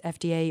restrict this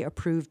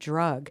FDA-approved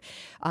drug.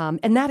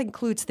 And that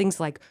includes things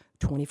like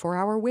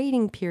 24-hour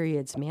waiting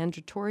periods,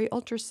 mandatory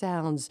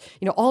ultrasounds,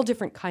 all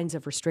different kinds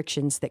of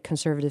restrictions that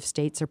conservative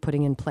states are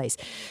putting in place.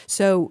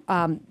 So,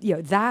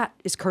 that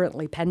is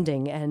currently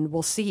pending, and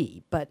we'll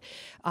see. But,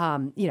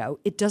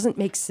 it doesn't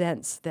make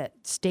sense that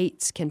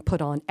states can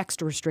put on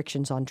extra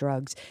restrictions on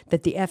drugs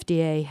that the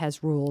FDA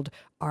has ruled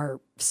are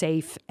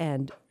safe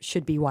and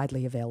should be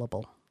widely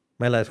available.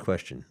 My last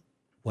question,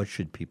 what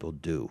should people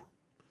do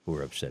who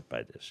are upset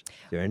by this?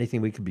 Is there anything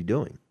we could be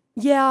doing?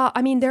 Yeah,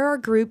 there are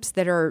groups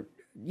that are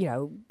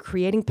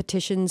creating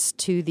petitions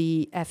to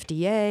the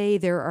FDA.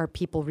 There are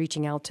people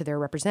reaching out to their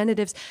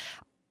representatives.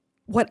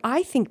 What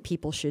I think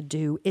people should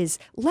do is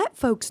let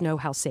folks know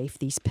how safe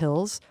these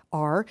pills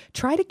are.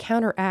 Try to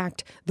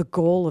counteract the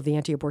goal of the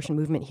anti-abortion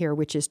movement here,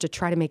 which is to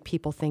try to make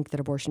people think that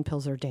abortion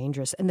pills are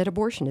dangerous and that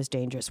abortion is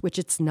dangerous, which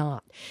it's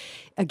not.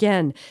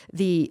 Again,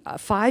 the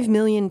 5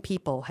 million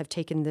people have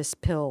taken this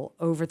pill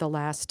over the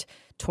last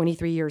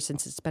 23 years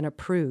since it's been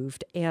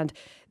approved, and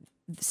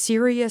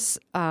serious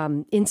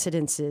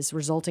incidences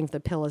resulting from the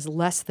pill is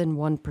less than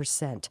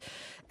 1%.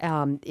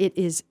 It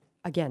is,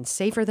 again,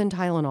 safer than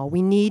Tylenol.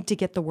 We need to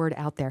get the word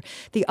out there.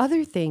 The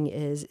other thing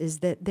is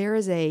that there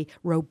is a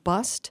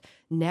robust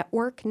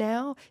network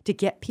now to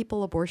get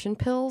people abortion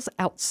pills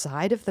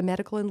outside of the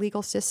medical and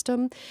legal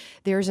system.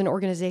 There's an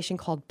organization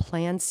called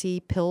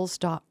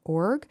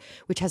PlanCpills.org,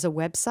 which has a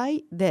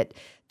website that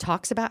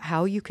talks about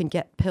how you can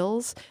get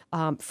pills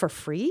for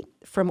free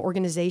from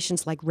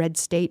organizations like Red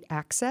State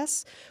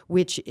Access,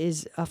 which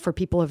is for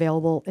people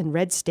available in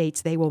red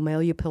states. They will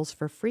mail you pills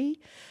for free.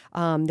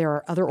 There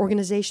are other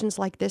organizations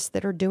like this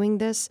that are doing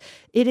this.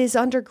 It is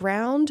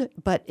underground,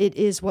 but it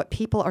is what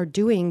people are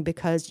doing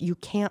because you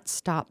can't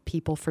stop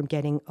people from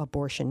getting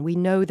abortion. We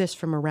know this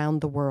from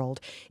around the world.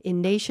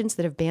 In nations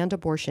that have banned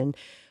abortion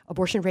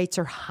rates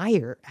are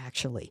higher,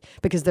 actually,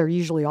 because they're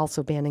usually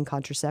also banning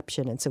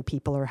contraception, and so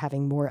people are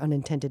having more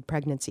unintended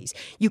pregnancies.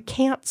 You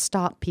can't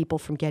stop people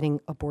from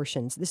getting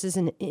abortions. This is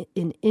an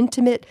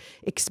intimate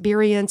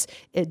experience,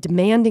 a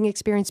demanding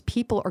experience.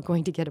 People are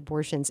going to get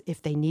abortions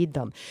if they need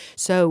them.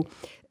 So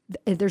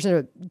there's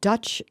a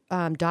Dutch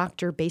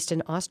doctor based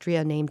in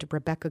Austria named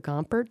Rebecca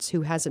Gompertz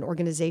who has an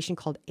organization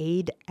called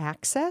Aid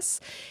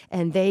Access,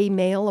 and they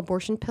mail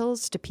abortion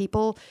pills to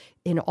people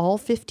in all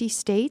 50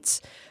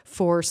 states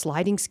for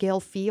sliding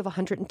scale fee of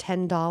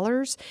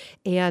 $110,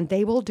 and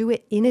they will do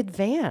it in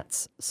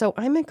advance. So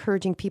I'm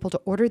encouraging people to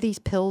order these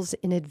pills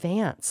in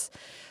advance.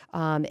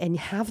 And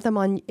have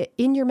them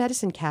in your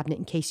medicine cabinet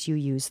in case you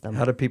use them.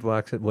 How do people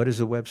access? What is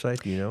the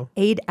website? Do you know?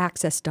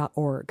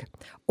 aidaccess.org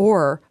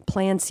or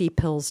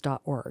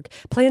PlanCpills.org.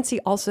 Plan C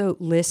also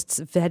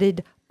lists vetted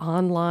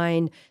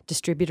online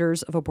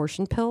distributors of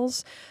abortion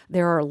pills.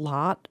 There are a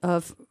lot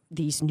of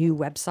these new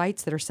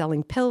websites that are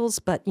selling pills,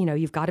 but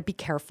you've got to be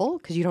careful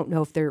because you don't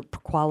know if they're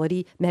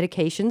quality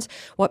medications.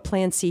 What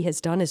Plan C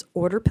has done is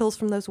order pills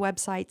from those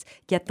websites,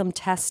 get them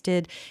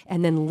tested,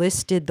 and then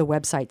listed the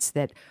websites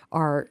that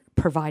are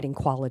providing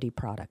quality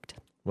product.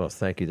 Well,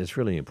 thank you. That's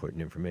really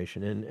important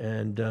information.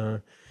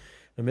 And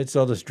amidst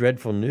all this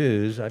dreadful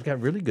news, I've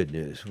got really good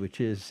news,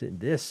 which is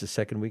the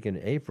second week in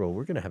April,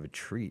 we're going to have a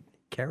treat.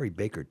 Carrie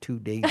Baker 2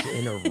 days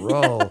in a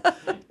row.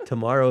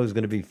 Tomorrow is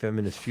going to be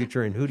Feminist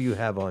Future. And who do you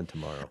have on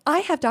tomorrow? I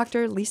have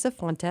Dr. Lisa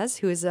Fuentes,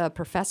 who is a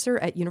professor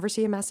at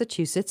University of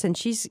Massachusetts, and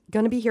she's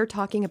going to be here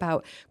talking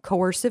about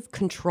coercive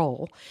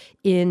control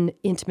in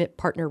intimate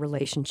partner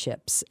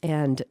relationships.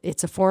 And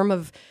it's a form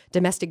of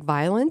domestic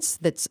violence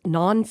that's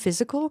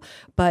non-physical,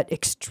 but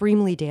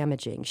extremely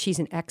damaging. She's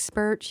an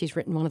expert. She's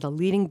written one of the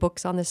leading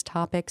books on this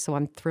topic, so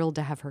I'm thrilled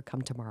to have her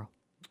come tomorrow.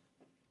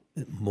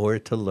 More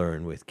to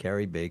learn with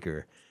Carrie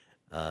Baker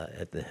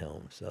at the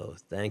helm. So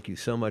thank you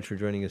so much for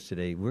joining us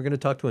today. We're going to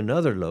talk to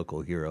another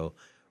local hero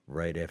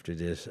right after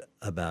this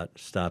about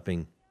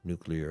stopping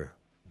nuclear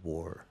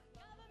war.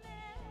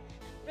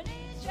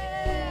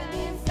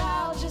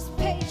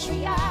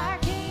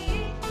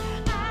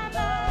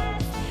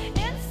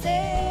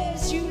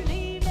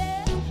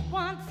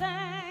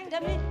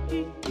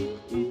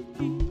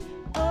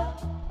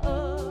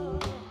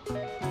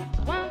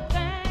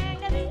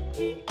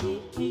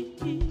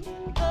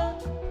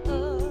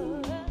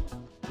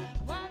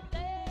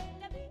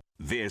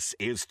 This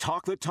is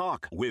Talk the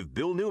Talk with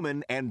Bill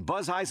Newman and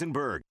Buzz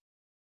Eisenberg.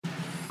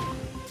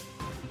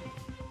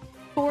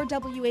 For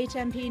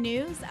WHMP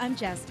News, I'm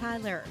Jess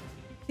Tyler.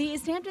 The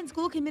East Hampton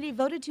School Committee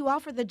voted to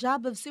offer the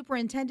job of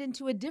superintendent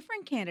to a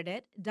different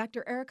candidate,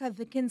 Dr. Erica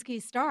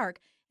Vikinski-Stark,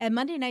 at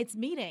Monday night's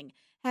meeting,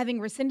 having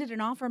rescinded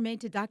an offer made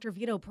to Dr.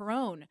 Vito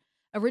Perrone.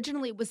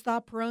 Originally, it was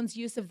thought Perrone's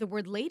use of the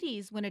word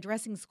ladies when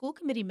addressing school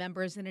committee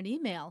members in an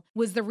email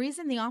was the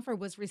reason the offer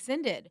was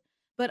rescinded.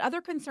 But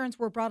other concerns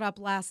were brought up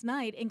last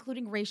night,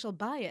 including racial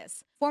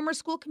bias. Former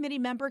school committee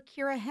member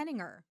Kira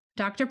Henninger.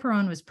 Dr.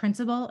 Perrone was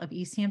principal of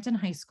East Hampton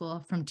High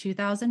School from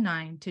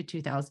 2009 to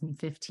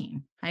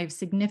 2015. I have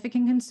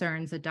significant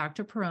concerns that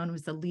Dr. Perrone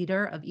was the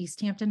leader of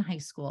East Hampton High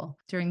School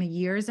during the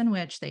years in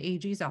which the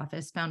AG's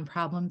office found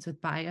problems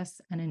with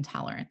bias and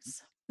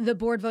intolerance. The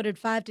board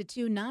voted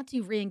 5-2 not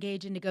to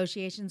re-engage in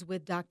negotiations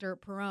with Dr.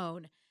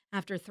 Perrone.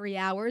 After 3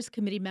 hours,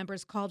 committee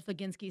members called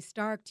Faginski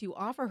Stark to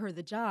offer her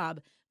the job,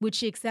 which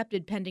she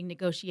accepted pending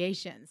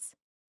negotiations.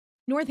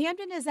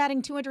 Northampton is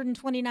adding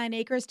 229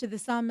 acres to the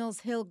Sawmills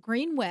Hill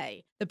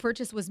Greenway. The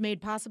purchase was made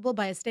possible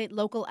by a state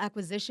local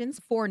acquisitions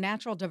for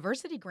natural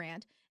diversity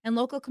grant and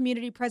local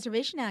Community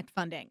Preservation Act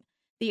funding.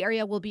 The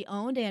area will be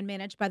owned and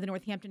managed by the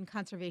Northampton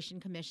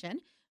Conservation Commission,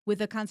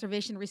 with a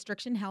conservation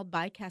restriction held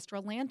by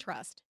Kestrel Land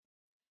Trust.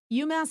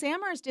 UMass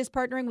Amherst is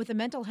partnering with a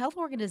mental health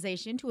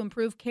organization to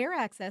improve care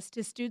access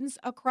to students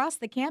across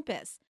the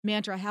campus.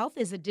 Mantra Health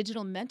is a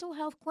digital mental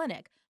health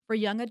clinic for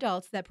young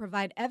adults that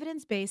provide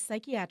evidence-based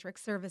psychiatric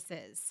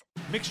services.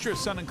 Mixture of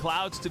sun and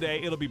clouds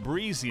today. It'll be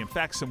breezy. In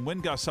fact, some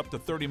wind gusts up to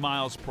 30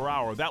 miles per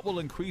hour. That will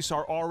increase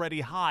our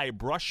already high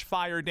brush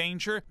fire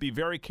danger. Be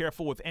very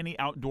careful with any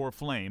outdoor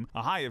flame.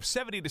 A high of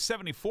 70 to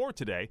 74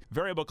 today.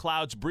 Variable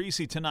clouds,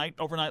 breezy tonight.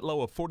 Overnight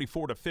low of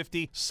 44 to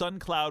 50. Sun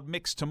cloud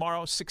mix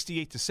tomorrow,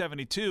 68 to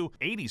 72.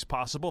 80s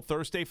possible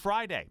Thursday,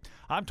 Friday.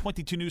 I'm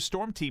 22 News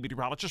Storm Team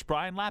meteorologist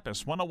Brian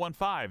Lapis,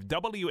 1015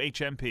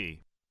 WHMP.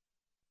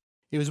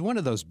 It was one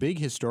of those big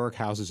historic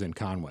houses in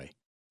Conway,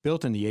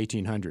 built in the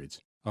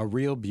 1800s, a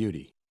real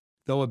beauty,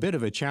 though a bit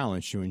of a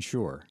challenge to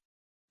insure.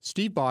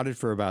 Steve bought it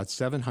for about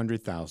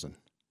 $700,000.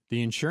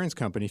 The insurance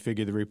company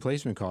figured the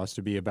replacement cost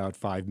to be about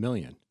 $5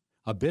 million,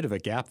 a bit of a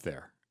gap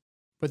there.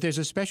 But there's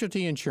a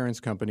specialty insurance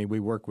company we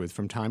work with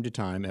from time to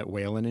time at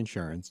Whalen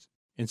Insurance,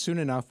 and soon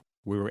enough,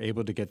 we were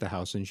able to get the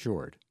house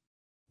insured.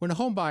 When a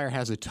home buyer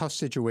has a tough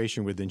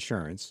situation with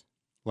insurance,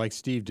 like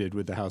Steve did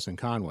with the house in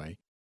Conway,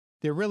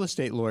 their real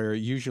estate lawyer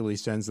usually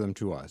sends them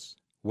to us,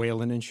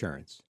 Whalen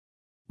Insurance.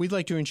 We'd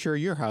like to insure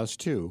your house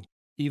too,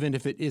 even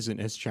if it isn't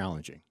as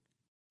challenging.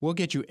 We'll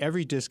get you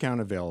every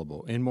discount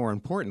available, and more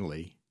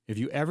importantly, if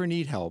you ever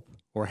need help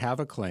or have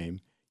a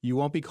claim, you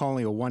won't be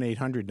calling a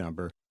 1-800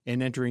 number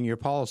and entering your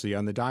policy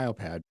on the dial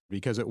pad,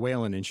 because at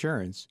Whalen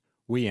Insurance,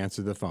 we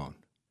answer the phone.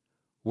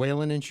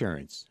 Whalen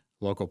Insurance,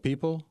 local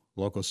people,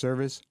 local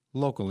service,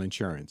 local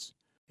insurance,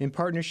 in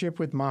partnership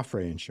with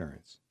Mafre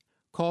Insurance.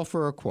 Call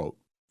for a quote.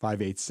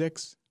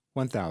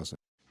 586-1000.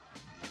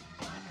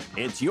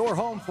 It's your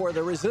home for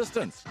the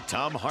resistance.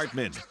 Tom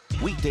Hartman,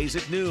 weekdays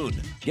at noon.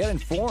 Get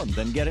informed,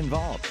 then get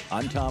involved.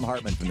 I'm Tom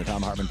Hartman from the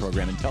Tom Hartman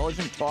Program.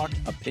 Intelligent talk,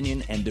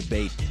 opinion, and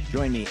debate.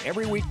 Join me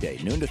every weekday,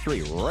 noon to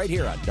 3, right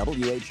here on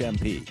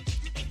WHMP.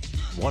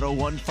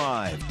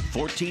 1015,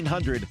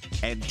 1400,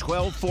 and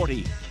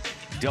 1240.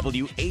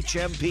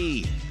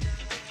 WHMP.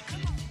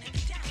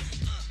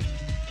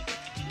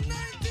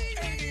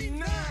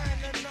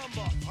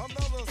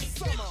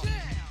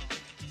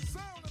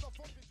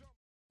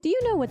 Do you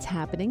know what's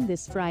happening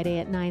this Friday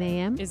at 9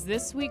 a.m.? Is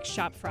this week's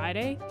Shop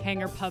Friday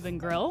Hangar Pub and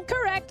Grill?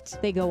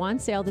 Correct! They go on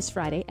sale this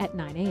Friday at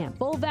 9 a.m.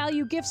 Full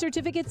value gift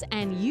certificates,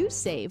 and you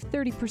save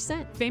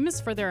 30%.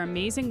 Famous for their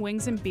amazing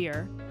wings and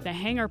beer, the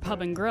Hangar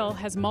Pub and Grill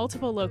has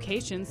multiple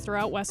locations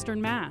throughout Western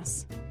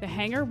Mass. The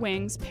Hangar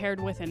Wings paired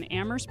with an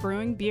Amherst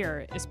Brewing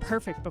beer is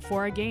perfect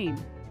before a game,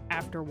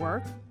 after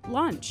work,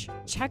 lunch.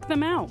 Check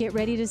them out. Get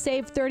ready to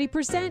save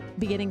 30%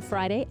 beginning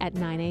Friday at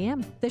 9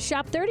 a.m. The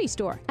Shop 30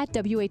 store at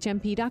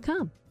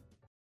WHMP.com.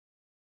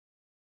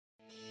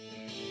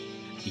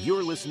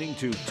 You're listening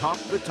to Talk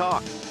the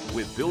Talk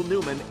with Bill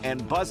Newman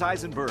and Buzz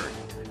Eisenberg,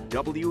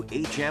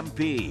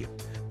 WHMP.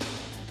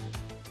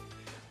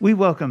 We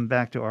welcome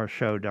back to our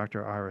show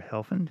Dr. Ira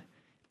Helfand.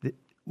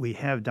 We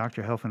have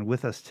Dr. Helfand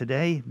with us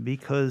today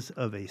because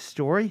of a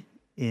story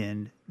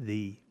in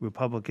the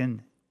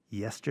Republican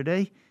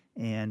yesterday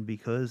and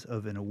because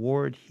of an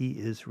award he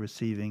is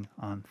receiving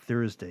on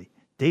Thursday.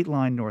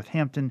 Dateline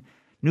Northampton,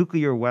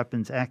 nuclear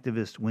weapons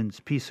activist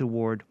wins Peace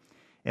Award.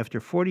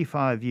 After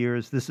 45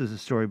 years, this is a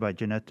story by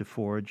Jeanette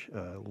DeForge,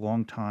 a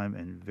long-time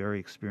and very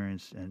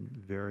experienced and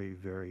very,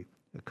 very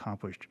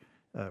accomplished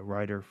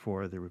writer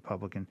for the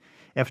Republican.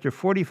 After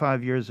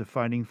 45 years of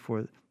fighting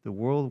for the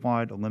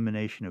worldwide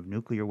elimination of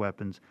nuclear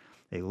weapons,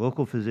 a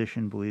local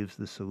physician believes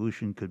the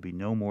solution could be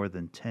no more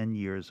than 10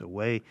 years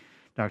away.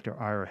 Dr.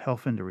 Ira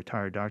Helfand, a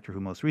retired doctor who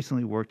most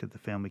recently worked at the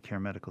Family Care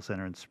Medical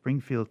Center in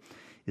Springfield,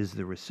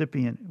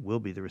 will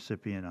be the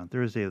recipient on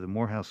Thursday of the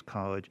Morehouse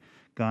College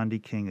Gandhi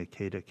King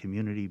Akeda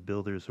Community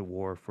Builders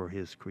Award for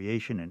his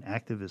creation and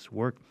activist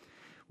work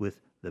with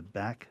the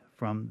Back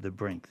from the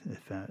Brink,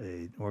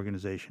 an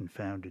organization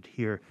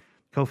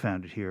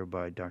co-founded here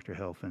by Dr.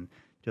 Helfand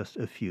just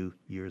a few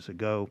years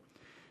ago.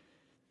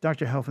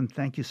 Dr. Helfand,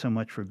 thank you so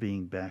much for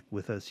being back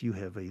with us. You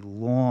have a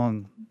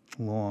long,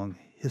 long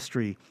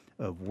history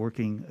of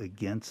working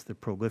against the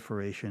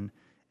proliferation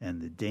and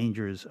the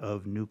dangers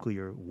of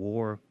nuclear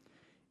war.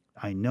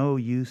 I know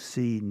you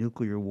see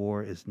nuclear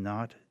war as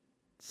not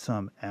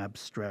some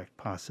abstract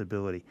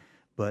possibility,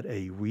 but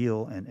a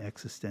real and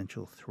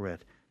existential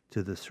threat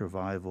to the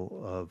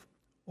survival of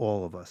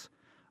all of us.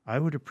 I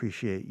would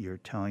appreciate your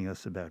telling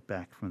us about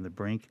Back from the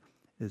Brink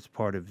as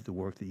part of the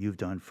work that you've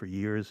done for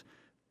years,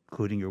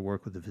 including your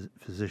work with the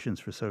Physicians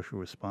for Social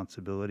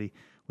Responsibility,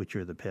 which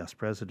you're the past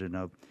president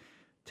of.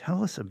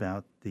 Tell us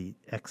about the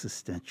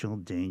existential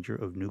danger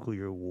of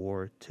nuclear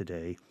war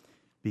today,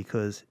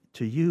 because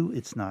to you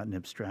it's not an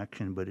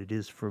abstraction, but it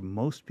is for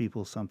most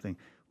people something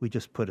we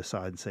just put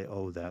aside and say,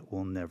 oh, that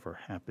will never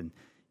happen.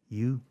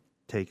 You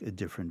take a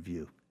different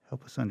view.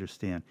 Help us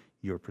understand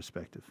your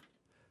perspective.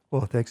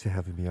 Well, thanks for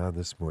having me on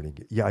this morning.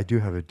 Yeah, I do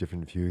have a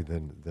different view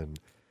than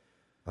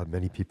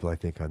many people, I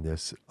think, on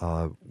this.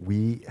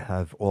 We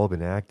have all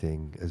been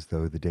acting as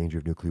though the danger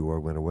of nuclear war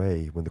went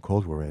away when the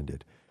Cold War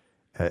ended,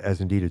 as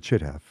indeed it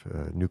should have.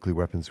 Nuclear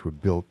weapons were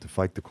built to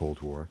fight the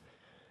Cold War,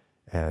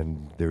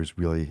 and there's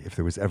really, if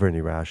there was ever any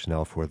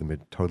rationale for them,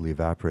 it totally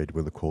evaporated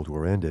when the Cold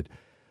War ended.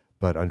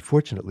 But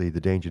unfortunately, the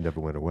danger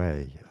never went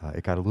away.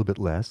 It got a little bit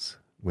less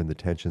when the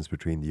tensions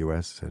between the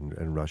U.S.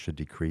 and Russia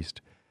decreased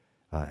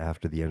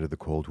after the end of the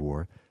Cold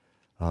War.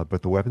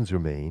 But the weapons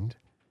remained.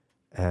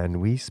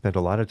 And we spent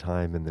a lot of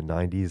time in the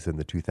 90s and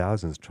the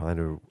 2000s trying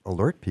to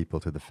alert people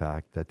to the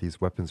fact that these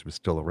weapons were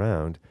still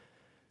around,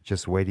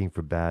 just waiting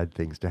for bad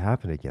things to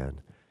happen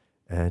again.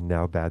 And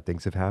now bad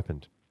things have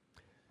happened.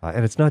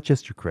 And it's not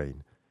just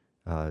Ukraine.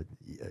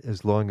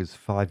 As long as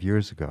 5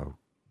 years ago,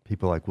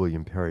 people like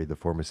William Perry, the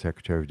former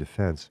Secretary of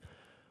Defense,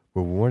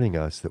 were warning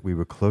us that we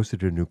were closer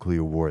to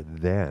nuclear war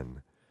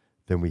then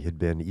than we had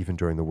been even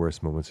during the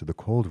worst moments of the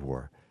Cold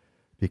War,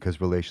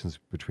 because relations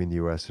between the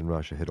U.S. and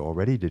Russia had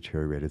already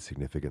deteriorated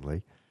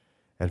significantly,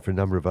 and for a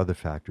number of other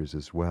factors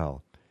as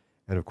well.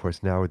 And of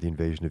course, now with the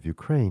invasion of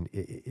Ukraine,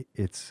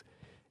 it's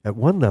at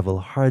one level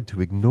hard to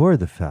ignore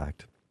the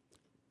fact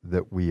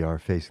that we are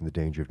facing the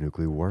danger of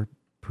nuclear war.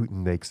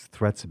 Putin makes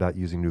threats about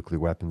using nuclear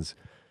weapons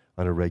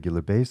on a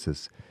regular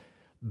basis.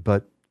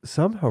 But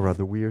somehow or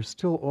other, we are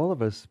still, all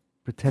of us,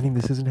 pretending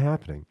this isn't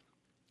happening.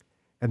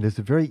 And there's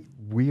a very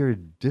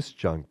weird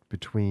disjunct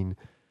between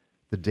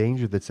the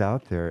danger that's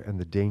out there and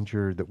the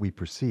danger that we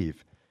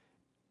perceive.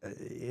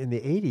 In the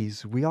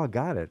 80s, we all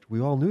got it.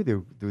 We all knew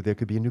there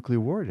could be a nuclear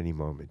war at any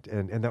moment.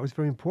 And that was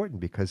very important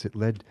because it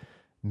led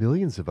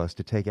millions of us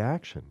to take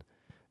action,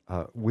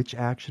 which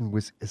action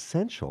was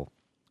essential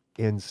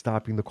in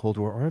stopping the Cold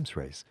War arms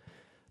race.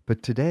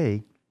 But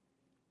today,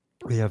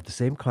 we have the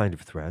same kind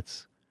of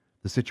threats.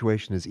 The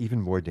situation is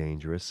even more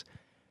dangerous.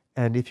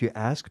 And if you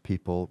ask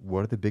people,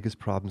 what are the biggest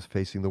problems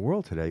facing the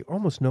world today,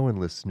 almost no one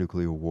lists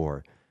nuclear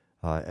war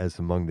as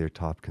among their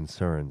top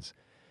concerns.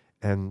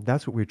 And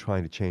that's what we're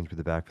trying to change with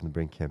the Back from the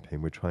Brink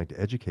campaign. We're trying to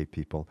educate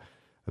people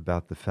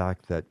about the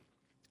fact that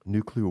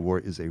nuclear war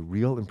is a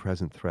real and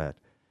present threat,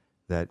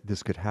 that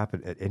this could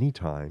happen at any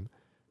time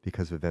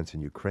because of events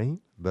in Ukraine,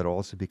 but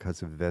also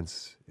because of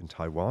events in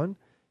Taiwan,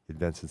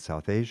 events in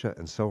South Asia,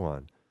 and so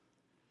on.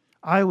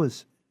 I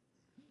was,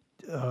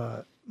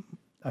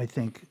 I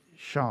think,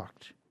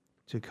 shocked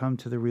to come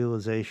to the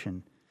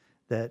realization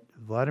that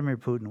Vladimir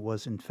Putin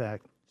was, in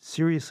fact,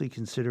 seriously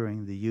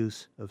considering the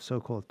use of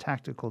so-called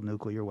tactical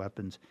nuclear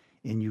weapons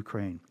in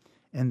Ukraine.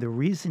 And the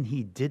reason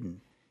he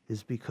didn't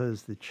is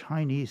because the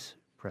Chinese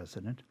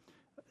president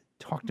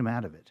talked him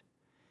out of it.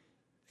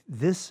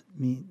 This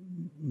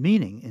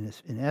meaning,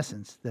 in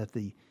essence, that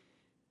the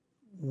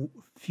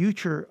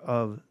future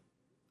of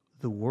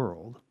the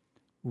world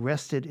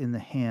rested in the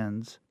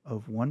hands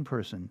of one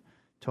person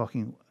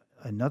talking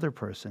another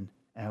person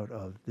out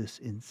of this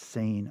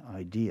insane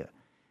idea.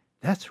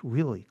 That's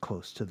really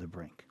close to the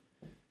brink.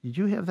 Did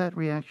you have that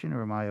reaction,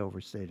 or am I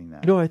overstating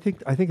that? No, I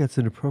think that's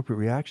an appropriate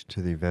reaction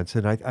to the events,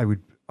 and I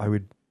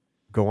would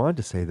go on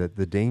to say that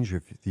the danger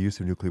of the use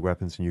of nuclear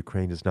weapons in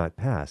Ukraine is not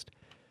past.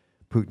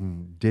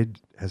 Putin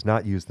has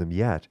not used them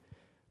yet,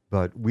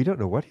 but we don't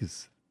know what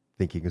his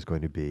thinking is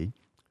going to be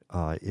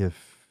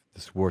if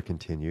this war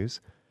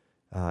continues,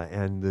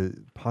 and the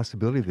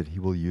possibility that he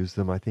will use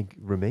them, I think,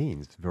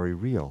 remains very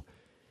real.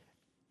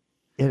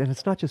 And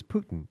it's not just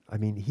Putin. I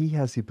mean, he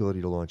has the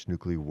ability to launch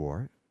nuclear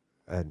war,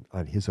 and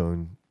on his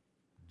own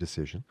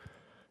decision.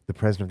 The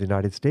President of the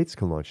United States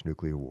can launch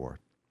nuclear war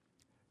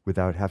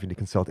without having to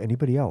consult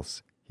anybody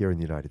else here in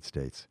the United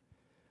States.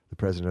 The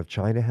President of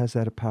China has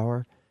that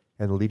power,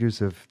 and the leaders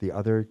of the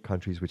other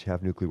countries which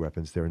have nuclear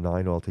weapons, there are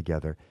 9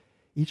 altogether.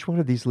 Each one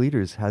of these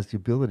leaders has the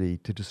ability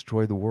to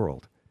destroy the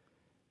world.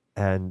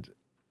 And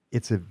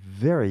it's a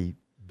very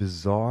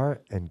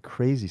bizarre and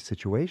crazy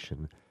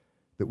situation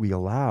that we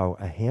allow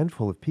a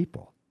handful of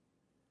people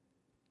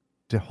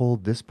to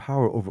hold this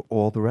power over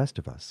all the rest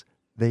of us.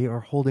 They are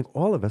holding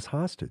all of us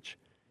hostage.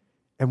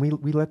 And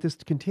we let this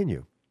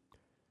continue.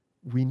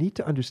 We need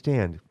to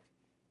understand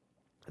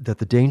that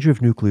the danger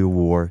of nuclear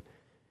war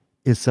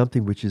is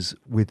something which is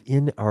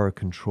within our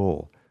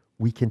control.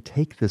 We can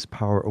take this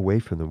power away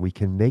from them. We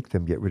can make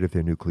them get rid of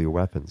their nuclear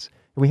weapons.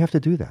 And we have to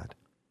do that.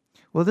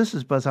 Well, this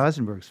is Buzz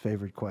Eisenberg's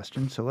favorite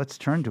question, so let's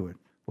turn to it.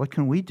 What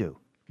can we do?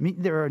 I mean,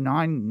 there are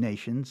 9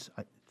 nations,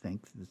 I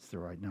think that's the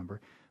right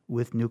number,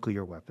 with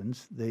nuclear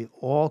weapons. They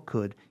all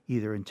could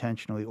either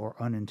intentionally or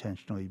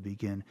unintentionally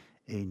begin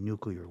a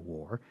nuclear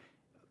war.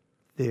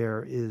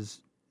 There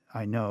is,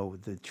 I know,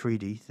 the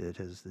treaty that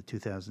has the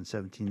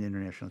 2017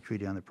 International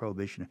Treaty on the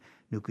Prohibition of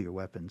Nuclear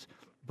Weapons,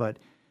 but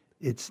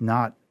it's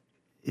not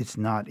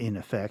in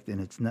effect,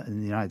 and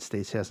the United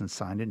States hasn't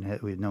signed it,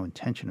 and we have no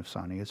intention of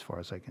signing it, as far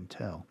as I can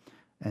tell,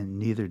 and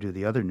neither do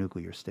the other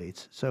nuclear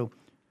states. So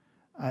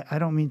I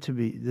don't mean to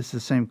be, this is the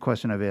same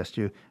question I've asked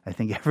you, I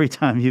think, every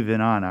time you've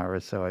been on,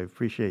 Ira, so I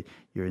appreciate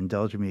your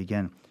indulging me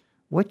again.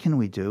 What can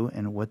we do,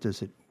 and what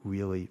does it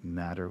really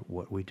matter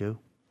what we do?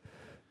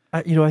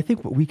 I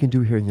think what we can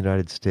do here in the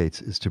United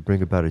States is to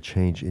bring about a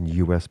change in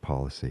U.S.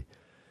 policy,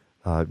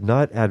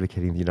 not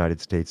advocating the United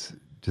States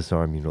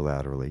disarm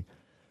unilaterally,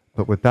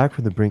 but what Back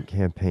from the Brink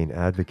campaign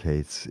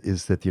advocates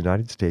is that the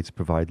United States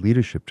provide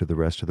leadership to the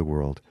rest of the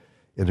world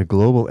in a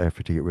global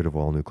effort to get rid of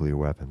all nuclear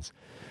weapons.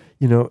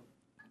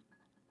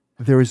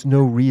 There is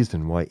no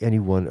reason why any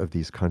one of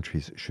these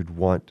countries should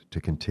want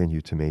to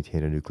continue to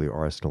maintain a nuclear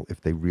arsenal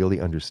if they really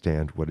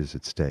understand what is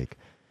at stake.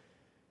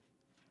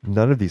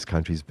 None of these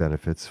countries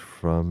benefits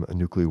from a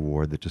nuclear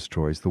war that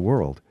destroys the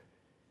world.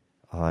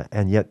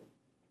 And yet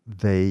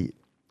they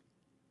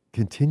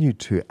continue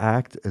to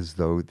act as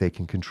though they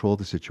can control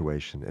the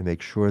situation and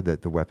make sure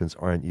that the weapons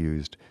aren't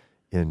used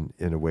in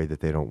a way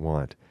that they don't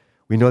want.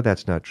 We know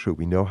that's not true.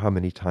 We know how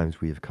many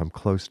times we have come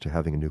close to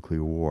having a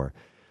nuclear war,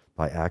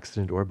 by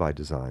accident or by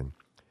design.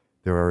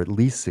 There are at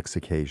least 6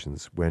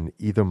 occasions when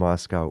either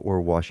Moscow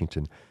or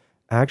Washington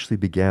actually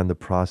began the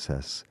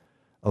process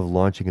of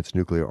launching its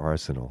nuclear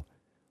arsenal,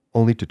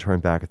 only to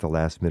turn back at the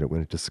last minute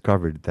when it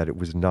discovered that it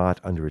was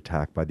not under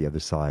attack by the other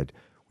side,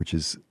 which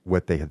is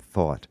what they had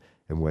thought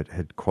and what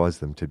had caused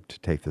them to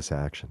take this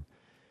action.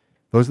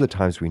 Those are the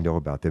times we know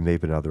about. There may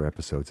have been other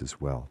episodes as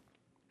well.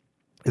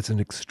 It's an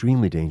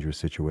extremely dangerous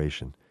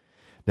situation.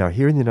 Now,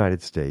 here in the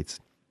United States,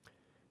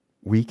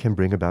 we can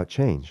bring about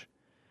change.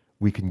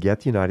 We can get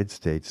the United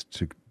States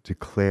to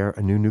declare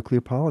a new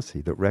nuclear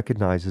policy that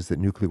recognizes that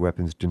nuclear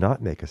weapons do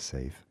not make us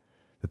safe,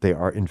 that they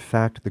are in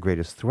fact the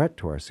greatest threat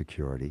to our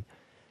security,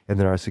 and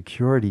that our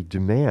security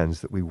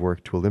demands that we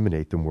work to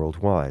eliminate them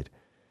worldwide.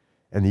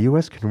 And the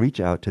U.S. can reach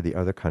out to the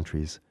other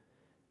countries,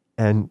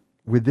 and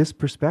with this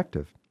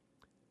perspective,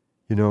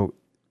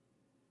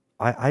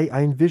 I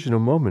envision a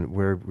moment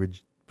where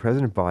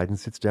President Biden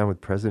sits down with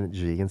President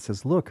Xi and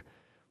says, look,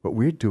 what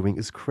we're doing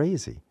is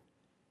crazy.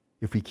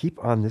 If we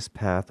keep on this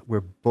path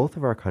where both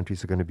of our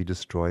countries are going to be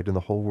destroyed and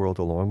the whole world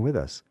along with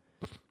us,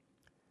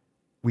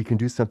 we can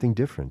do something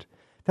different.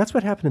 That's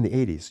what happened in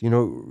the 80s.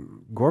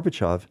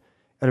 Gorbachev,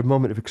 at a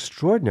moment of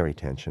extraordinary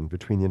tension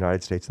between the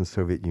United States and the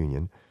Soviet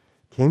Union,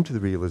 came to the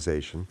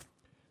realization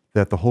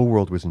that the whole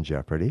world was in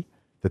jeopardy,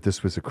 that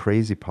this was a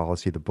crazy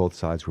policy that both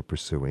sides were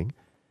pursuing,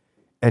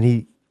 and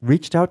he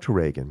reached out to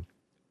Reagan,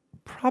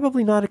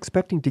 probably not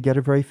expecting to get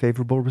a very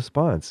favorable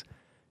response,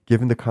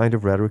 given the kind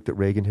of rhetoric that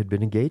Reagan had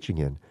been engaging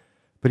in.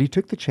 But he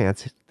took the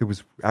chance. There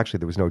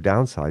was no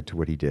downside to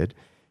what he did.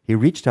 He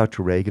reached out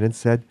to Reagan and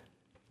said,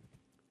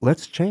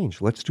 let's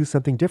change. Let's do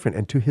something different.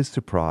 And to his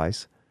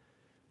surprise,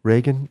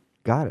 Reagan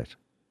got it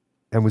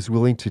and was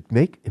willing to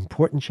make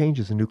important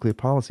changes in nuclear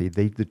policy.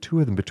 The two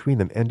of them, between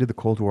them, ended the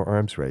Cold War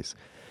arms race.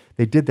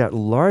 They did that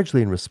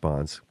largely in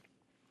response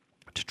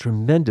to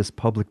tremendous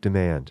public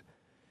demand.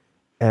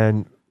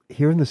 And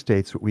here in the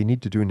States, what we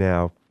need to do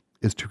now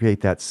is to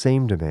create that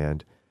same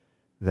demand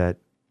that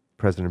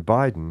President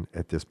Biden,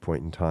 at this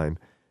point in time,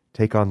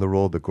 take on the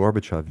role that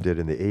Gorbachev did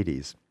in the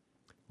 80s,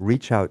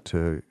 reach out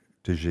to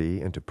Xi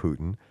and to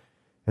Putin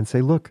and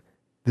say, look,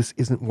 this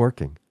isn't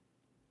working.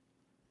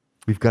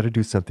 We've got to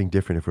do something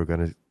different if we're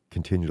going to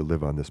continue to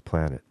live on this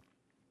planet.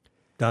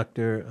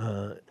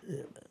 Dr.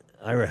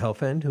 Ira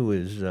Helfand, who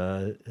is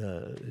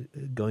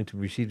going to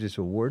receive this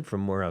award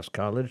from Morehouse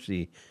College,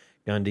 the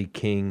Gandhi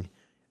King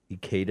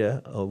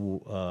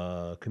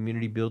Ikeda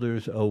Community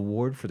Builders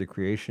Award for the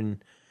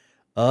creation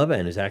of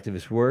and his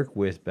activist work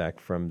with Back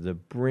from the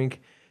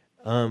Brink.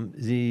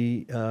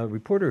 The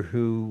reporter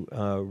who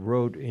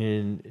wrote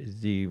in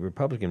The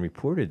Republican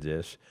reported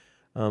this,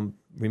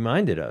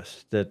 reminded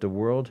us that the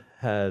world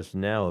has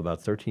now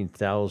about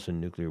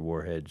 13,000 nuclear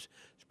warheads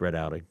spread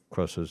out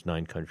across those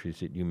 9 countries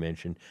that you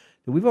mentioned.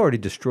 That we've already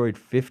destroyed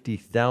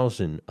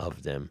 50,000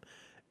 of them.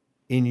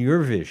 In your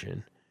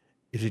vision,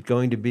 is it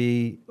going to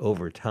be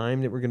over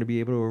time that we're going to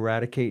be able to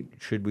eradicate?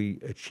 Should we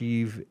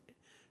achieve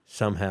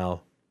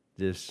somehow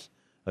this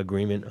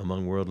agreement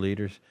among world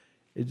leaders?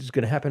 It's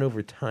going to happen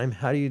over time.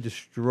 How do you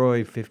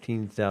destroy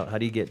 15,000? How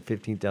do you get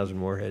 15,000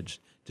 warheads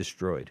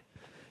destroyed?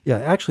 Yeah,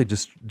 actually,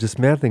 just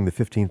dismantling the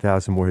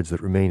 15,000 warheads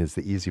that remain is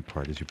the easy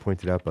part. As you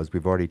pointed out, Buzz,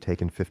 we've already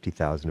taken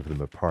 50,000 of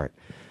them apart.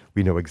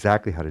 We know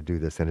exactly how to do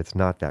this, and it's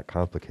not that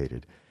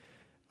complicated.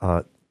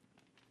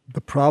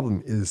 The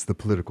problem is the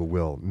political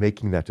will,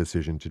 making that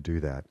decision to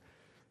do that.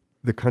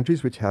 The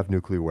countries which have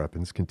nuclear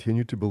weapons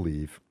continue to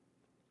believe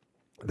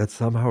that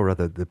somehow or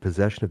other the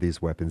possession of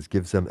these weapons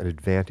gives them an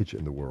advantage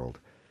in the world.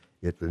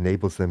 It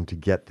enables them to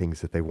get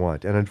things that they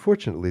want. And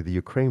unfortunately, the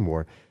Ukraine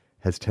war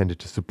has tended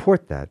to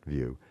support that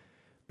view.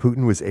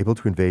 Putin was able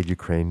to invade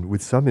Ukraine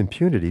with some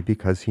impunity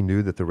because he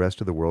knew that the rest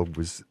of the world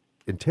was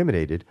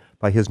intimidated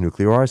by his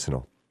nuclear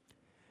arsenal.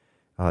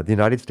 The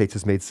United States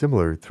has made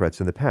similar threats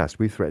in the past.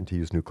 We've threatened to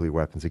use nuclear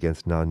weapons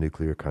against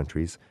non-nuclear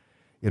countries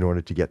in order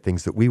to get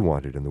things that we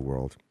wanted in the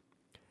world.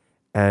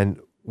 And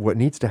what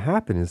needs to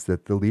happen is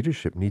that the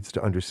leadership needs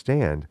to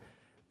understand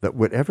that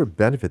whatever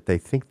benefit they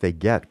think they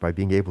get by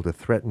being able to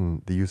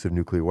threaten the use of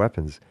nuclear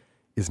weapons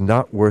is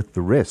not worth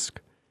the risk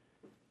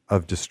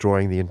of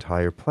destroying the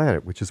entire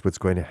planet, which is what's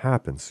going to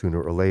happen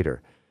sooner or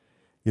later.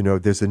 You know,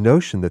 there's a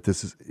notion that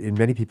this is, in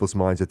many people's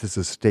minds, that this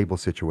is a stable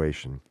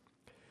situation,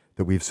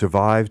 that we've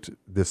survived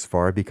this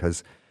far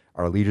because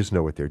our leaders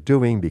know what they're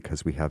doing,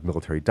 because we have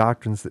military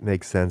doctrines that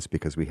make sense,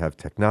 because we have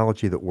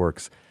technology that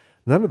works.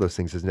 None of those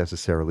things is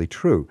necessarily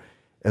true.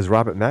 As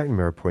Robert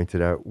McNamara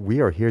pointed out, we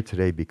are here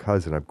today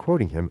because, and I'm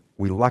quoting him,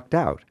 we lucked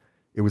out.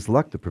 It was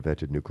luck that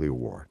prevented nuclear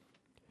war.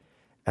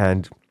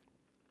 And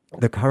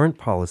the current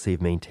policy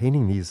of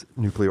maintaining these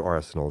nuclear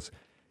arsenals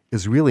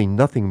is really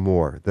nothing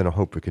more than a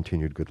hope for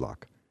continued good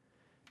luck.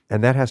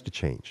 And that has to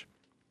change.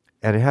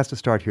 And it has to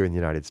start here in the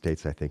United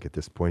States, I think, at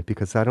this point,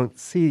 because I don't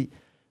see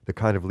the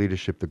kind of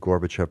leadership that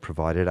Gorbachev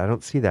provided. I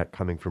don't see that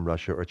coming from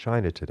Russia or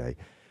China today.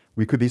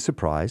 We could be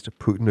surprised.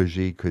 Putin or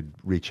Xi could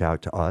reach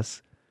out to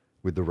us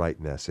with the right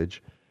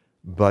message.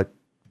 But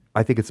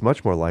I think it's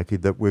much more likely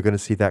that we're going to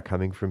see that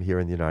coming from here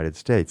in the United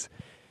States.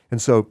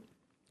 And so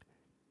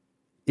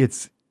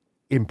it's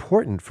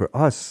important for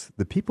us,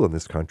 the people in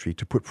this country,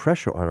 to put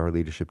pressure on our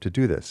leadership to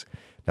do this.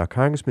 Now,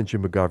 Congressman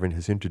Jim McGovern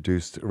has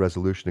introduced a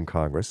resolution in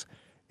Congress,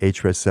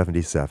 HRS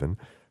 77,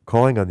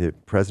 calling on the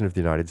President of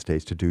the United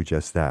States to do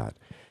just that.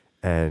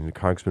 And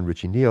Congressman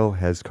Richie Neal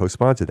has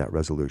co-sponsored that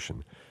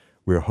resolution.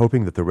 We're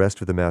hoping that the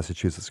rest of the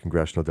Massachusetts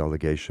congressional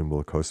delegation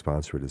will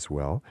co-sponsor it as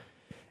well.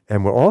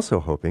 And we're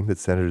also hoping that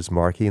Senators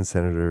Markey and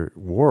Senator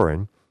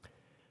Warren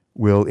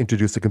will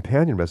introduce a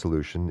companion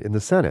resolution in the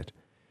Senate.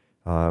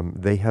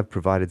 They have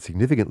provided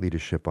significant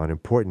leadership on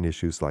important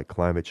issues like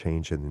climate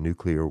change and the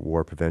nuclear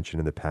war prevention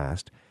in the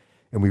past,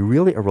 and we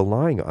really are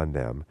relying on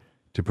them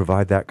to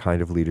provide that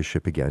kind of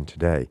leadership again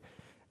today.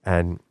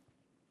 And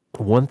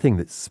one thing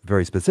that's a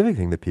very specific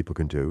thing that people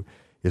can do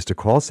is to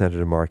call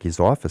Senator Markey's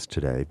office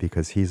today,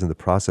 because he's in the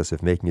process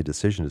of making a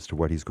decision as to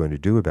what he's going to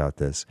do about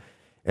this,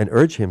 and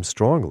urge him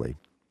strongly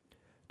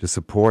to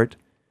support,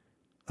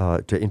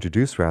 to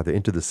introduce rather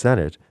into the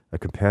Senate a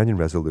companion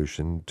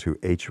resolution to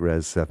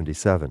HRES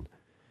 77.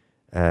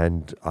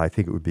 And I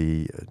think it would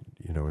be,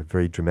 a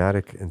very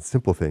dramatic and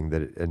simple thing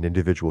that an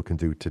individual can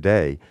do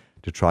today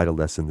to try to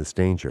lessen this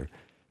danger.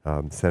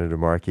 Senator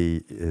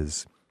Markey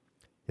is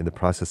in the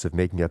process of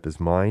making up his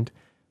mind.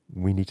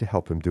 We need to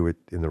help him do it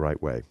in the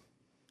right way.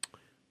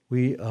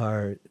 We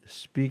are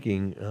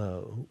speaking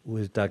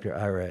with Dr.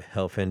 Ira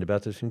Helfand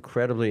about this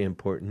incredibly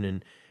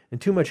important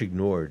and too much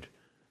ignored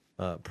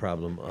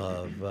problem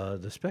of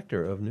the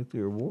specter of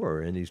nuclear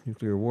war and these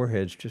nuclear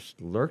warheads just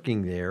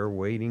lurking there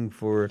waiting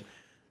for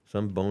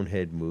some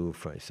bonehead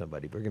move by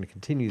somebody. We're going to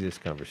continue this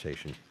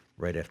conversation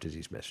right after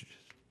these messages.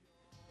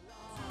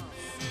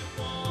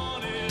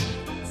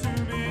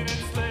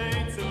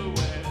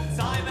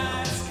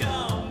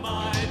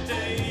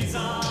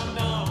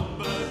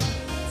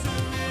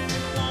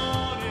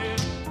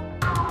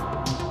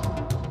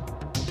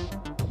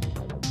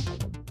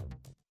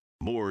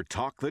 More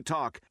Talk the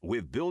Talk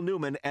with Bill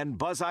Newman and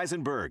Buzz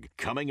Eisenberg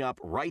coming up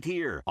right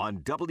here on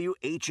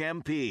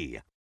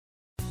WHMP.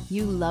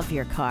 You love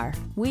your car.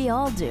 We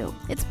all do.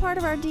 It's part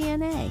of our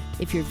DNA.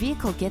 If your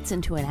vehicle gets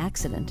into an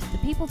accident, the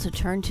people to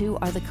turn to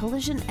are the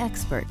collision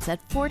experts at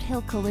Fort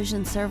Hill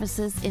Collision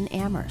Services in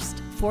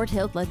Amherst. Fort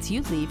Hill lets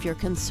you leave your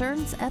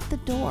concerns at the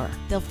door.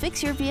 They'll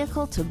fix your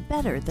vehicle to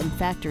better than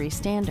factory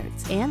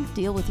standards and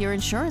deal with your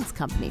insurance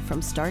company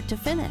from start to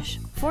finish.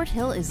 Fort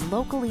Hill is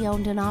locally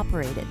owned and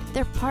operated.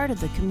 They're part of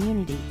the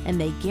community,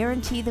 and they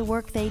guarantee the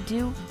work they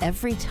do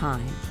every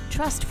time.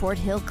 Trust Fort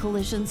Hill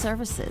Collision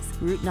Services,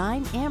 Route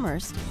 9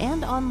 Amherst,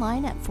 and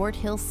online at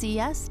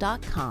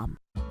forthillcs.com.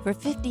 For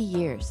 50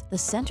 years, the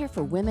Center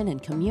for Women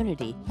and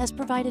Community has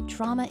provided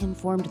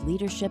trauma-informed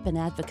leadership and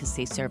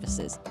advocacy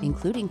services,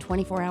 including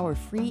 24-hour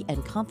free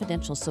and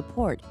confidential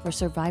support for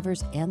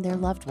survivors and their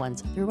loved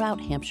ones throughout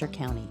Hampshire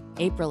County.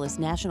 April is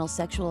National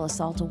Sexual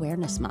Assault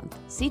Awareness Month.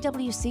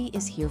 CWC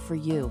is here for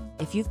you.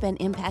 If you've been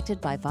impacted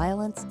by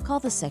violence, call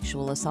the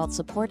Sexual Assault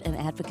Support and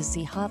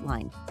Advocacy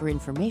Hotline for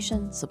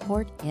information,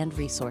 support, and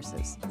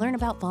resources. Learn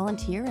about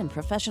volunteer and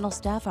professional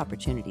staff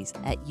opportunities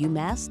at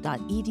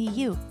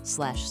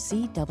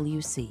umass.edu/CWC.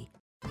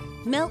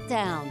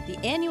 Meltdown, the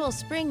annual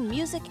spring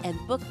music and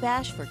book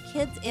bash for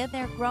kids and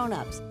their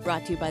grown-ups.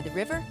 Brought to you by the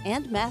River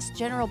and Mass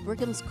General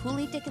Brigham's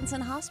Cooley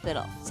Dickinson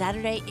Hospital.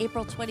 Saturday,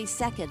 April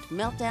 22nd,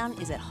 Meltdown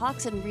is at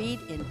Hawks and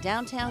Reed in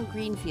downtown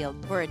Greenfield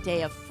for a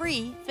day of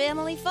free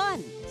family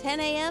fun. 10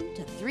 a.m.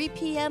 to 3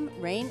 p.m.,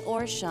 rain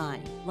or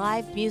shine.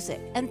 Live music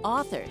and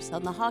authors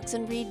on the Hawks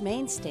and Reed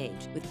main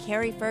stage with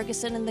Carrie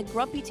Ferguson and the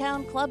Grumpy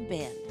Town Club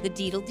Band, the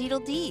Deedle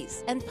Deedle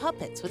Dees, and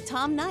Puppets with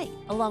Tom Knight,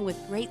 along with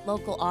great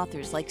local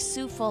authors like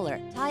Sue Fuller,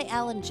 Ty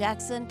Allen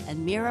Jackson,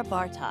 and Mira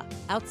Bartok.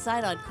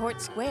 Outside on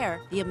Court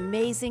Square, the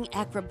amazing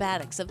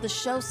acrobatics of the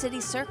Show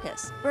City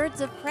Circus, Birds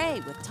of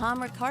Prey with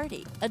Tom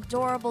Riccardi,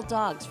 adorable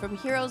dogs from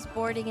Heroes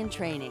Boarding and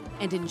Training,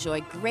 and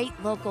enjoy great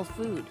local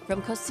food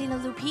from Cocina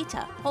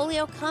Lupita,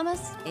 Polio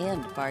hummus,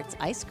 and Bart's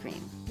ice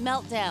cream.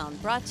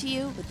 Meltdown, brought to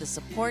you with the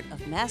support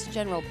of Mass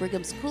General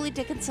Brigham's Cooley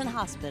Dickinson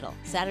Hospital.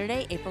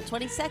 Saturday, April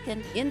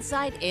 22nd,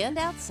 inside and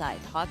outside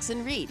Hawks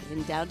and Reed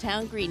in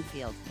downtown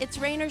Greenfield. It's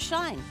rain or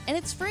shine, and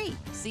it's free.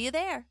 See you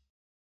there.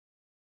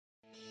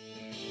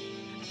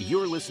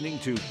 You're listening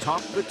to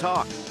Talk the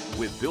Talk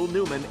with Bill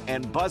Newman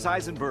and Buzz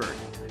Eisenberg,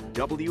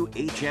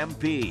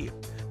 WHMP.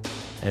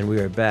 And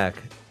we are back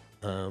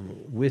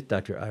with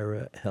Dr.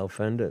 Ira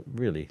Helfand, a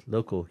really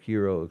local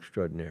hero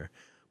extraordinaire.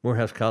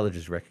 Morehouse College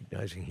is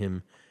recognizing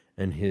him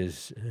and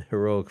his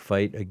heroic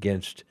fight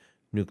against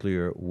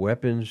nuclear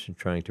weapons and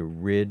trying to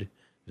rid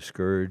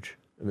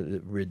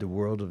the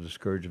world of the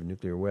scourge of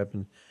nuclear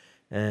weapons.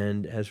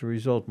 And as a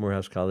result,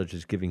 Morehouse College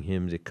is giving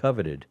him the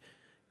coveted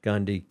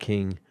Gandhi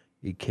King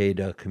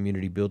Ikeda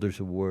Community Builders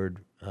Award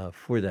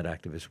for that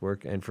activist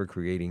work and for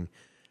creating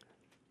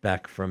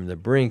Back from the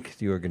Brink,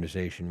 the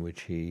organization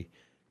which he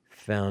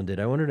founded.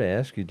 I wanted to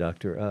ask you,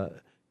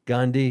 Doctor,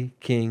 Gandhi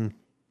King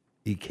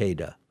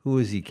Ikeda. Who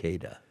is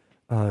Ikeda?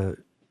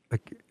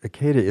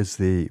 Ikeda is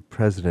the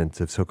president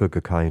of Soka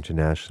Gakkai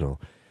International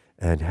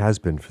and has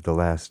been for the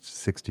last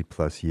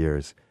 60-plus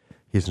years.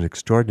 He's an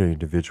extraordinary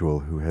individual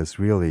who has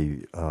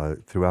really,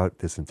 throughout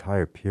this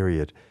entire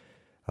period,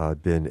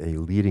 been a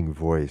leading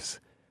voice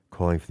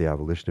calling for the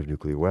abolition of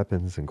nuclear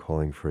weapons and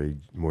calling for a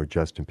more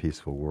just and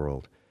peaceful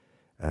world,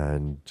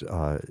 and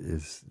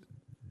is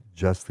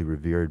justly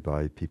revered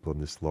by people in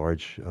this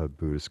large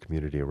Buddhist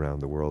community around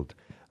the world,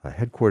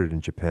 headquartered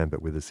in Japan,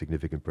 but with a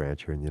significant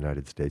branch here in the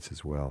United States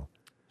as well.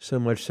 So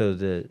much so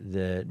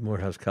that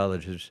Morehouse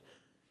College has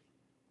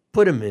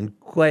put him in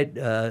quite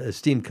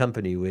esteemed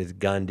company with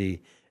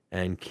Gandhi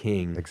and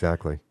King.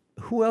 Exactly.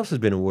 Who else has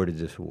been awarded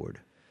this award?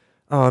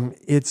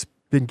 It's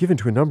been given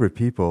to a number of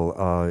people,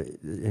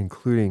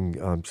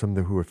 including some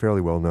who are fairly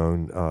well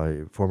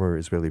known. Former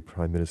Israeli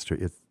Prime Minister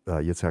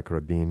Yitzhak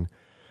Rabin,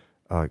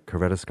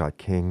 Coretta Scott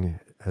King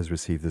has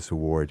received this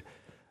award.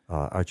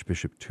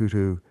 Archbishop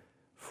Tutu,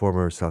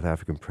 former South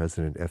African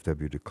President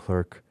F.W. de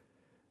Klerk,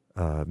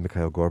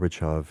 Mikhail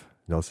Gorbachev,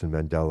 Nelson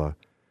Mandela.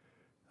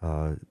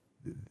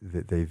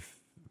 They've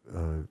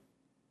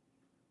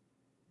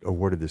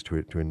awarded this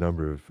to a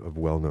number of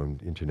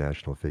well-known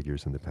international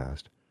figures in the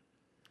past.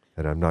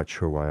 And I'm not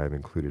sure why I'm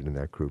included in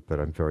that group, but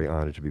I'm very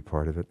honored to be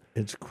part of it.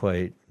 It's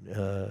quite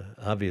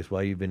obvious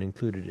why you've been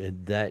included,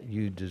 and that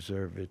you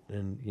deserve it.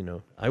 And, you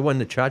know, I won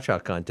the Cha-Cha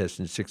contest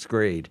in 6th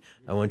grade.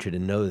 I want you to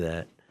know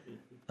that.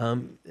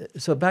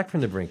 So Back from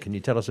the Brink, can you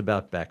tell us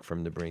about Back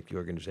from the Brink, the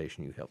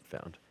organization you helped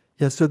found?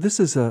 Yeah, so this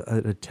is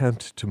an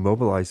attempt to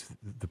mobilize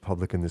the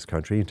public in this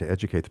country and to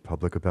educate the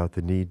public about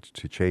the need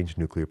to change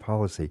nuclear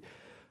policy.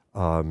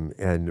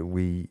 And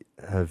we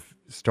have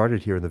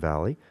started here in the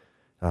Valley.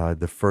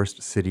 The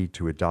first city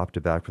to adopt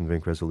a Back from the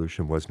Brink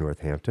resolution was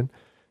Northampton.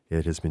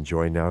 It has been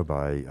joined now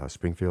by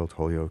Springfield,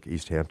 Holyoke,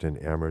 East Hampton,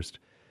 Amherst,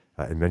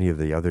 and many of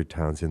the other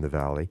towns in the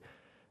Valley.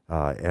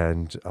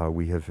 And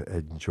we have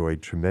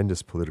enjoyed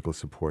tremendous political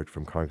support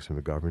from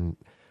Congressman McGovern,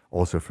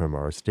 also from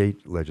our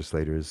state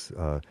legislators,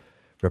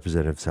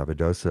 Representative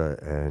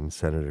Sabadosa and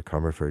Senator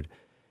Comerford.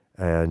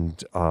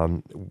 And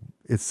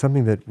it's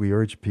something that we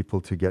urge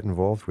people to get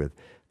involved with.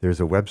 There's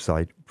a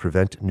website,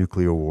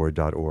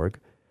 preventnuclearwar.org,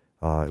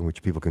 in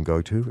which people can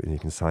go to, and you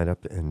can sign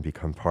up and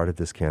become part of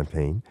this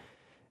campaign.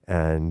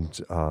 And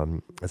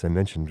as I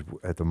mentioned,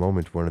 at the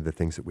moment, one of the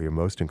things that we are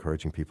most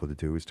encouraging people to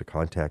do is to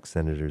contact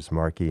Senators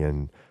Markey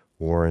and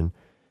Warren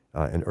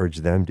and urge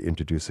them to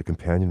introduce a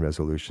companion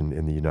resolution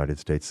in the United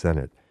States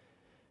Senate.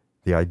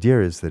 The idea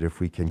is that if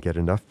we can get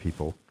enough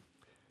people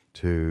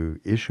to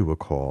issue a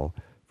call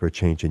for a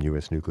change in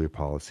U.S. nuclear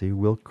policy,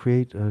 we'll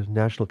create a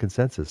national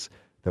consensus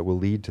that will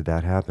lead to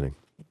that happening.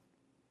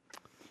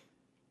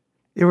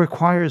 It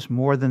requires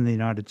more than the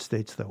United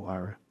States, though,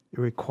 Ira. It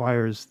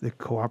requires the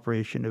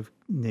cooperation of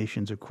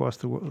nations across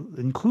the world,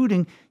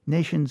 including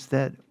nations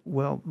that,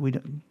 well, we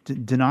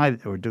deny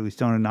or at least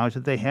don't acknowledge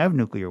that they have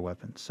nuclear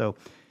weapons. So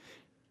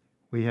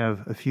we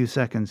have a few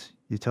seconds.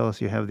 You tell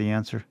us you have the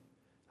answer.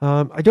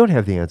 I don't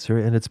have the answer,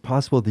 and it's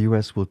possible the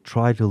U.S. will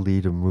try to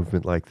lead a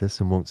movement like this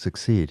and won't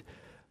succeed.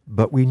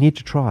 But we need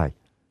to try,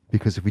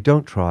 because if we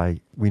don't try,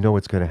 we know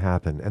what's going to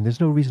happen, and there's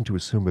no reason to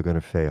assume we're going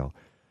to fail.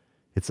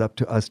 It's up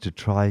to us to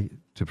try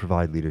to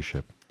provide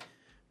leadership.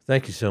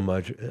 Thank you so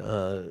much.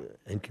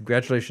 And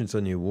congratulations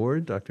on the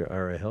award, Dr.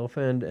 Ira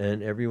Helfand,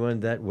 and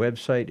everyone. That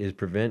website is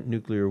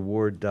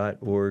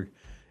preventnuclearwar.org.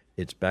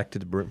 It's back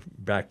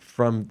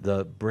from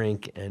the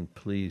brink, and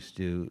please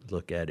do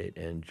look at it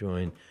and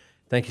join.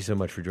 Thank you so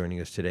much for joining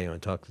us today on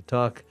Talk the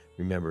Talk.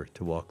 Remember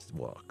to walk the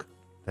walk.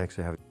 Thanks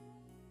for having me.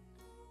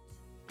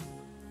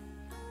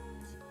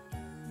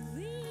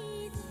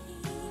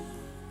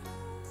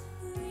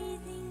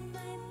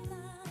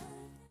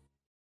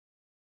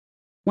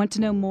 Want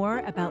to know more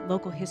about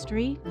local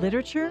history,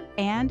 literature,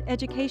 and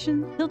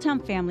education?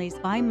 Hilltown Families'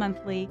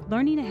 bi-monthly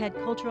Learning Ahead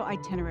cultural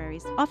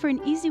itineraries offer an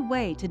easy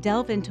way to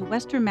delve into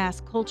Western Mass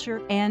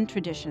culture and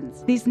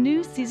traditions. These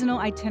new seasonal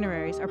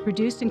itineraries are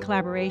produced in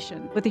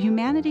collaboration with a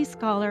humanities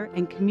scholar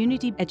and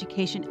community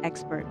education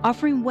expert,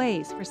 offering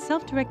ways for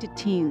self-directed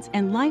teens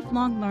and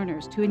lifelong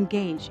learners to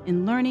engage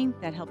in learning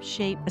that helps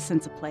shape a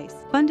sense of place.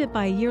 Funded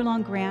by a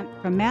year-long grant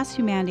from Mass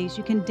Humanities,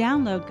 you can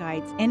download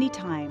guides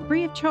anytime,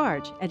 free of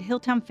charge at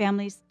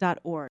hilltownfamilies.org.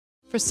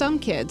 For some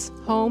kids,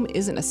 home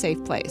isn't a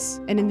safe place,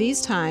 and in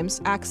these times,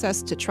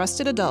 access to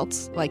trusted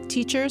adults like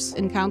teachers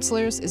and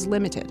counselors is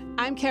limited.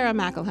 I'm Kara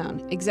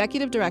McElhone,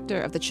 Executive Director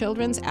of the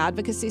Children's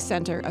Advocacy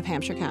Center of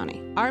Hampshire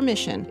County. Our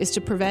mission is to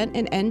prevent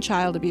and end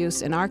child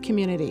abuse in our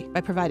community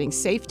by providing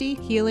safety,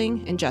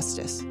 healing, and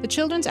justice. The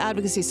Children's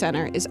Advocacy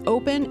Center is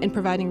open and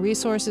providing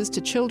resources to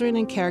children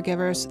and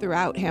caregivers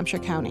throughout Hampshire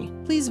County.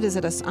 Please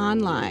visit us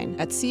online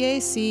at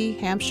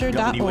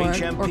cachampshire.org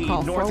WHMP or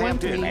call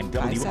Northampton and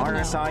 413-570-570.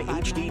 WRSI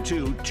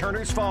HD2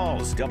 Turners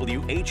Falls,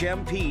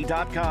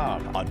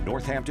 WHMP.com, a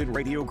Northampton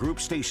Radio Group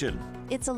station. It's a